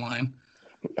guy in line.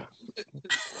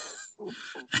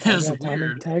 It's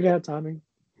weird. Tag out, Tommy.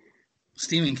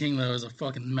 Stephen King, though, is a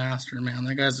fucking master, man.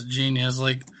 That guy's a genius.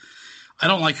 Like, I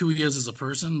don't like who he is as a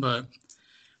person, but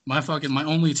my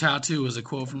only tattoo is a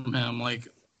quote from him. Like,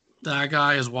 that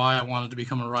guy is why I wanted to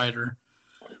become a writer.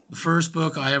 The first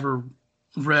book I ever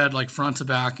read like front to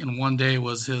back in one day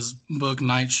was his book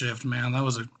Night Shift, man. That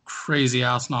was a crazy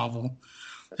ass novel.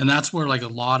 And that's where like a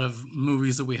lot of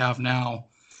movies that we have now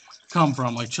come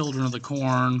from, like Children of the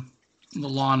Corn, The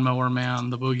Lawnmower Man,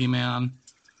 The Boogeyman.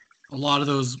 A lot of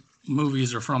those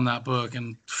movies are from that book.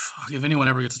 And fuck, if anyone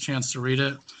ever gets a chance to read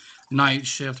it, Night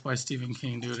Shift by Stephen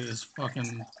King, dude, it is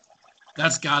fucking.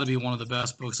 That's got to be one of the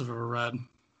best books I've ever read.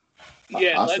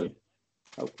 Yeah, Awesome.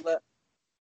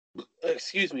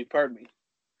 excuse me, pardon me.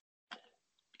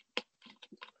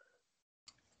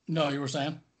 No, you were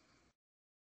saying?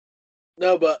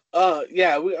 No, but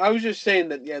I was just saying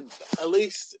that. Yeah, at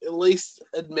least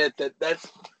admit that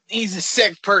he's a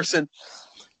sick person,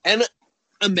 and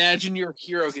imagine your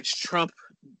hero gets Trump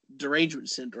derangement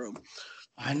syndrome.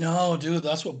 I know, dude.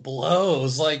 That's what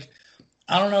blows. Like,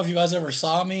 I don't know if you guys ever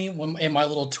saw me in my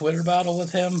little Twitter battle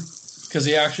with him, because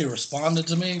he actually responded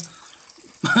to me.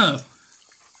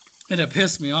 And it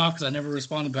pissed me off because I never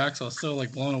responded back, so I was so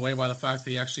like blown away by the fact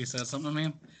that he actually said something to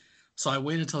me. So I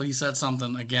waited till he said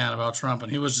something again about Trump,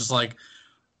 and he was just like,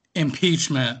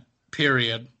 impeachment,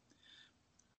 period.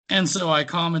 And so I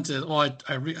commented, well, I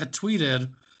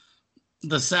tweeted,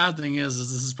 the sad thing is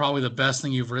this is probably the best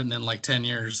thing you've written in like 10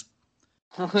 years.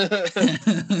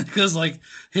 Because like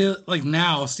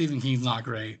now Stephen King's not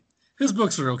great. His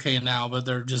books are okay now, but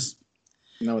they're just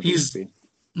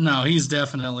he's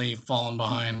definitely fallen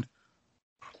behind.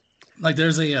 Like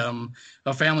there's a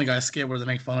Family Guy skit where they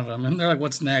make fun of him, and they're like,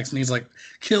 "What's next?" And he's like,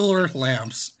 "Killer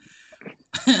lamps,"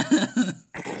 and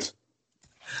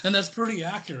that's pretty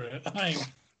accurate.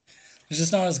 It's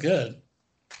just not as good.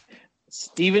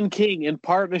 Stephen King in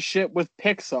partnership with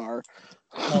Pixar.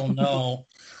 Oh no!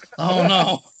 Oh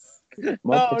no!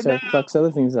 Well, Pixar fucks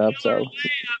other things up, so.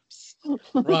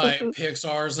 Right,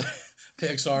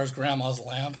 Pixar's grandma's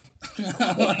lamp.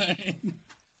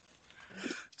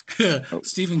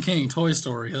 Stephen King, Toy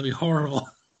Story. That'd be horrible.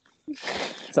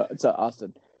 So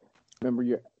Austin,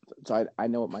 remember I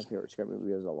know what my favorite scary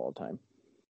movie is of all time.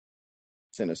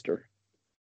 Sinister.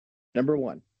 Number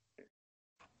 1.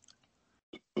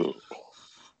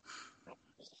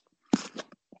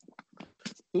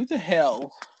 Who the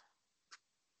hell?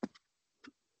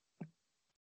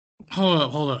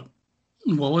 Hold up.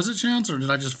 What was it, Chance, or did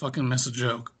I just fucking miss a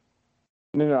joke?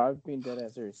 No, I've been dead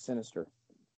ass serious. Sinister.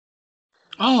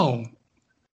 Oh,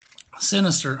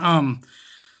 Sinister. I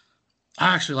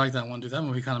actually like that one, dude. That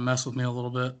movie kind of messed with me a little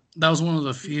bit. That was one of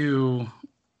the few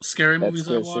scary movies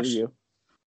I watched. You.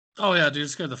 Oh yeah, dude, it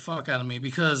scared the fuck out of me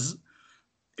because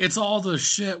it's all the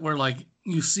shit where like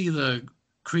you see the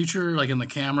creature like in the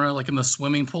camera, like in the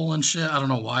swimming pool and shit. I don't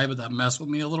know why, but that messed with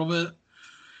me a little bit.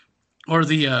 Or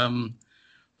the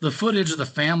footage of the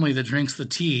family that drinks the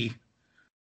tea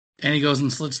and he goes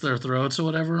and slits their throats or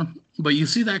whatever. But you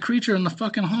see that creature in the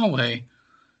fucking hallway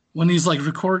when he's like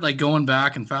going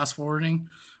back and fast forwarding.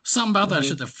 Something about that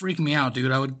shit that freaked me out,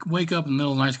 dude. I would wake up in the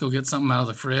middle of the night to go get something out of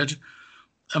the fridge.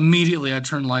 Immediately I'd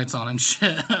turn lights on and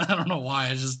shit. I don't know why.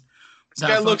 This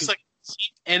guy looks like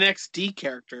an NXT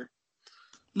character.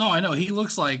 No, I know. He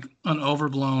looks like an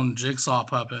overblown jigsaw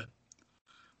puppet.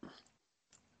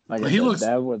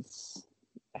 That was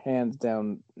hands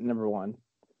down number 1.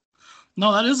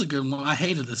 No, that is a good one. I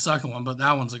hated the second one, but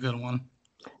that one's a good one.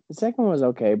 The second one was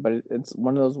okay, but it's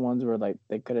one of those ones where like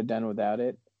they could have done without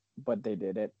it, but they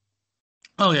did it.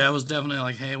 Oh yeah, it was definitely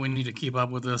like, hey, we need to keep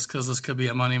up with this because this could be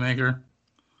a moneymaker.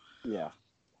 Yeah,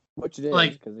 which it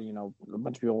is because a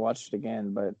bunch of people watched it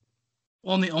again, but.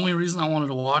 Well, and the only reason I wanted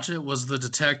to watch it was the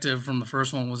detective from the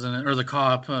first one was in it, or the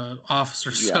cop,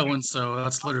 officer so-and-so.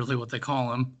 That's literally what they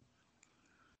call him.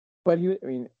 But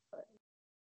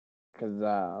because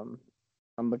I'm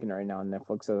looking right now on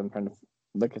Netflix as I'm trying to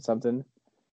look at something.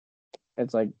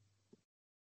 It's like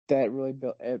that really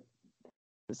built it.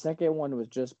 The second one was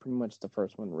just pretty much the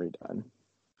first one redone.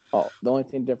 Oh, the only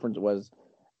thing difference was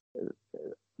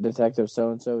Detective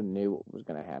so-and-so knew what was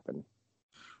going to happen.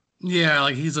 Yeah,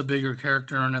 like he's a bigger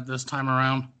character in it this time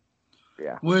around.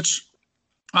 Yeah. Which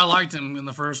I liked him in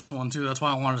the first one too. That's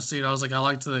why I wanted to see it. I was like, I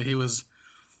liked that he was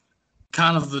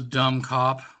kind of the dumb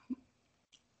cop.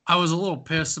 I was a little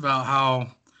pissed about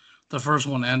how the first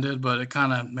one ended, but it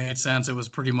kind of made sense. It was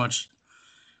pretty much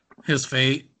his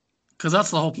fate. Because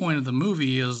that's the whole point of the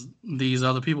movie is these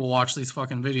other people watch these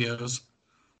fucking videos,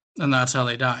 and that's how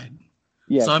they died.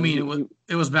 Yeah. So, I mean,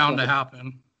 it was bound to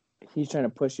happen. He's trying to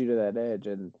push you to that edge,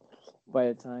 and by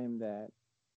the time that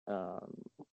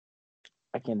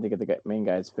I can't think of the main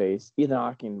guy's face, Ethan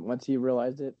Hawke, once he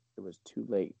realized it, it was too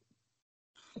late.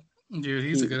 Dude,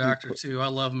 he's a good actor too. I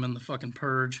love him in the fucking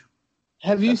Purge.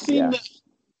 Have you seen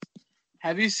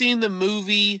the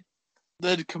movie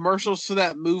the commercials for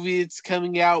that movie that's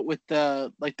coming out with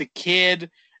the kid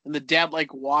and the dad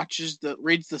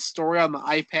reads the story on the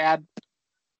iPad?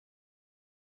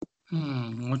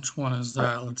 Which one is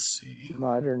that? Let's see.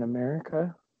 Modern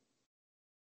America.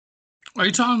 Are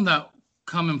you talking about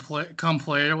come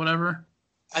play or whatever?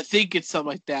 I think it's something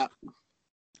like that.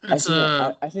 It's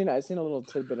I seen a little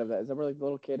tidbit of that. Is that where like the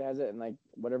little kid has it and like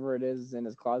whatever it is in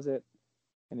his closet,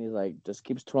 and he's like just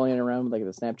keeps twirling it around with like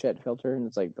the Snapchat filter, and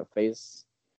it's like the face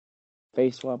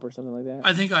swap or something like that.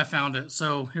 I think I found it.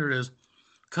 So here it is.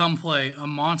 Come play. A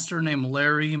monster named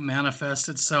Larry manifests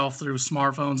itself through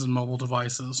smartphones and mobile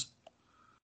devices.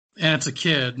 And it's a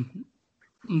kid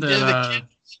that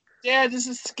Dad, this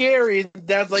is scary.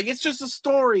 Dad's like, it's just a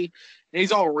story. And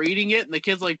he's all reading it, and the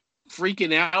kid's like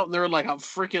freaking out, and they're in like a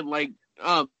freaking like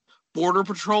border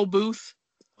patrol booth.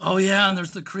 Oh yeah, and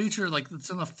there's the creature like that's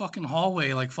in the fucking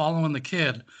hallway, like following the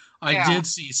kid. I did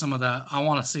see some of that. I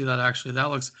want to see that actually. That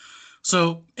looks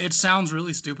so. It sounds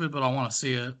really stupid, but I want to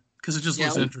see it because it just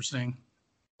looks interesting.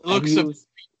 It looks so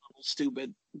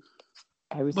stupid.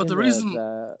 Have you seen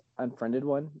the Unfriended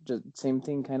one? Just same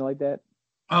thing, kind of like that.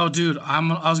 Oh, dude, I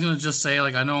was gonna just say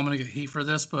like I know I'm gonna get heat for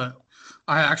this, but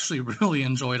I actually really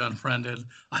enjoyed Unfriended.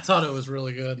 I thought it was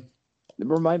really good.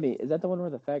 Remind me, is that the one where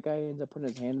the fat guy ends up putting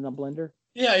his hand in the blender?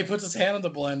 Yeah, he puts his hand in the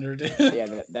blender, dude.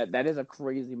 Yeah, that is a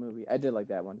crazy movie. I did like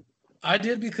that one. I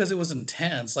did because it was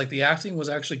intense. Like the acting was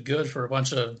actually good for a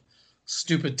bunch of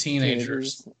stupid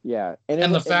teenagers. Yeah,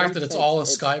 and the fact that it's all a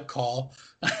Skype call.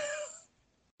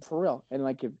 For real, and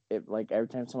like if like every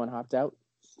time someone hopped out,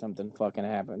 something fucking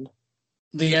happened.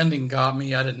 The ending got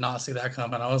me. I did not see that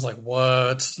coming. I was like,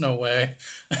 what? No way.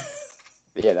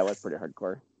 Yeah, that was pretty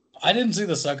hardcore. I didn't see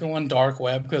the second one, Dark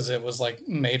Web, because it was like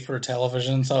made for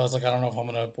television. So I was like, I don't know if I'm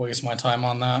going to waste my time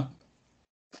on that.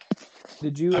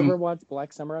 Did you ever watch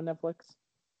Black Summer on Netflix?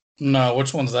 No,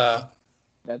 which one's that?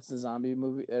 That's the zombie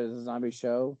movie. It's a zombie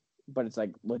show, but it's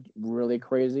like really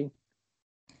crazy.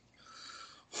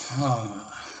 Huh.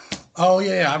 Oh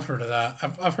yeah, I've heard of that.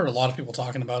 I've heard a lot of people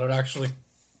talking about it actually.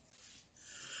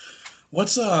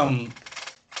 What's That's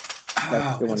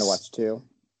a good one to watch too.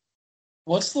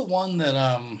 What's the one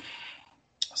that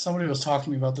somebody was talking to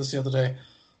me about this the other day?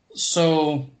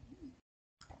 So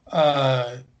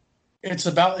it's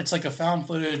like a found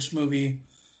footage movie.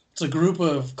 It's a group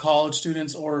of college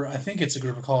students, or I think it's a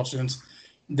group of college students.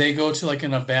 They go to like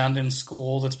an abandoned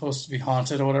school that's supposed to be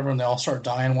haunted or whatever, and they all start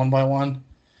dying one by one.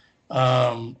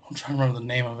 I'm trying to remember the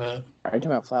name of it. Are you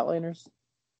talking about Flatliners?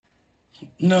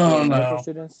 No.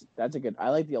 Students? That's a good. I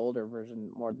like the older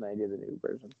version more than I do the new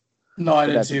version. No, I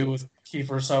did too, with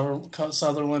Kiefer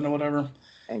Sutherland or whatever.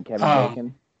 And Kevin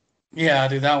Bacon. Yeah,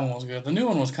 dude, that one was good. The new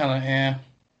one was kind of eh.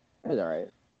 It was alright.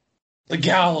 The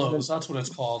Gallows, that's what it's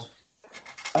called.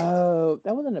 Oh,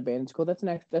 that wasn't an abandoned school. That's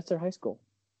their high school.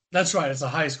 That's right. It's a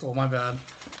high school. My bad.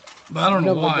 But I don't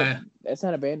know why. That's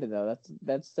not abandoned though.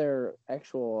 That's their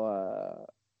actual.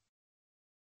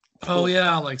 Oh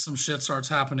yeah, like some shit starts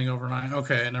happening overnight.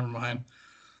 Okay, never mind.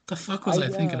 The fuck was I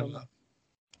thinking about?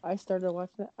 I started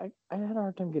watching it. I had a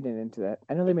hard time getting into that.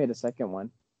 I know they made a second one.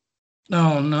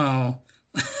 No.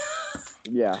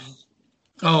 Yeah.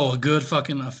 Oh, a good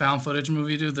fucking found footage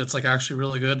movie, dude. That's like actually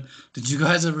really good. Did you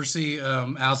guys ever see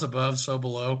As Above, So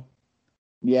Below?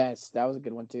 Yes, that was a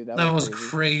good one too. That was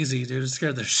crazy, dude. It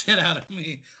scared the shit out of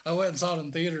me. I went and saw it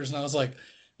in theaters, and I was like,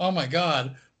 "Oh my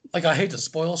god!" Like I hate to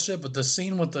spoil shit, but the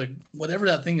scene with the whatever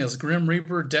that thing is, Grim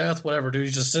Reaper, Death, whatever, dude.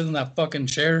 He's just sitting in that fucking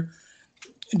chair,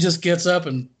 and just gets up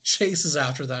and chases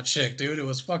after that chick, dude. It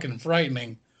was fucking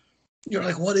frightening. You're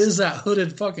like, "What is that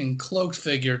hooded fucking cloaked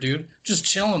figure, dude? Just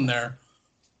chilling there."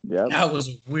 Yeah, that was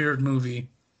a weird movie.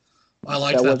 I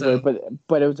liked that though.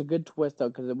 But it was a good twist though,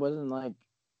 because it wasn't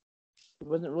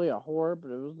really a horror, but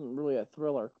it wasn't really a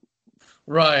thriller.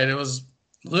 Right. It was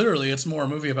literally, it's more a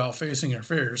movie about facing your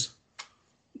fears.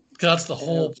 That's the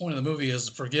whole point of the movie, is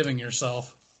forgiving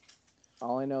yourself.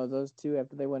 All I know is those two,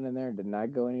 after they went in there, did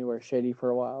not go anywhere shady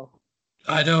for a while.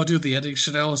 I know, dude. The ending,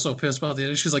 Chanel was so pissed about the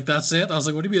ending. She's like, "That's it?" I was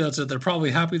like, "What do you mean that's it?" They're probably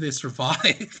happy they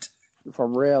survived. For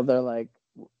real, they're like...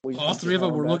 All three of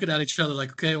them were looking at each other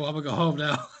like, "Okay, well, I'm going to go home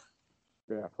now."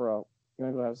 Yeah, for real. You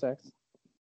want to go have sex?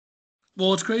 Well,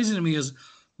 what's crazy to me is,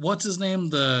 what's his name?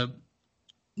 The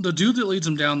dude that leads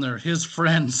him down there, his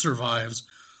friend survives.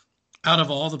 Out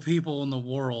of all the people in the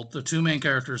world, the two main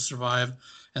characters survive,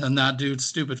 and then that dude's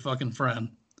stupid fucking friend.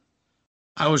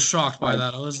 I was shocked by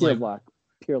that. I was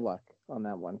pure luck on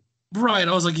that one. Right.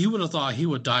 I was like, you would have thought he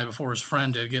would die before his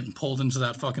friend did, getting pulled into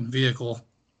that fucking vehicle.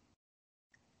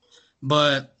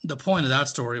 But the point of that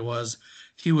story was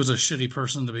he was a shitty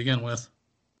person to begin with.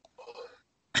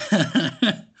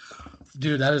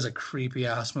 Dude, that is a creepy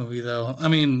ass movie, though. I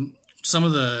mean, some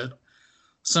of the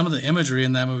imagery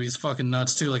in that movie is fucking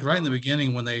nuts too. Like right in the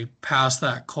beginning when they pass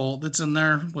that cult that's in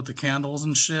there with the candles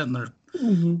and shit, and they're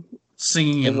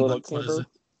singing There's a in little what is camper. it?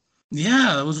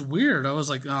 Yeah, that was weird. I was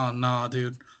like, oh nah,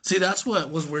 dude. See, that's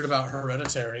what was weird about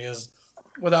Hereditary is,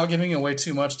 without giving away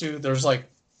too much, dude. There's like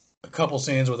a couple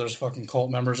scenes where there's fucking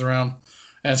cult members around,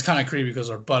 and it's kind of creepy because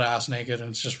they're butt ass naked, and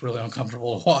it's just really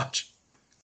uncomfortable to watch.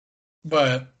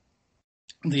 But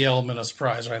the element of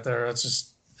surprise right there,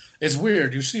 it's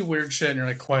weird. You see weird shit, and you're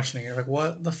like questioning. You're like,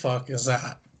 what the fuck is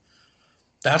that?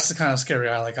 That's the kind of scary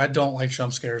I like. I don't like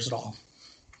jump scares at all.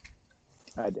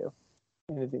 I do.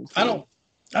 Anything I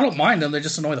don't mind them. They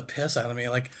just annoy the piss out of me.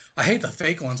 Like I hate the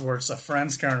fake ones where it's a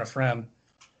friend scaring a friend.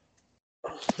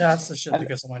 That's the shit that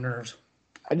gets on my nerves.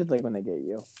 I just like when they get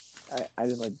you. I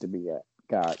just like to be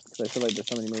got because I feel like there's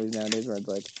so many movies nowadays where it's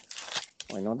like,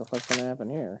 well, I know what the fuck's gonna happen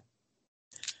here.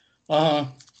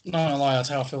 Not gonna lie, that's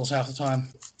how it feels half the time.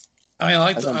 I mean,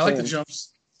 I like the jumps.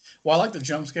 Well, I like the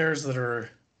jump scares that are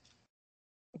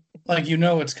like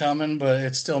it's coming, but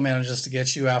it still manages to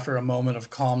get you after a moment of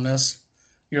calmness.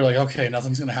 You're like, okay,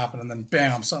 nothing's gonna happen, and then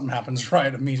bam, something happens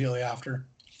right immediately after.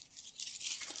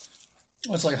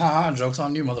 It's like, haha, joke's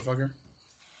on you, motherfucker.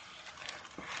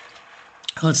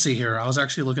 Let's see here. I was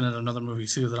actually looking at another movie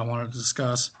too that I wanted to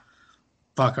discuss.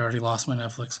 Fuck, I already lost my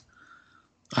Netflix.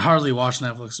 I hardly watch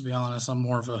Netflix, to be honest. I'm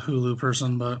more of a Hulu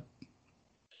person, but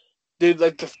Dude,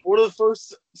 like one of the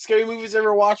first scary movies I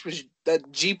ever watched was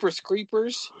that Jeepers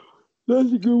Creepers.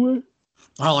 That's a good one.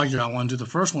 I like that one, dude. The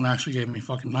first one actually gave me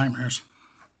fucking nightmares.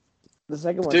 The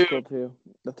second one's cool too.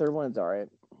 The third one's alright.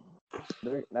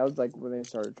 That was like when they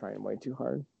started trying way too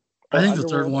hard. I think the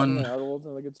third one. Underworld's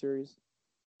another good series.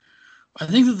 I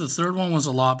think that the third one was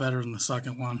a lot better than the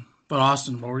second one. But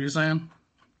Austin, what were you saying?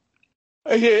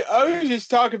 Okay, I was just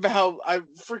talking about how I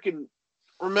freaking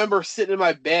remember sitting in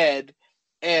my bed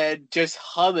and just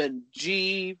humming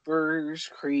Jeepers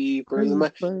Creepers. And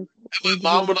my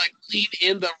mom would like lean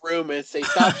in the room and say,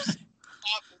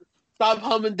 Stop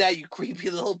humming that, you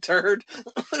creepy little turd.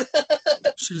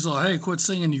 She's like, hey, quit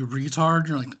singing, you retard.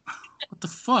 You're like, what the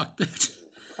fuck, bitch?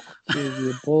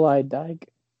 You bull-eyed dyke.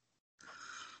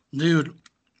 Dude,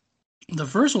 the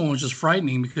first one was just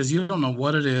frightening because you don't know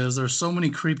what it is. There's so many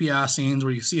creepy ass scenes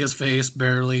where you see his face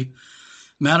barely.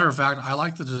 Matter of fact, I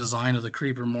like the design of the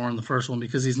creeper more in the first one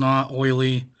because he's not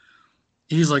oily.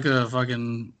 He's like a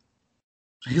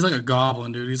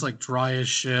goblin, dude. He's like dry as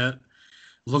shit.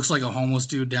 Looks like a homeless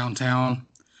dude downtown.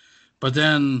 But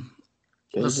then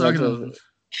the second,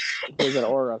 there's an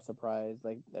aura of surprise.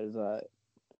 Like there's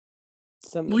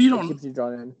something that keeps you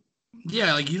drawn in.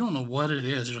 Yeah, like you don't know what it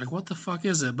is. You're like, what the fuck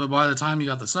is it? But by the time you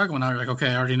got the second one out, you're like, okay,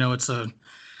 I already know it's a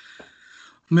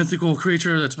mythical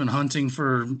creature that's been hunting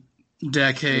for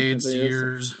decades,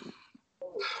 years.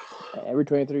 Every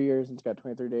 23 years, it's got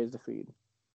 23 days to feed.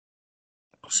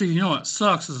 See, you know what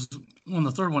sucks is when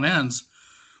the third one ends,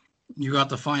 you got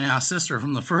the fine ass sister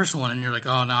from the first one, and you're like,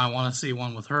 oh, now I want to see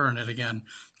one with her in it again,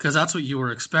 because that's what you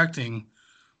were expecting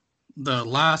the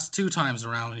last two times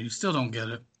around, and you still don't get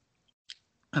it.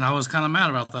 And I was kind of mad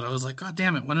about that. I was like, God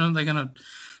damn it, when are they going to...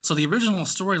 So the original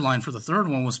storyline for the third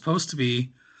one was supposed to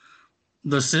be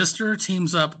the sister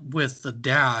teams up with the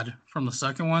dad from the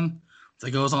second one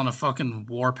that goes on a fucking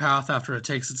warpath after it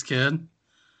takes its kid.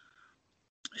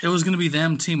 It was going to be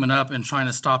them teaming up and trying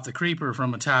to stop the creeper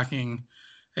from attacking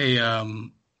a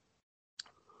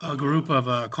group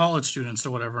of college students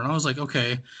or whatever. And I was like,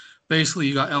 okay, basically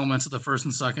you got elements of the first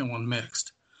and second one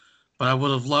mixed. But I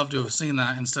would have loved to have seen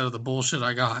that instead of the bullshit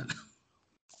I got. The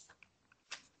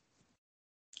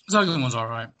second one's all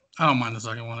right. I don't mind the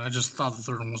second one. I just thought the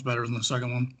third one was better than the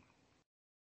second one.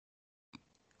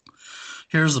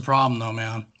 Here's the problem, though,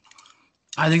 man.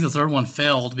 I think the third one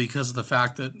failed because of the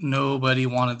fact that nobody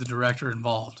wanted the director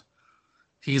involved.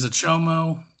 He's a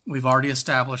chomo. We've already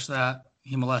established that.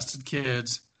 He molested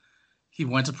kids. He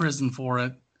went to prison for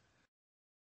it.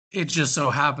 It just so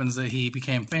happens that he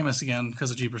became famous again because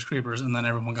of Jeepers Creepers, and then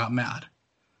everyone got mad.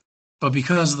 But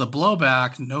because of the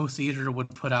blowback, no theater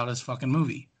would put out his fucking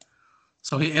movie.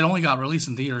 So it only got released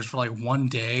in theaters for like one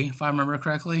day, if I remember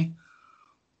correctly.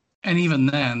 And even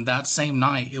then, that same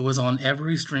night, it was on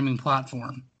every streaming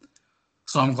platform.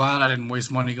 So I'm glad I didn't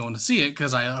waste money going to see it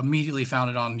because I immediately found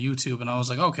it on YouTube, and I was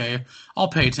like, okay, I'll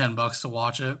pay $10 to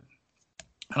watch it.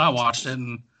 And I watched it,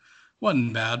 and it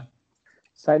wasn't bad.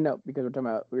 Side note, because we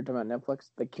were talking about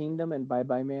Netflix, The Kingdom and Bye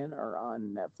Bye Man are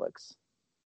on Netflix.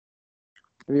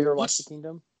 Have you ever watched The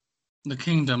Kingdom? The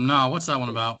Kingdom, no. What's that one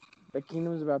about? The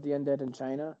Kingdom is about the undead in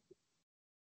China.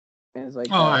 And it's like,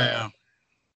 yeah.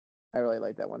 I really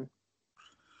like that one.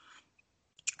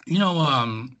 You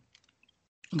know,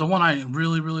 the one I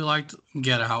really, really liked,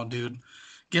 Get Out, dude.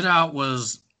 Get Out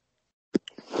was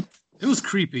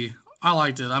creepy. I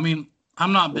liked it. I mean,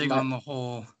 I'm not big on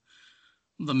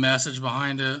the message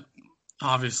behind it.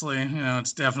 Obviously,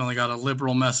 it's definitely got a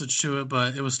liberal message to it,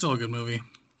 but it was still a good movie.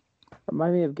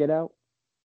 Remind me of Get Out.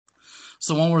 It's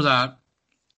the one where that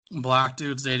black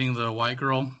dude's dating the white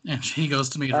girl, and he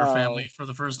goes to meet her family for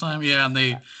the first time. Yeah, and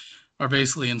they are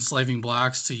basically enslaving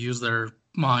blacks to use their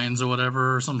minds or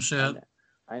whatever, or some shit.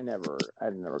 I never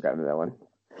got into that one.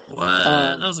 What?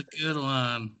 That was a good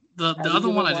one. The other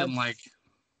one I didn't like.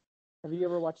 Have you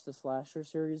ever watched the Slasher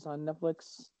series on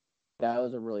Netflix?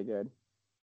 Those are really good.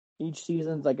 Each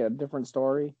season's like a different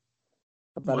story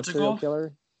about a serial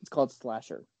killer. It's called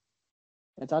Slasher.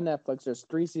 It's on Netflix. There's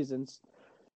 3 seasons.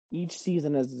 Each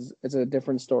season is a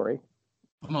different story.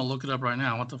 I'm gonna look it up right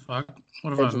now. What the fuck?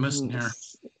 What have I missed here?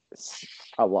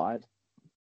 A lot.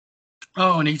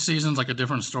 Oh, and each season's like a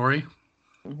different story?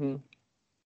 Mm-hmm.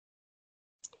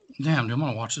 Damn, dude, I'm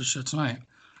gonna watch this shit tonight.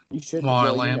 You should. While I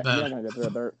lay in bed. You're not gonna go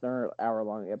through it. They're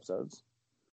hour-long episodes.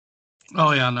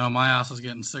 Oh, yeah, no, my ass is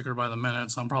getting sicker by the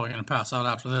minute, so I'm probably gonna pass out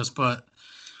after this, but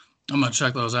I'm gonna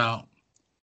check those out.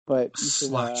 But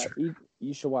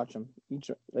you should watch them.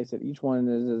 Like I said, each one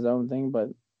is his own thing, but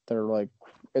they're like,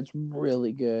 it's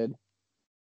really good.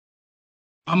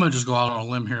 I'm gonna just go out on a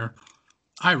limb here.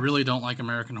 I really don't like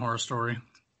American Horror Story.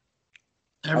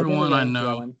 Everyone I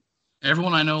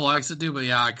know likes it, dude, but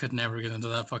yeah, I could never get into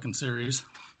that fucking series.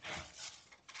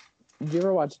 Did you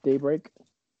ever watch Daybreak?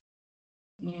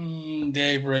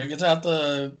 Daybreak. It's at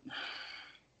the...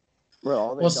 Where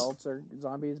all the adults are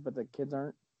zombies, but the kids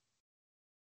aren't?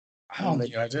 I don't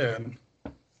think I did.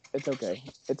 It's okay.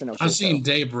 It's an okay I've seen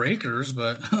Daybreakers,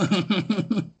 but...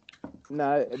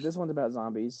 No, this one's about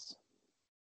zombies.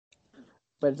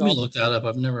 But Let me look that up.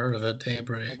 I've never heard of it.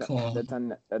 Daybreak. That's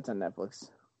on Netflix.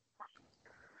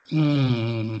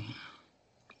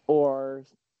 Or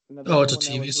it's a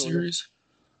TV series?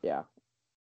 Yeah.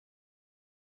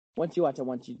 Once you watch it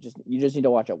you just need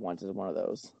to watch it once. It's one of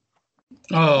those.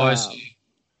 Oh, I see.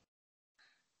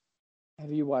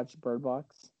 Have you watched Bird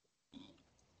Box?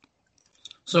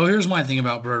 So here's my thing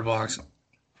about Bird Box.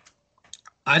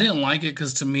 I didn't like it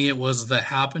because to me it was The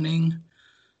Happening,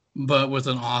 but with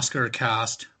an Oscar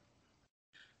cast.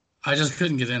 I just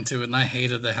couldn't get into it, and I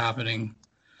hated The Happening.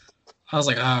 I was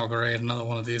like, oh, great, another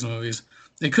one of these movies.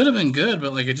 It could have been good,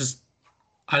 but I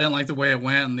didn't like the way it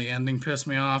went, and the ending pissed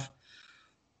me off.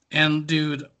 And,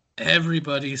 dude,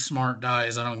 everybody smart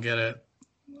dies. I don't get it.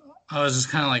 I was just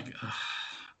kind of like, ugh,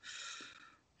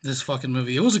 this fucking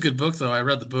movie. It was a good book, though. I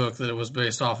read the book that it was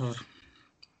based off of.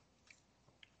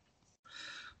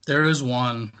 There is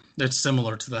one that's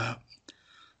similar to that.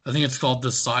 I think it's called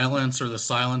The Silence or The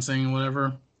Silencing or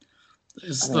whatever.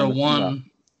 It's the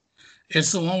one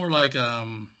where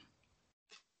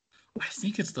I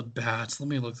think it's the bats. Let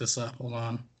me look this up. Hold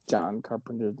on. John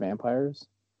Carpenter's Vampires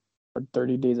or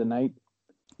 30 Days a Night.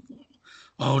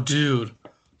 Oh, dude.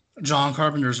 John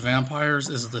Carpenter's Vampires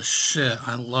is the shit.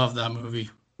 I love that movie.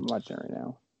 I'm watching it right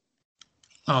now.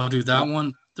 Oh, dude, that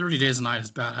one, 30 Days a Night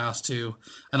is badass too.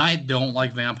 And I don't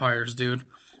like vampires, dude.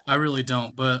 I really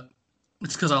don't, but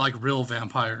it's because I like real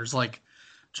vampires. Like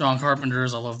John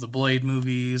Carpenter's, I love the Blade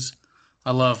movies.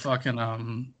 I love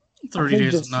fucking 30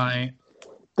 Days a Night.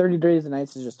 30 Days a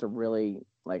Night is just a really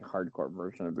hardcore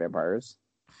version of vampires.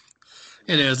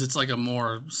 It is. It's like a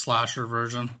more slasher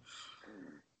version.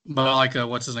 But I like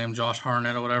what's his name, Josh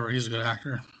Hartnett or whatever. He's a good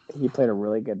actor. He played a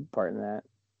really good part in that.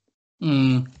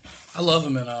 I love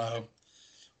him in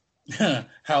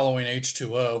Halloween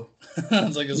H2O.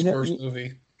 It's like his first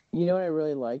movie. You know what I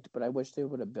really liked, but I wish they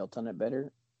would have built on it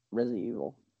better? Resident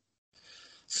Evil.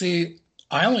 See,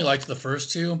 I only liked the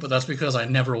first 2, but that's because I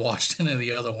never watched any of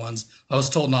the other ones. I was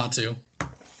told not to.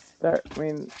 It's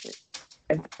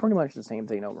pretty much the same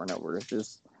thing over and over. It's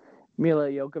just Mila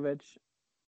Jovovich.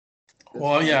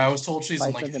 Well, yeah, I was told she's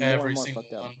in every single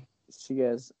one. She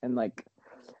is, and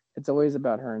it's always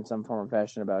about her in some form or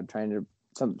fashion about trying to.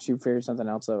 She figures something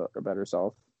else out about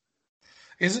herself.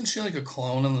 Isn't she like a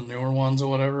clone in the newer ones or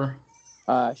whatever?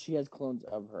 She has clones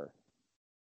of her.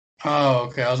 Oh,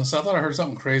 okay. I thought I heard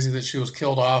something crazy that she was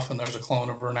killed off and there's a clone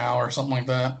of her now or something like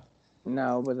that.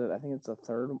 No, but I think it's the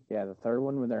third. Yeah, the third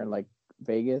one when they're in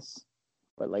Vegas,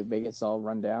 but Vegas all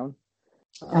run down.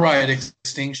 Right,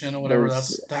 Extinction or whatever.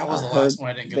 That was the last one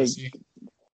I didn't get to see.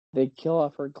 They kill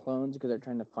off her clones because they're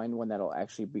trying to find one that'll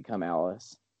actually become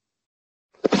Alice.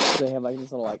 So they have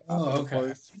this little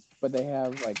horse, but they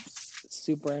have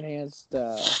super enhanced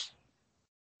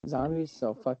zombies.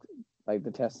 So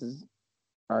the test is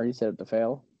already set up to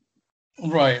fail.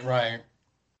 Right.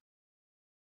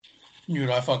 Dude,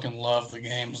 I fucking love the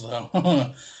games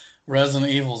though.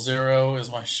 Resident Evil Zero is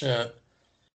my shit.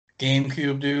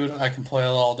 GameCube, dude, I can play it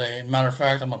all day. Matter of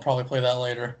fact, I'm gonna probably play that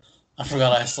later. I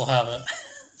forgot I still have it.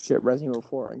 Shit, Resident Evil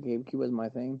 4 on GameCube was my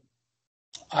thing.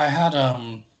 I had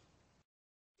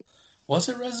was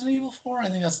it Resident Evil 4? I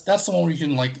think that's the one where you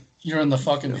can like you're in the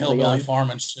fucking hillbilly Leon.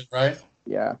 farm and shit, right?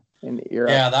 Yeah, and you're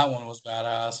Yeah, that one was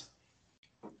badass.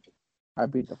 I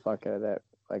beat the fuck out of that.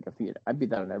 Like I beat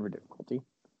that on every difficulty.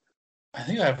 I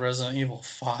think I have Resident Evil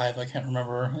 5. I can't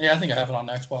remember. Yeah, I think I have it on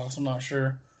Xbox. I'm not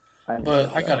sure. I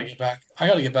gotta get back. I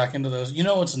gotta get back into those. You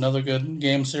know what's another good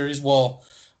game series? Well,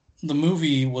 the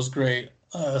movie was great.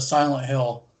 Silent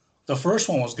Hill. The first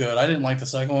one was good. I didn't like the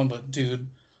second one, but dude,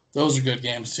 those are good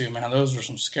games too, man. Those are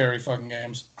some scary fucking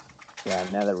games. Yeah,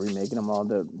 now that we're making them all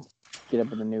to get up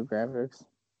with the new graphics.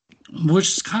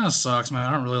 Which kind of sucks, man.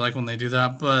 I don't really like when they do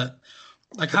that, but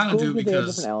I kind of do They have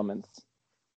because different elements.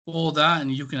 well, that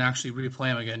and you can actually replay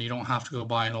them again. You don't have to go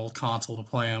buy an old console to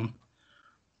play them.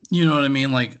 You know what I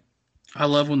mean? Like, I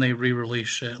love when they re-release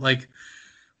shit. Like,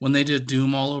 when they did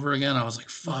Doom all over again, I was like,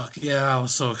 fuck, yeah, I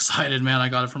was so excited, man. I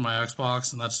got it from my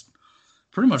Xbox, and that's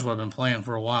pretty much what I've been playing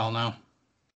for a while now.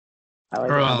 I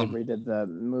like how they redid the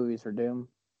movies for Doom.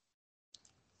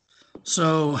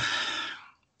 So,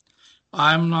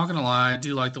 I'm not going to lie. I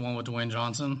do like the one with Dwayne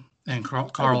Johnson and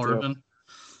Carl Urban.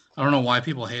 I don't know why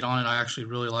people hate on it. I actually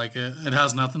really like it. It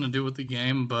has nothing to do with the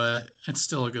game, but it's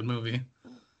still a good movie.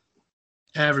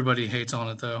 Everybody hates on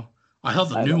it, though. I thought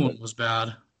the new one was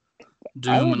bad.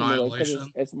 Doom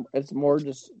Annihilation. It's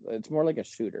more like a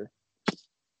shooter.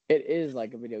 It is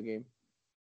like a video game.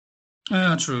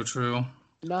 Yeah, true.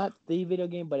 Not the video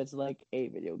game, but it's like a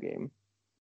video game.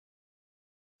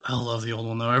 I love the old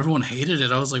one though. Everyone hated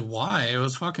it. I was like, why? It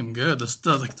was fucking good.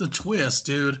 The twist,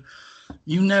 dude.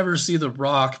 You never see The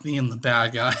Rock being the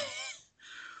bad guy.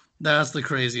 That's the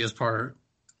craziest part.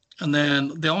 And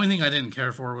then the only thing I didn't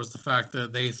care for was the fact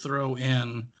that they throw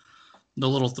in the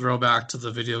little throwback to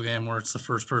the video game where it's the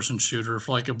first-person shooter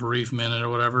for like a brief minute or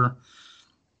whatever.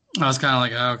 I was kind of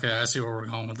like, okay, I see where we're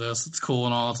going with this. It's cool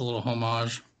and all. It's a little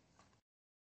homage.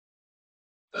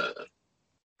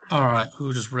 All right,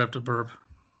 who just ripped a burp?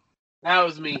 That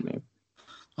was me.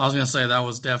 I was going to say that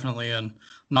was definitely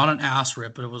not an ass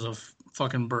rip, but it was a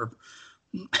fucking burp.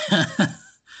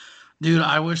 Dude,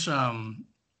 I wish, so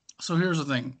here's the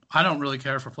thing. I don't really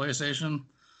care for PlayStation,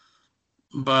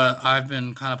 but I've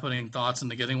been kind of putting thoughts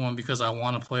into getting one because I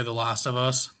want to play The Last of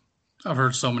Us. I've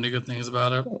heard so many good things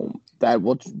about it. That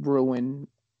will ruin,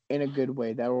 in a good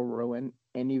way, that will ruin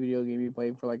any video game you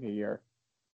play for like a year.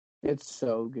 It's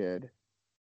so good.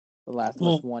 The Last of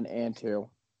Us 1 and 2.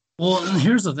 Well, and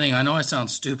here's the thing. I know I sound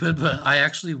stupid, but I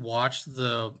actually watched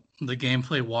the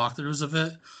gameplay walkthroughs of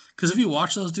it. Because if you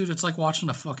watch those, dude, it's like watching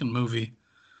a fucking movie.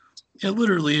 It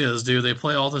literally is, dude. They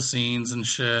play all the scenes and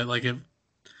shit. Like, I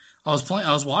was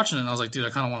watching it, and I was like, dude, I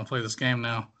kind of want to play this game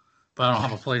now. But I don't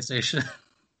have a PlayStation.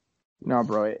 No,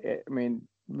 bro. I mean,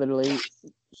 literally,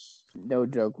 no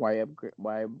joke. Why I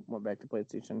went back to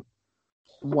PlayStation?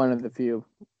 One of the few.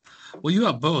 Well, you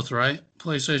have both, right?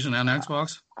 PlayStation and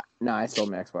Xbox? No, I still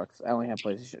have an Xbox. I only have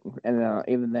PlayStation. And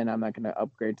even then, I'm not going to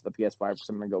upgrade to the PS5 because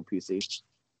I'm going to go PC.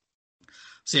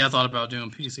 See, I thought about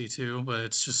doing PC too, but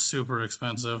it's just super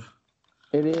expensive.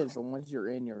 It is. And once you're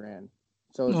in, you're in.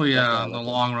 So well, yeah, in the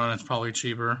long run, it's probably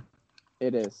cheaper.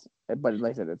 It is. But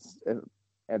like I said,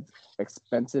 it's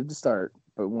expensive to start.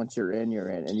 But once you're in, you're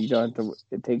in. And you don't have to...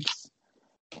 It takes...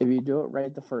 If you do it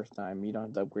right the first time, you don't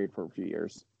have to upgrade for a few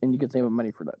years. And you can save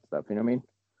money for that stuff, you know what I mean?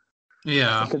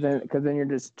 Yeah. Because then you're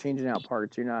just changing out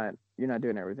parts. You're not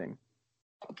doing everything.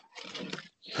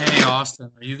 Hey,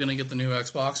 Austin, are you going to get the new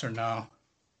Xbox or no?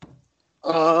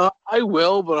 I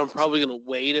will, but I'm probably going to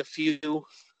wait a few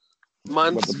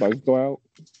months. Let the bugs go out?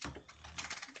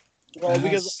 Well,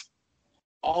 because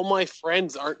all my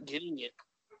friends aren't getting it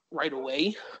right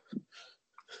away.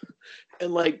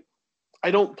 And, like, I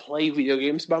don't play video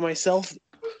games by myself.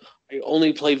 I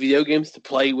only play video games to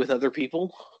play with other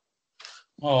people.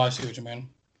 Oh, I see what you mean.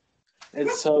 And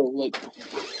so, like,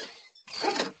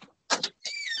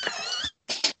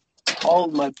 all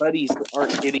of my buddies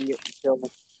aren't getting it until...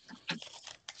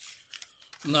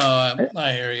 No,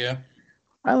 I hear you.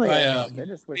 I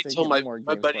just wish until my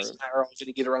buddies and I are all going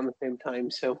to get around the same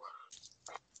time, so...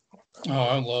 Oh,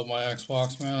 I love my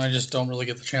Xbox, man. I just don't really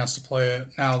get the chance to play it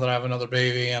now that I have another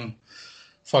baby and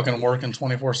fucking working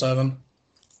 24/7.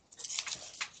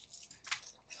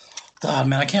 God,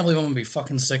 man, I can't believe I'm going to be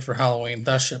fucking sick for Halloween.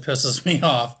 That shit pisses me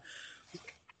off.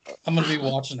 I'm going to be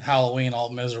watching Halloween all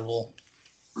miserable.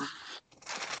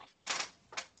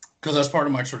 Because that's part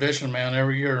of my tradition, man.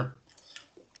 Every year,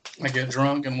 I get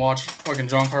drunk and watch fucking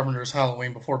John Carpenter's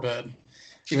Halloween before bed.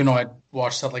 Even though I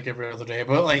watch that like every other day.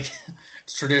 But like,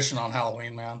 it's tradition on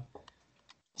Halloween, man.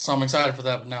 So I'm excited for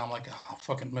that, but now I'm like, oh, I'm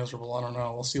fucking miserable. I don't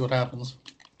know. We'll see what happens.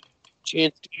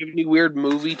 Chance, do you have any weird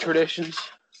movie traditions?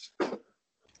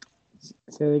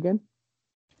 Say it again.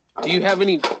 Do you have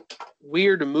any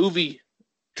weird movie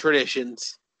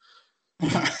traditions?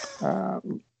 I'll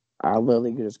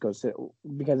literally just go sit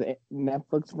because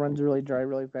Netflix runs really dry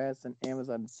really fast and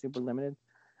Amazon is super limited.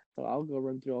 So I'll go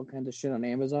run through all kinds of shit on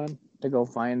Amazon to go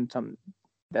find something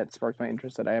that sparks my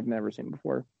interest that I have never seen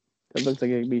before. It looks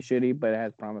like it could be shitty, but it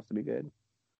has promise to be good.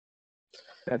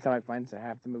 That's how I find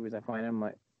half the movies I find. I'm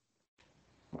like,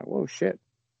 whoa, shit.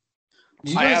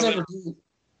 Do you guys ever do...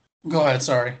 Go ahead,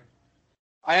 sorry.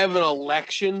 I have an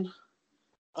election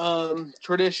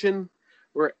tradition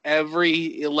where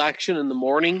every election in the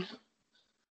morning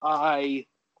I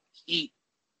eat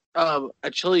a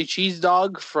chili cheese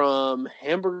dog from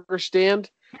Hamburger Stand.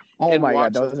 Oh my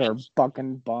god, those are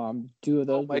fucking bomb. 2 of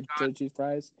those with chili cheese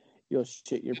fries. You'll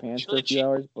shit your pants for a few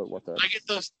hours, but what's up? I get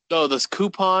those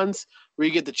coupons where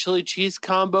you get the chili cheese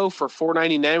combo for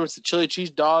 $4.99. It's the chili cheese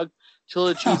dog,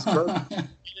 chili cheese burger, and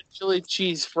chili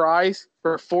cheese fries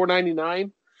for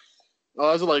 $4.99. I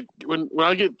was like, when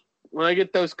I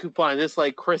get those coupons, it's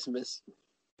like Christmas.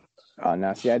 Oh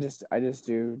no! See, I just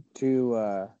do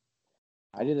 2.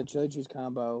 I did a chili cheese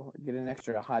combo. Get an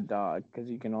extra hot dog because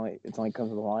it only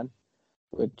comes with 1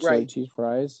 with chili cheese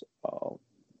fries. Oh.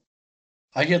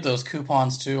 I get those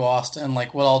coupons too, Austin.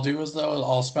 Like, what I'll do is, though,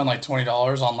 I'll spend like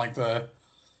 $20 on like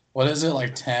what is it,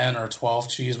 like 10 or 12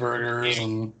 cheeseburgers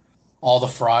and all the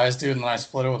fries, dude, and then I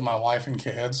split it with my wife and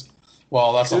kids.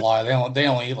 Well, that's a lie. They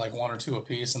only eat like 1 or 2 a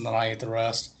piece, and then I eat the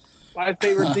rest. My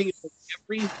favorite thing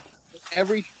is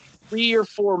every 3 or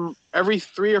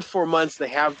 4 months they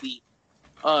have the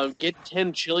get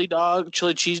 10 chili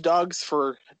cheese dogs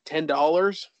for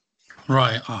 $10.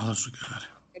 Right. Oh, those are good.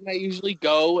 And I usually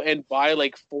go and buy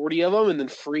like 40 of them and then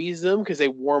freeze them because they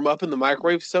warm up in the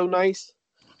microwave so nice.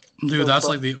 Dude, that's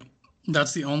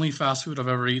the only fast food I've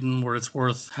ever eaten where it's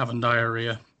worth having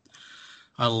diarrhea.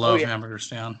 I love Hamburger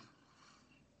Stand.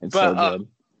 It's so good.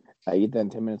 I eat that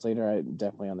and 10 minutes later, I'm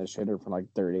definitely on the shitter for like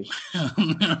 30.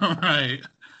 Right.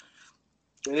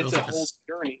 And it's a whole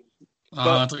journey.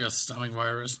 It's like a stomach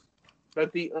virus.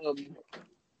 But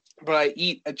I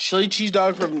eat a chili cheese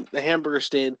dog from the Hamburger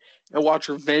Stand and watch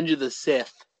Revenge of the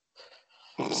Sith.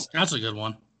 That's a good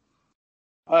one.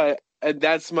 And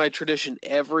that's my tradition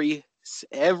every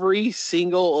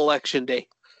single election day.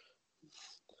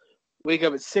 Wake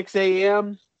up at 6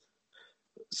 a.m.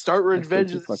 Start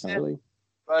Revenge of the Sith. Early.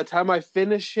 By the time I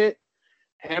finish it,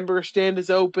 Hamburger Stand is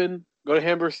open. Go to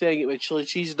Hamburger Stand, get my chili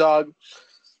cheese dog.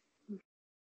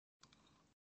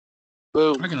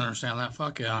 Boom. I can understand that.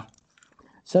 Fuck yeah.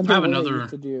 Something I used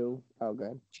to do. Oh,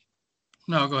 good.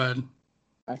 No, go ahead.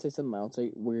 I say something else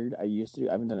weird. I used to do.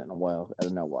 I haven't done it in a while. I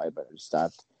don't know why, but I just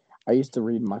stopped. I used to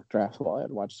read mock drafts while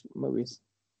I'd watch movies.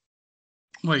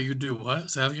 Wait, you do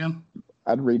what? Say that again?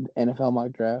 I'd read NFL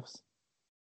mock drafts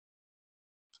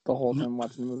the whole time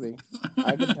watching the movie.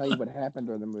 I can tell you what happened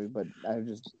during the movie, but I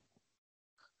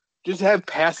just have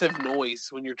passive noise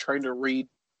when you're trying to read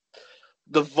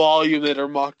the volume that are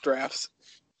mock drafts.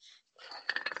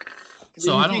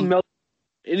 So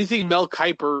anything Mel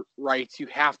Kiper writes, you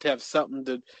have to have something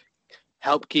to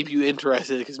help keep you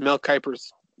interested because Mel Kiper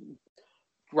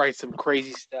writes some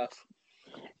crazy stuff.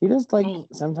 He just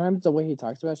sometimes the way he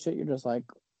talks about shit, you're just like,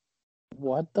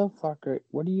 what the fuck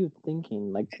what are you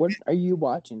thinking? Like, what are you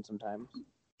watching sometimes?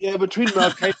 Yeah, between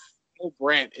Mel Kiper and Bill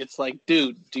Brandt, it's like,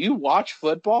 dude, do you watch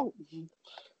football?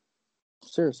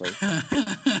 Seriously.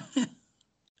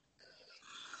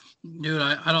 Dude,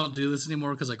 I don't do this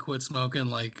anymore because I quit smoking.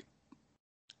 Like,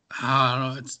 I don't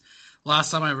know. It's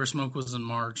last time I ever smoked was in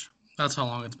March. That's how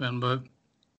long it's been. But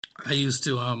I used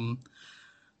to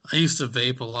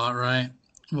vape a lot, right?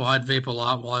 Well, I'd vape a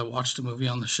lot while I watched a movie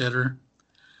on the shitter.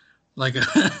 Like,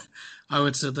 I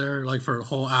would sit there like for a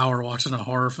whole hour watching a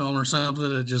horror film or something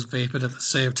and just vape it at the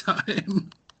same time.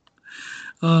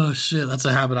 Oh shit, that's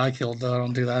a habit I killed though. I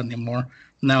don't do that anymore.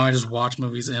 Now I just watch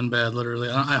movies in bed, literally.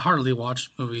 I hardly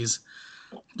watch movies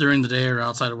during the day or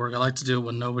outside of work. I like to do it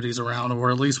when nobody's around, or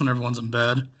at least when everyone's in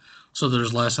bed, so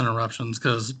there's less interruptions.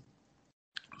 Because,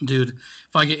 dude,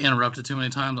 if I get interrupted too many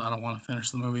times, I don't want to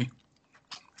finish the movie.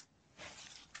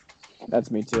 That's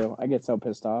me too. I get so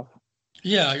pissed off.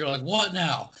 Yeah, you're like, what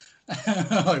now?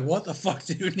 Like, what the fuck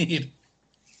do you need?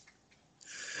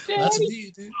 Daddy. That's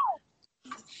me, dude.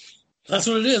 That's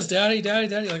what it is, daddy.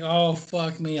 Like, oh,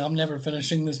 fuck me. I'm never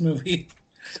finishing this movie.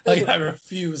 Like, I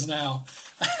refuse now.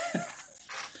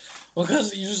 Well,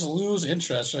 because you just lose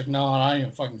interest. You're like, no, I don't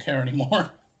even fucking care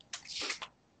anymore.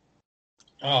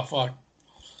 Oh, fuck.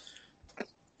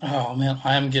 Oh, man,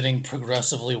 I'm getting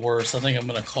progressively worse. I think I'm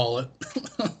going to call it.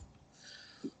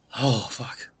 Oh,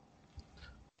 fuck.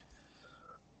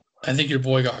 I think your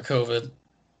boy got COVID.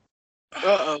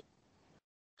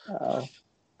 Oh,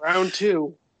 Round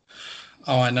 2.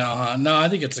 Oh, I know, huh? No, I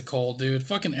think it's a cold, dude.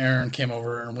 Fucking Aaron came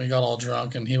over and we got all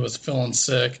drunk and he was feeling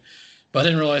sick. But I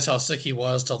didn't realize how sick he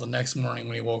was till the next morning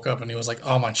when he woke up and he was like,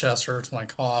 oh, my chest hurts, my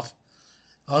cough.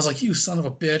 I was like, you son of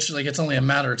a bitch. Like, it's only a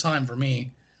matter of time for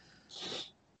me.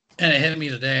 And it hit me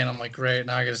today and I'm like, great,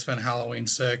 now I get to spend Halloween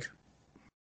sick.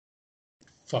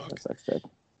 Fuck. that sucks, dude.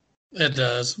 It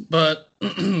does. But,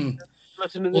 Listen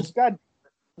to this, God.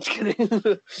 Just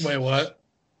kidding. wait, what?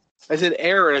 I said,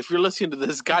 Aaron, if you're listening to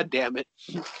this, God damn it.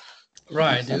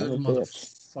 Right, Son dude, of a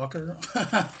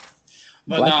motherfucker.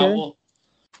 But Black hair? no,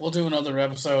 we'll do another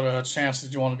episode. Chance,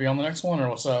 did you want to be on the next one or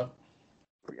what's up?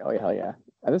 Oh, hell yeah.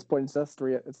 At this point, it's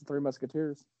the Three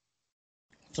Musketeers.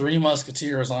 Three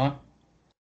Musketeers, huh?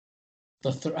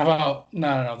 How about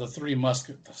no, the Three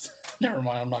Musketeers. Never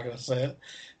mind, I'm not gonna say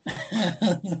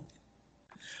it.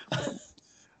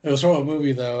 It was from a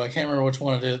movie though. I can't remember which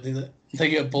one it is. They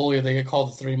get bullied. They get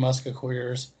called the Three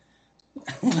Musketeers.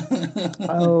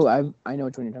 Oh, I know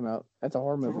which one you're talking about. That's a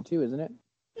horror movie too, isn't it?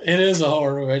 It is a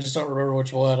horror movie. I just don't remember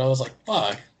which one. I was like,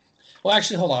 fuck. Well,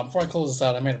 actually, hold on. Before I close this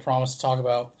out, I made a promise to talk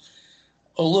about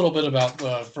a little bit about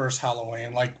the first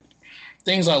Halloween, like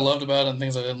things I loved about it and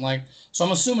things I didn't like. So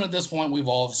I'm assuming at this point we've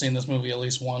all seen this movie at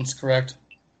least once, correct?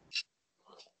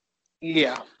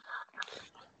 Yeah.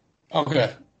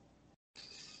 Okay.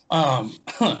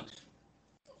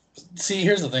 See,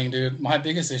 here's the thing, dude. My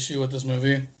biggest issue with this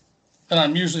movie, and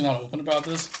I'm usually not open about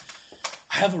this,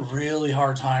 I have a really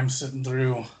hard time sitting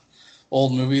through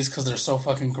old movies because they're so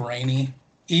fucking grainy.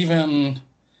 Even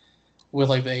with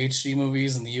like the HD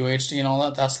movies and the UHD and all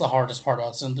that, that's the hardest part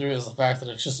about sitting through is the fact that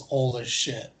it's just old as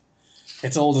shit.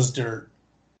 It's old as dirt.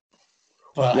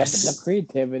 But yeah, but the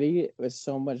creativity was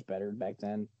so much better back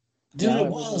then. Dude, Now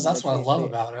it was. That's what I love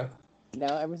about it.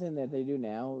 Now everything that they do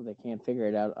now, they can't figure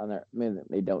it out on their. I mean,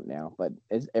 they don't now, but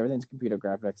everything's computer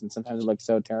graphics, and sometimes it looks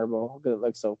so terrible because it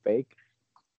looks so fake.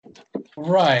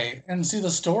 Right. And see, the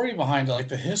story behind it, like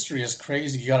the history is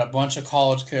crazy. You got a bunch of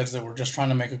college kids that were just trying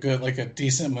to make a good, like a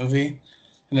decent movie,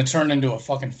 and it turned into a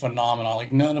fucking phenomenon.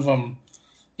 Like none of them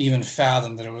even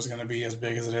fathomed that it was going to be as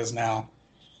big as it is now.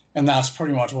 And that's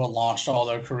pretty much what launched all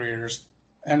their careers.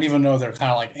 And even though they're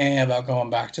kind of like about going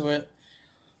back to it,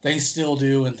 they still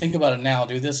do. And think about it now,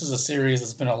 dude. This is a series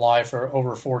that's been alive for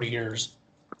over 40 years.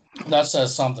 That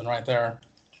says something right there.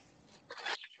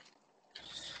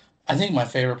 I think my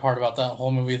favorite part about that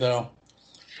whole movie, though,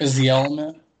 is the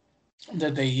element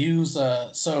that they use.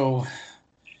 So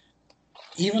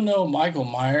even though Michael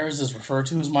Myers is referred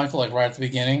to as Michael, like right at the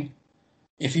beginning,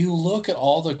 if you look at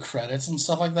all the credits and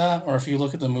stuff like that, or if you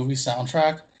look at the movie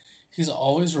soundtrack, he's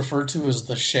always referred to as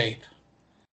the Shape.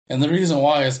 And the reason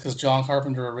why is because John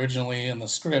Carpenter originally in the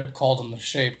script called him the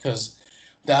Shape because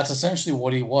that's essentially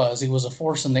what he was. He was a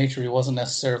force in nature. He wasn't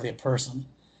necessarily a person.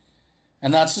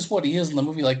 And that's just what he is in the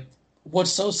movie. Like,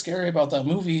 what's so scary about that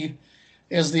movie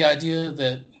is the idea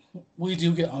that we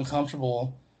do get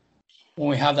uncomfortable when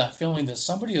we have that feeling that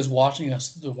somebody is watching us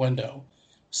through the window.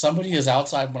 Somebody is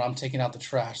outside when I'm taking out the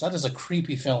trash. That is a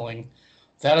creepy feeling.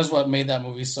 That is what made that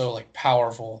movie so, like,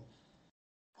 powerful.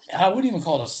 I wouldn't even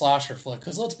call it a slasher flick,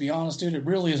 because let's be honest, dude, it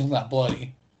really isn't that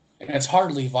bloody. And it's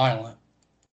hardly violent.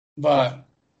 But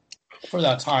for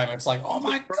that time, it's like, oh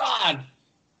my God!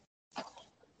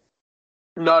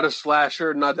 Not a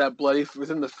slasher, not that bloody.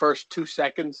 Within the first 2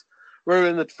 seconds, or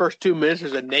in the first 2 minutes,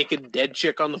 there's a naked dead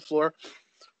chick on the floor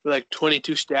with like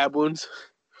 22 stab wounds.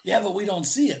 Yeah, but we don't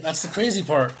see it. That's the crazy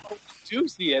part. We do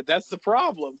see it. That's the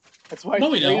problem. That's why. No,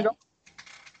 we don't.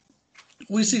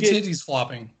 We see titties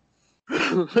flopping.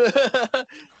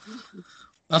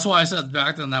 That's why I said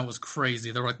back then that was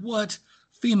crazy. They're like, what?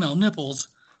 Female nipples?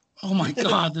 Oh my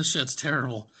God, this shit's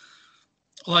terrible.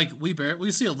 Like, we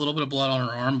see a little bit of blood on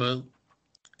her arm, but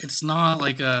it's not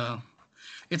like the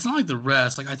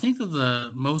rest. Like, I think that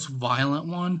the most violent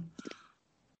one,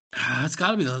 it's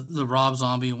got to be the Rob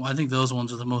Zombie. I think those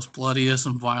ones are the most bloodiest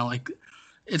and violent. Like,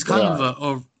 it's kind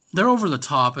of they're over the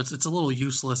top. It's a little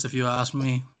useless if you ask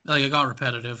me. Like, it got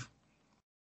repetitive.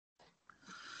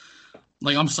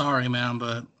 Like, I'm sorry, man,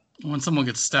 but when someone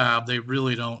gets stabbed, they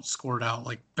really don't squirt out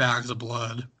like bags of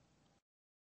blood.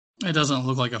 It doesn't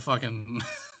look like a fucking.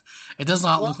 It does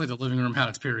not look like the living room had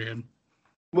its period.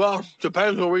 Well,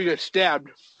 depends on where you get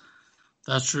stabbed.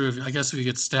 That's true. I guess if you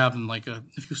get stabbed in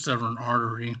if you stab an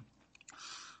artery,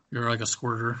 you're like a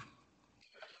squirter.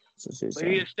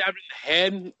 When you get stabbed in the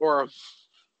head or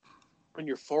on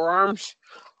your forearms,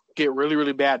 get really,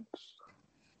 really bad.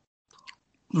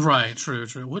 Right, true.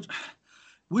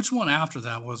 Which one after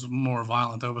that was more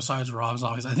violent, though, besides Rob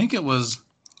Zombie's? I think it was...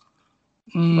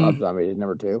 Rob Zombie is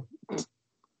number 2.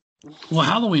 Well,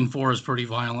 Halloween 4 is pretty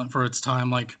violent for its time.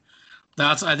 Like,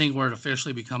 that's, I think, where it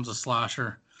officially becomes a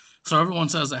slasher. So everyone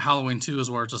says that Halloween 2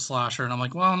 is where it's a slasher, and I'm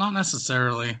like, well, not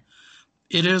necessarily.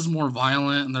 It is more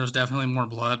violent, and there's definitely more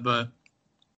blood, but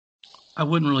I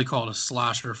wouldn't really call it a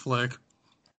slasher flick.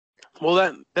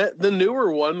 Well, that the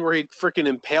newer one where he freaking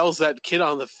impales that kid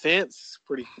on the fence,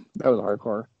 pretty. That was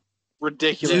hardcore.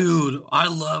 Ridiculous. Dude, I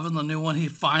love in the new one, he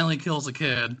finally kills a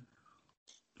kid.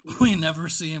 We never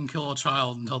see him kill a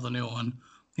child until the new one.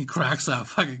 He cracks that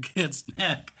fucking kid's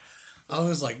neck. I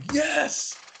was like,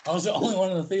 yes! I was the only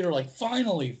one in the theater like,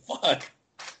 finally, fuck.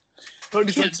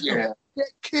 Tony's like, yeah,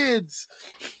 kids.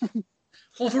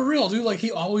 Well, for real, dude, like,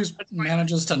 he always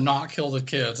manages to not kill the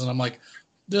kids. And I'm like,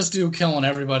 this dude killing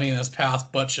everybody in his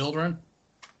path but children?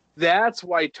 That's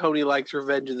why Tony likes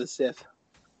Revenge of the Sith.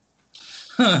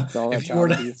 If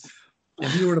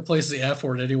you were to place the F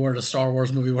word anywhere in a Star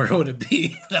Wars movie, where would it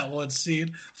be? That one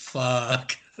scene?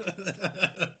 Fuck.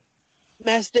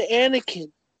 Master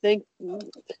Anakin, thank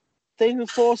the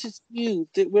Force is you.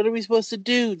 What are we supposed to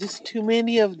do? There's too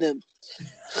many of them.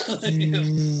 Fuck.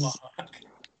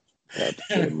 That's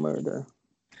good murder.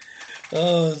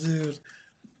 Oh, dude.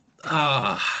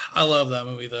 I love that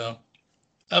movie, though.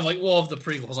 Of the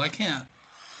prequels. I can't.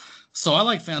 So I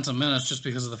like Phantom Menace just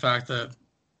because of the fact that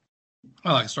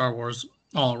I like Star Wars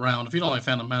all around. If you don't like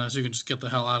Phantom Menace, you can just get the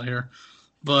hell out of here.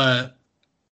 But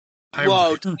time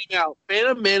out.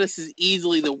 Phantom Menace is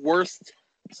easily the worst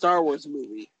Star Wars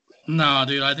movie. No,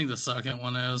 dude, I think the second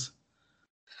one is.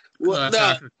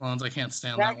 Attack of the Clones, I can't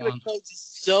stand that one. Attack of the Clones is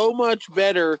so much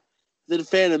better than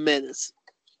Phantom Menace.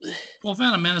 Well,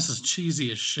 Phantom Menace is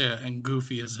cheesy as shit and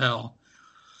goofy as hell.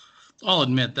 I'll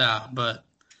admit that, but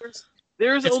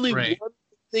there's only one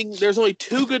thing. There's only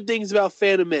 2 good things about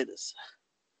Phantom Menace.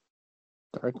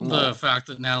 The fact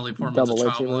that Natalie Portman's a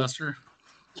child molester.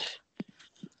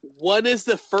 One is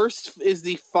the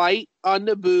fight on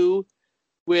Naboo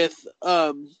with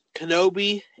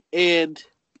Kenobi and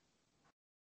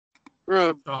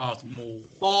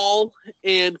Maul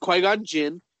and Qui-Gon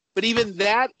Jinn. But even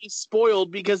that is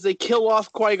spoiled because they kill off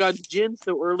Qui-Gon Jinn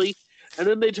so early, and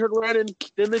then they turn around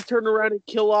and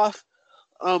kill off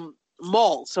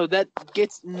Maul. So that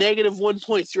gets -1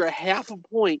 point. So you're a half a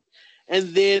point,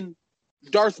 and then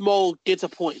Darth Maul gets a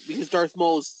point because Darth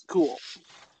Maul is cool.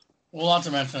 Well, not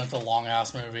to mention it's a long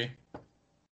ass movie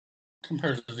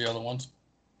compared to the other ones.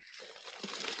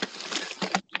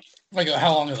 Like,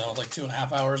 how long is that? Like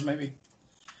 2.5 hours, maybe.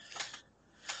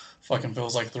 Fucking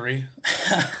feels like 3.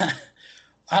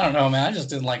 I don't know, man. I just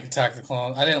didn't like Attack of the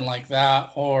Clones. I didn't like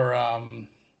that. Or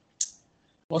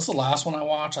what's the last one I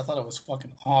watched? I thought it was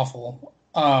fucking awful.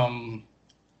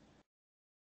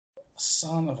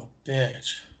 Son of a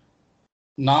bitch.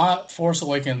 Not Force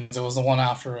Awakens. It was the one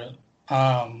after it.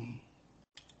 I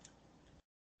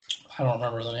don't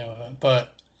remember the name of it,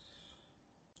 but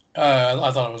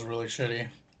I thought it was really shitty.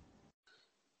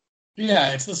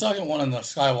 Yeah, it's the second one in the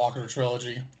Skywalker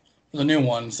trilogy. The new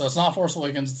one. So it's not Force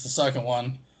Awakens, it's the second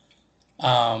one.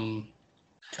 God,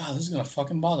 this is going to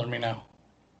fucking bother me now.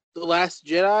 The Last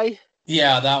Jedi?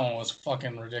 Yeah, that one was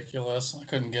fucking ridiculous. I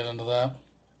couldn't get into that.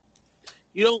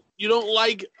 You don't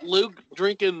like Luke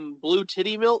drinking blue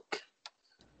titty milk?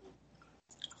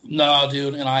 No,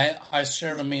 dude, and I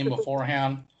shared a meme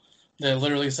beforehand that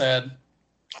literally said,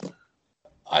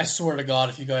 I swear to God,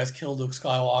 if you guys kill Luke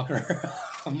Skywalker,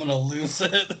 I'm going to lose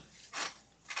it.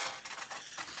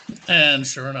 And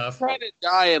sure enough. Trying to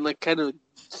die in like kind of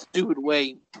stupid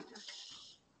way.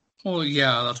 Well,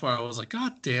 yeah, that's why I was like,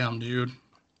 God damn, dude.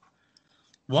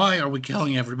 Why are we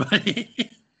killing everybody?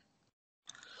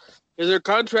 Because their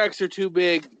contracts are too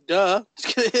big. Duh.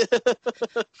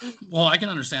 Well, I can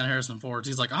understand Harrison Ford.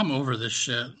 He's like, I'm over this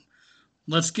shit.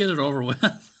 Let's get it over with.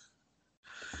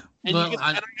 And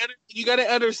you got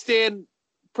to understand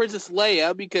Princess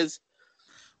Leia because...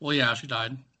 Well, yeah, she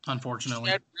died, unfortunately.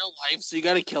 She had real life, so you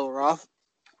got to kill her off.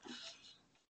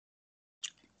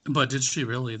 But did she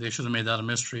really? They should have made that a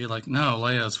mystery. Like, no,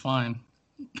 Leia's fine.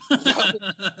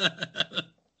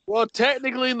 Well,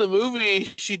 technically in the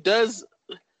movie, she does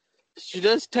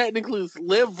technically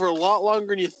live for a lot longer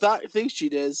than you think she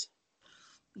does.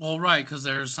 Well, right, because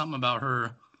there's something about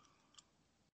her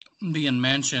being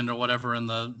mentioned or whatever in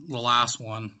the last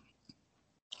one.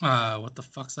 What the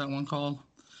fuck's that one called?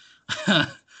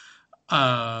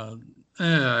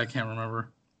 I can't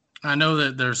remember. I know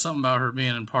that there's something about her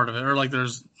being in part of it, or like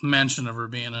there's mention of her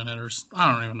being in it, or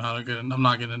I don't even know how to get. I'm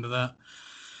not getting into that.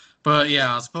 But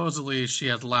yeah, supposedly she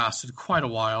had lasted quite a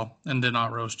while and did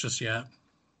not roast just yet.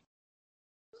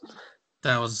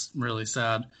 That was really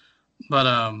sad. But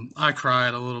I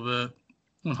cried a little bit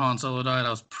when Han Solo died. I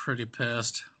was pretty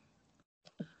pissed.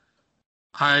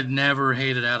 I never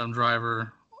hated Adam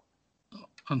Driver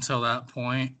until that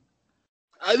point.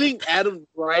 I think Adam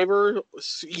Driver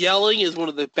yelling is one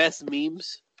of the best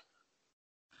memes.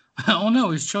 Oh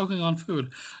no, he's choking on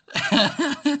food.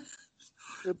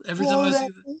 Every time I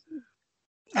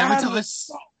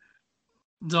see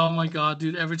oh my god,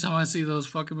 dude, every time I see those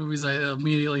fucking movies, I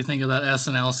immediately think of that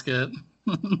SNL skit.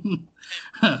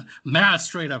 Matt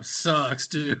straight up sucks,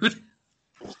 dude.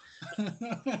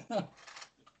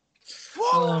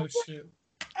 Oh shit.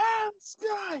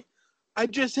 Sky. I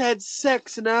just had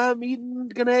sex and I'm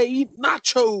gonna eat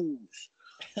nachos.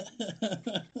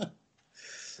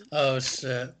 Oh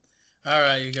shit. All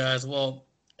right, you guys. Well,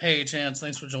 hey Chance,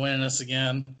 thanks for joining us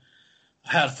again.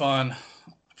 I had fun.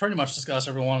 Pretty much discussed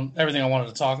everything I wanted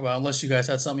to talk about, unless you guys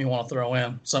had something you want to throw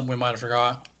in, something we might have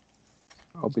forgot.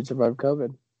 I hope you survive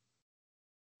COVID.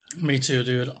 Me too,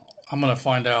 dude. I'm gonna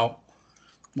find out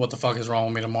what the fuck is wrong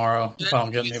with me tomorrow if I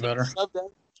don't get any better.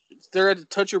 They're at to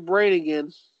touch your brain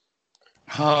again.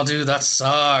 Oh, dude, that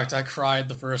sucked. I cried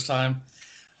the first time.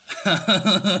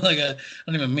 Like I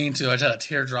don't even mean to. I just had a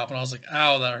teardrop and I was like,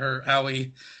 ow, that hurt.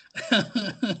 Owie.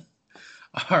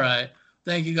 All right.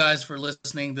 Thank you guys for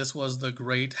listening. This was the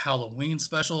Great Halloween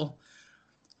Special.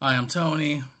 I am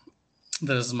Tony.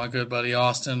 This is my good buddy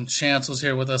Austin. Chance was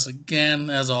here with us again,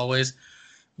 as always.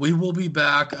 We will be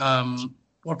back.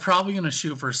 We're probably going to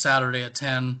shoot for Saturday at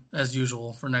 10, as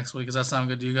usual, for next week. Does that sound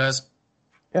good to you guys?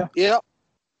 Yeah. Yep.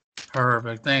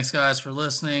 Perfect. Thanks, guys, for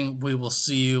listening. We will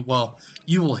see you. Well,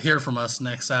 you will hear from us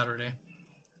next Saturday.